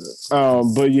that shit.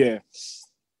 But yeah,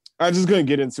 I just couldn't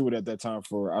get into it at that time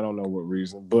for I don't know what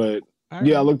reason. But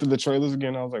yeah, I looked at the trailers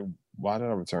again. I was like, why did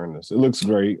I return this? It looks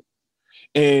great.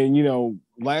 And you know,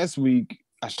 last week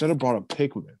I should have brought up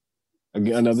Pikmin.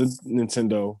 Again, another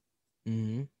Nintendo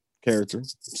character.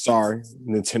 Sorry,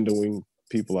 Nintendoing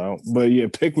people out. But yeah,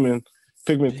 Pikmin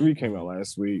 3 came out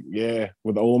last week. Yeah,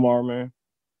 with Olimar, man.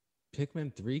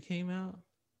 Pikmin 3 came out?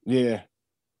 Yeah.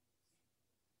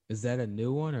 Is that a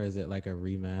new one or is it like a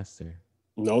remaster?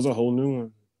 No, it's a whole new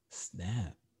one.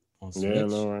 Snap. On Switch? Yeah,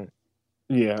 no, right.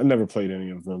 Yeah, I never played any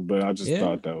of them, but I just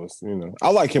thought that was, you know,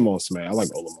 I like him on Smash. I like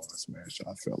Olimar on Smash.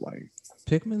 I felt like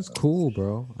Pikmin's cool,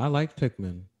 bro. I like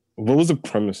Pikmin. What was the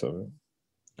premise of it?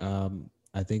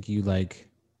 I think you like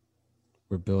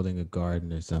were building a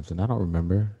garden or something. I don't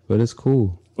remember, but it's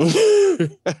cool.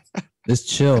 It's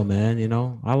chill, man. You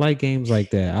know, I like games like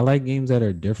that. I like games that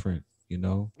are different. You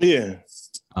know. Yeah.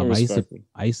 I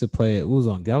used to play it. That was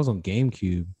on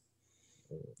GameCube.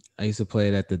 I used to play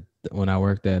it when I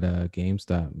worked at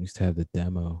GameStop. We used to have the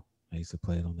demo. I used to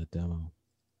play it on the demo.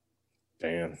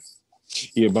 Damn.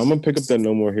 Yeah, but I'm gonna pick up that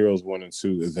No More Heroes 1 and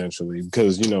 2 eventually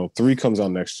because you know 3 comes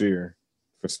out next year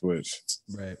for Switch.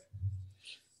 Right.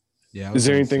 Yeah. Is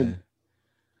there anything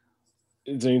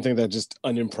that just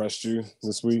unimpressed you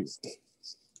this week?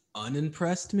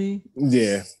 Unimpressed me?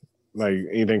 Yeah. Like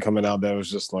anything coming out that was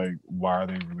just like, why are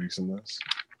they releasing this?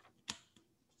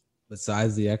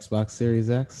 Besides the Xbox Series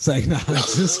X? It's like, I'm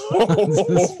just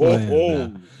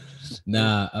playing.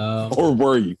 Nah. Or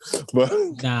were you? But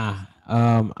nah.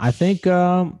 I think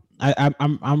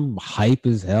I'm hype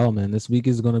as hell, man. This week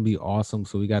is gonna be awesome.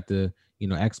 So we got the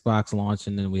Xbox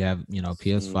launching, and we have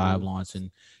PS5 launching,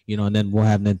 and then we'll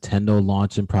have Nintendo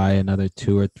launching probably another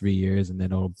 2 or 3 years, and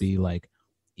then it'll be like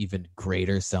even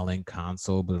greater selling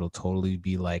console, but it'll totally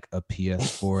be like a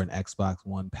PS4 and Xbox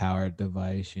One powered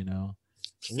device,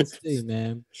 We'll see,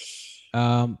 man.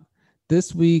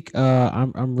 This week,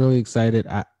 I'm really excited.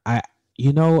 I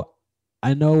know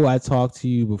I talked to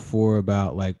you before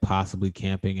about like possibly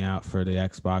camping out for the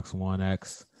Xbox One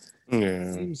X.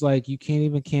 Yeah. Seems like you can't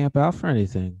even camp out for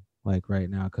anything like right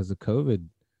now because of COVID.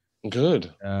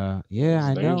 Good. Yeah,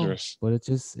 it's I dangerous. Know, but it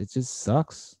just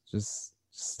sucks. Just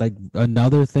like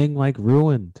another thing like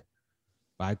ruined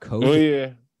by COVID. Oh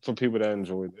yeah, for people that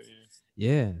enjoyed it.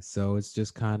 Yeah, so it's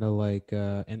just kind of like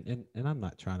and I'm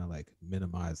not trying to like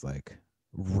minimize like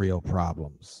real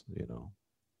problems,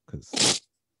 because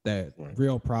that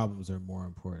real problems are more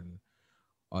important.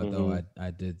 Although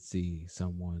I did see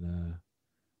someone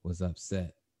was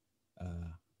upset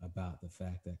about the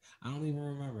fact that I don't even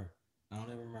remember. So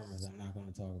I'm not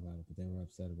going to talk about it, but they were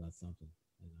upset about something.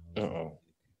 Like,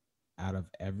 out of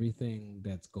everything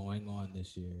that's going on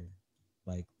this year,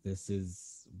 like this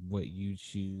is what you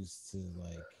choose to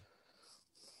like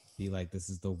be like, this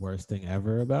is the worst thing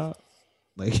ever about?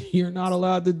 Like, you're not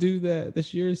allowed to do that.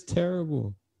 This year is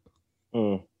terrible.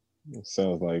 It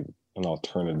sounds like an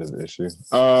alternative issue.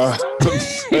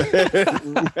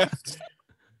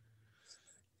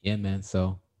 Yeah, man.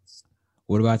 So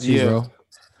what about you, bro?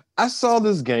 I saw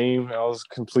this game. I was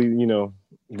completely,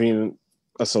 being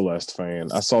a Celeste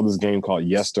fan. I saw this game called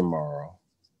Yestermorrow.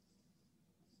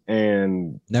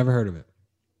 And never heard of it.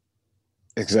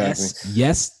 Exactly.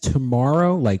 Yes,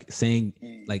 tomorrow, like saying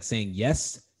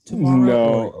yes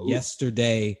tomorrow, or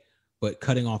yesterday, but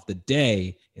cutting off the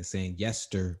day and saying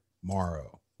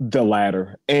yestermorrow. The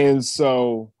latter. And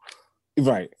so,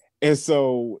 right. And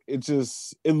so it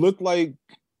looked like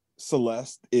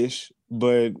Celeste-ish,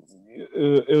 but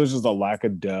it was just a lack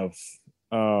of depth.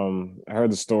 I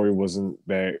heard the story wasn't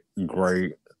that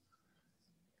great.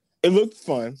 It looked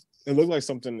fun. It looked like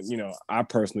something, I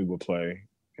personally would play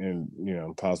and,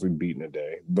 possibly beat in a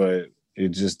day, but it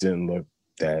just didn't look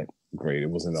that great. It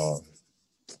wasn't on.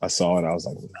 I saw it. I was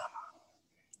like, nah.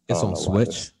 It's on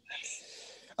Switch.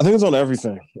 I think it's on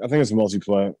everything. I think it's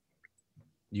multiplayer.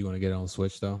 You want to get it on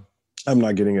Switch though? I'm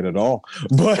not getting it at all,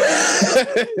 but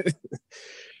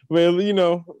well,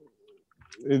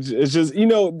 it's just,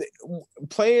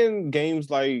 playing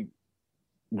games like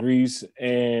Grease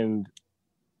and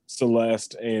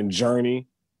Celeste and Journey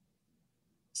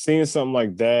seeing something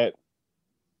like that,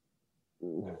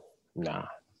 nah,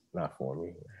 not for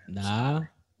me. Nah.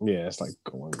 Yeah, it's like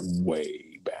going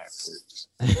way backwards.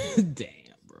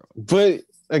 Damn, bro. But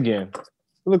again,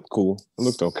 it looked cool. It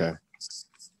looked okay.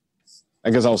 I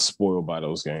guess I was spoiled by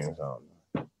those games.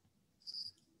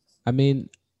 I mean,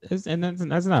 that's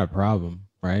not a problem,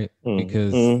 right?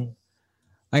 Because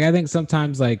like I think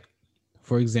sometimes, like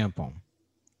for example,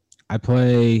 I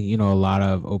play, a lot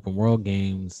of open world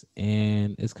games,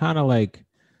 and it's kind of like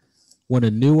when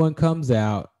a new one comes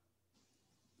out,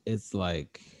 it's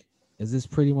like, is this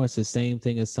pretty much the same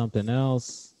thing as something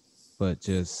else, but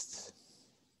just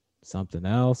something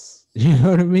else? You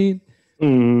know what I mean?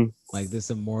 Mm-hmm. Like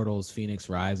this Immortals Phoenix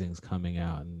Rising's coming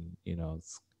out, and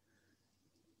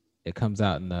it comes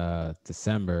out in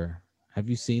December. Have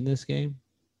you seen this game?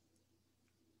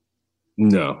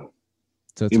 No.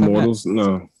 So it's Immortals,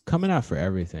 no. Coming out for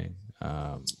everything.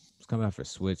 It's coming out for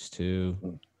Switch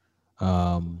too.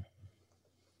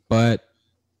 But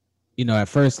at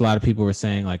first a lot of people were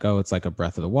saying like, oh, it's like a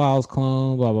Breath of the Wild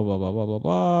clone, blah blah blah blah blah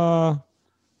blah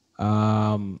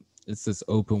blah. It's this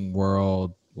open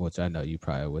world, which I know you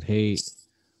probably would hate,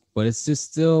 but it's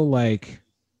just still like,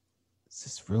 it's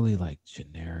just really like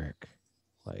generic,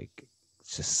 like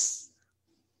just.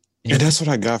 And that's what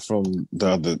I got from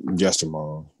the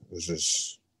Yestermorrow. It was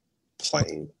just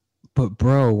plain. But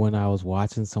bro, when I was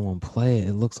watching someone play it,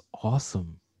 it looks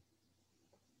awesome.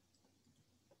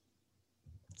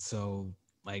 So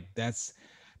like that's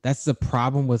the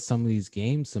problem with some of these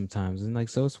games sometimes. And like,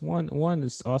 so it's one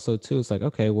is also too, it's like,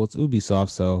 okay, well, it's Ubisoft,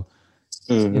 so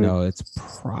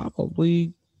it's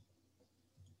probably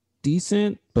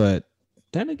decent, but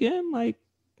then again, like,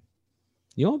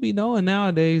 you don't be knowing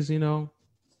nowadays,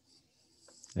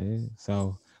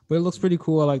 so, but it looks pretty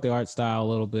cool. I like the art style a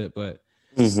little bit, but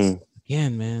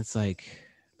again, man, it's like,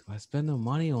 do I spend the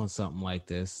money on something like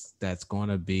this that's going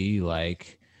to be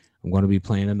like, I'm going to be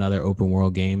playing another open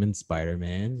world game in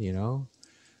Spider-Man,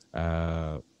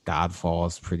 Godfall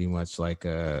is pretty much like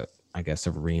I guess,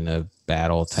 arena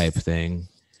battle type thing.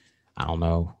 I don't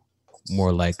know,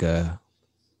 more like I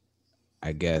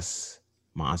guess,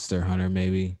 Monster Hunter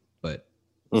maybe, but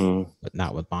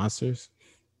not with monsters.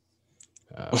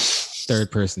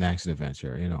 Third person action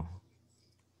adventure,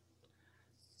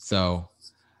 So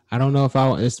I don't know if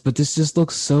but this just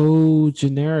looks so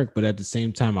generic. But at the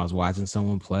same time, I was watching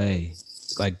someone play,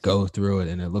 like go through it,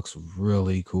 and it looks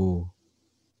really cool.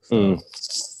 So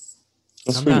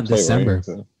I'm not in December. Right?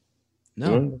 So.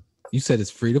 No, you said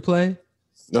it's free to play.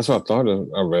 That's what I thought.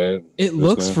 I read. It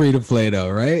looks free to play though,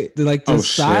 right? Like the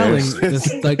styling,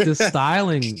 the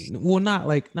styling. Well,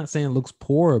 not saying it looks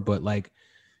poor, but like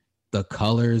the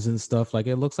colors and stuff. Like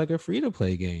it looks like a free to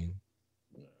play game,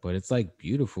 but it's like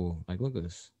beautiful. Like look at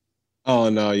this. Oh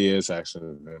no, yeah, it's action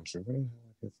adventure.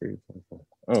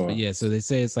 Oh but yeah, so they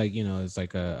say it's like it's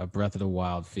like a Breath of the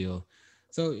Wild feel.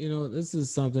 So this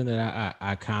is something that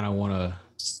I kind of want to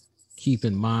keep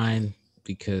in mind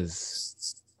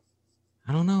because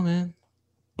I don't know, man.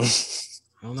 I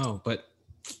don't know, but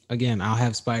again, I'll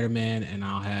have Spider-Man and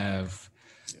I'll have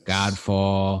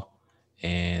Godfall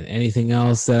and anything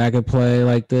else that I could play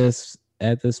like this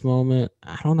at this moment.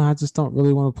 I don't know. I just don't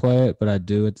really want to play it, but I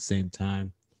do at the same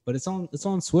time. But it's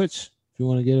on Switch. If you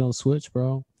want to get it on Switch,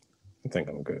 bro. I think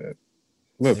I'm good.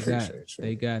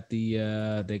 They got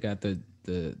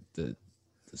the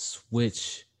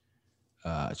Switch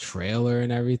trailer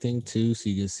and everything too, so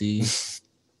you can see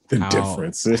the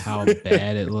difference, how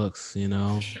bad it looks.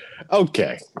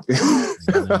 Okay. Look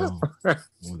at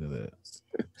that.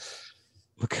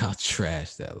 Look how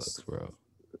trash that looks, bro.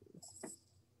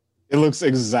 It looks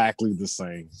exactly the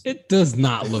same. It does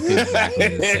not look exactly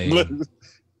the same.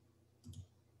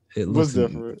 It looks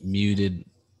different. Muted.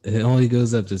 It only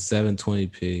goes up to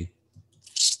 720p.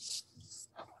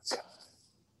 Oh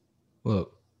my God.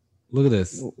 Look at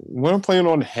this. When I'm playing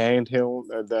on handheld,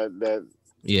 that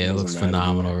yeah, it looks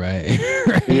phenomenal, right?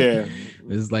 Right? Yeah.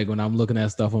 It's like when I'm looking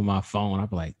at stuff on my phone, I'm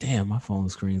like, damn, my phone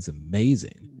screen's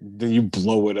amazing. Then you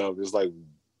blow it up. It's like,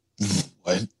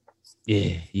 what?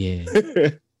 Yeah.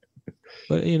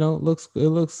 But it looks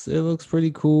pretty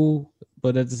cool,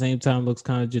 but at the same time looks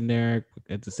kind of generic.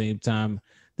 At the same time,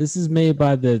 this is made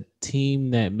by the team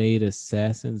that made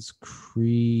Assassin's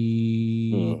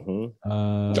Creed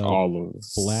all of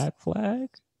Black Flag.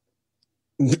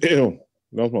 Ew.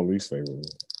 That was my least favorite.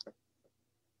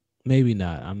 Maybe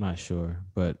not. I'm not sure,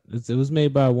 but it was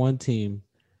made by one team.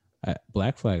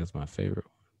 Black Flag is my favorite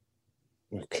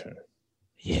one. Okay.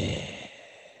 Yeah.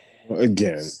 Well,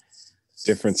 again,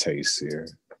 different tastes here.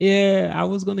 Yeah, I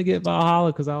was gonna get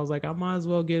Valhalla because I was like, I might as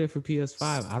well get it for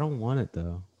PS5. I don't want it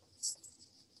though.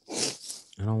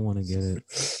 I don't want to get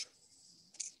it.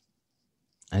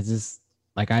 I just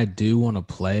I do want to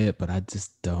play it, but I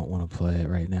just don't want to play it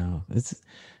right now. It's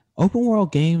open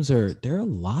world games they're a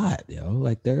lot, yo.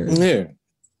 Like they're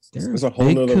it's a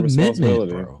whole nother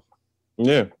responsibility, bro.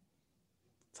 Yeah.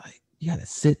 It's like you gotta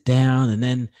sit down and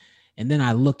then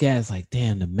I look at it, it's like,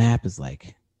 damn, the map is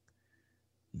like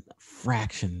a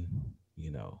fraction,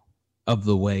 of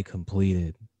the way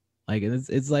completed. Like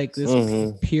it's like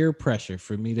this peer pressure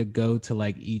for me to go to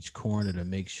like each corner to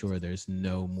make sure there's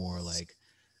no more like,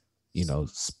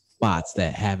 spots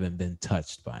that haven't been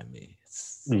touched by me.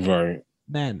 It's right.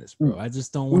 Madness, bro. I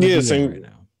just don't want to do that right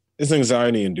now. It's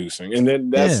anxiety inducing. And then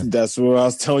that's what I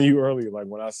was telling you earlier. Like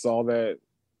when I saw that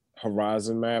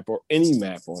Horizon map or any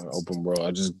map on an open world,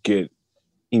 I just get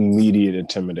immediate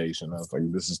intimidation. I was like,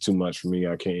 this is too much for me.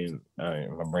 My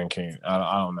brain can't.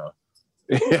 I don't know.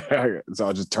 So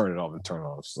I'll just turn it off and turn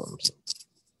off something.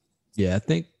 Yeah,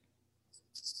 I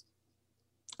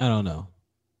don't know.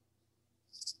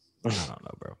 I don't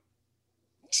know, bro.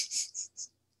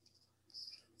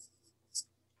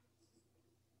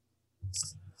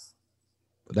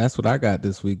 But that's what I got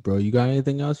this week, bro. You got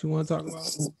anything else you want to talk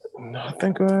about? No, I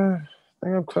think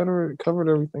I've covered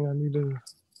everything I need to.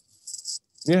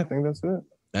 Yeah, I think that's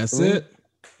it.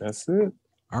 That's it.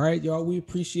 All right, y'all. We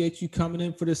appreciate you coming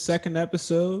in for the second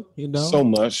episode. So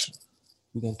much.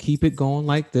 We're gonna keep it going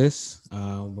like this.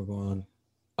 We're going to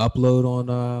upload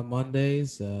on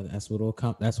Mondays. That's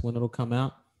when it'll come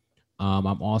out.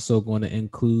 I'm also going to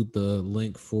include the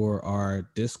link for our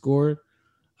Discord.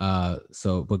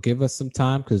 But give us some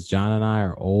time because John and I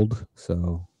are old.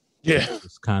 So yeah,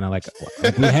 it's kind of like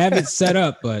we have it set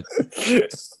up, but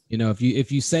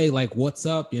if you say like what's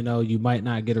up, you might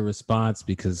not get a response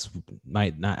because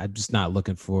I'm just not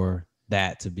looking for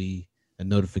that to be a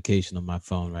notification on my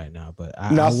phone right now. But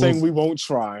not saying we won't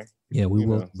try. Yeah, we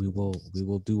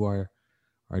will do our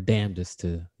damnedest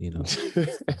to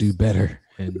do better.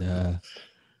 And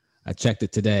I checked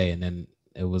it today, and then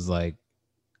it was like,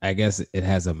 I guess it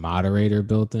has a moderator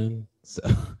built in, so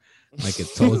like it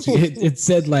told you, it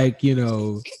said like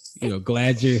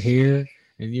glad you're here,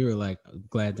 and you were like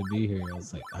glad to be here. I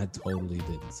was like, I totally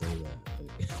didn't say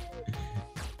that.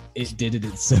 It did it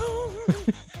itself.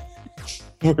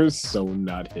 We're so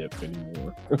not hip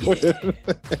anymore.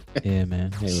 Yeah,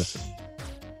 man. Hey, listen.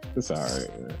 It's all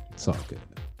right, man. It's all good.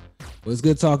 Well, it's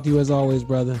good talking to you as always,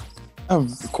 brother.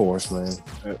 Of course, man.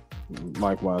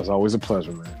 Likewise, always a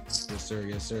pleasure, man.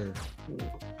 Yes, sir.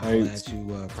 I'll at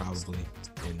you probably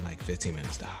in like 15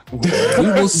 minutes, doc. We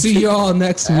will see y'all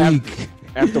next week.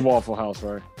 After Waffle House,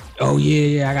 right? Oh,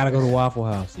 yeah. I got to go to Waffle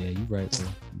House. Yeah, you right,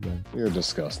 bro. You're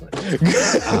disgusting.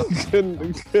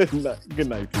 Good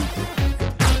night, people.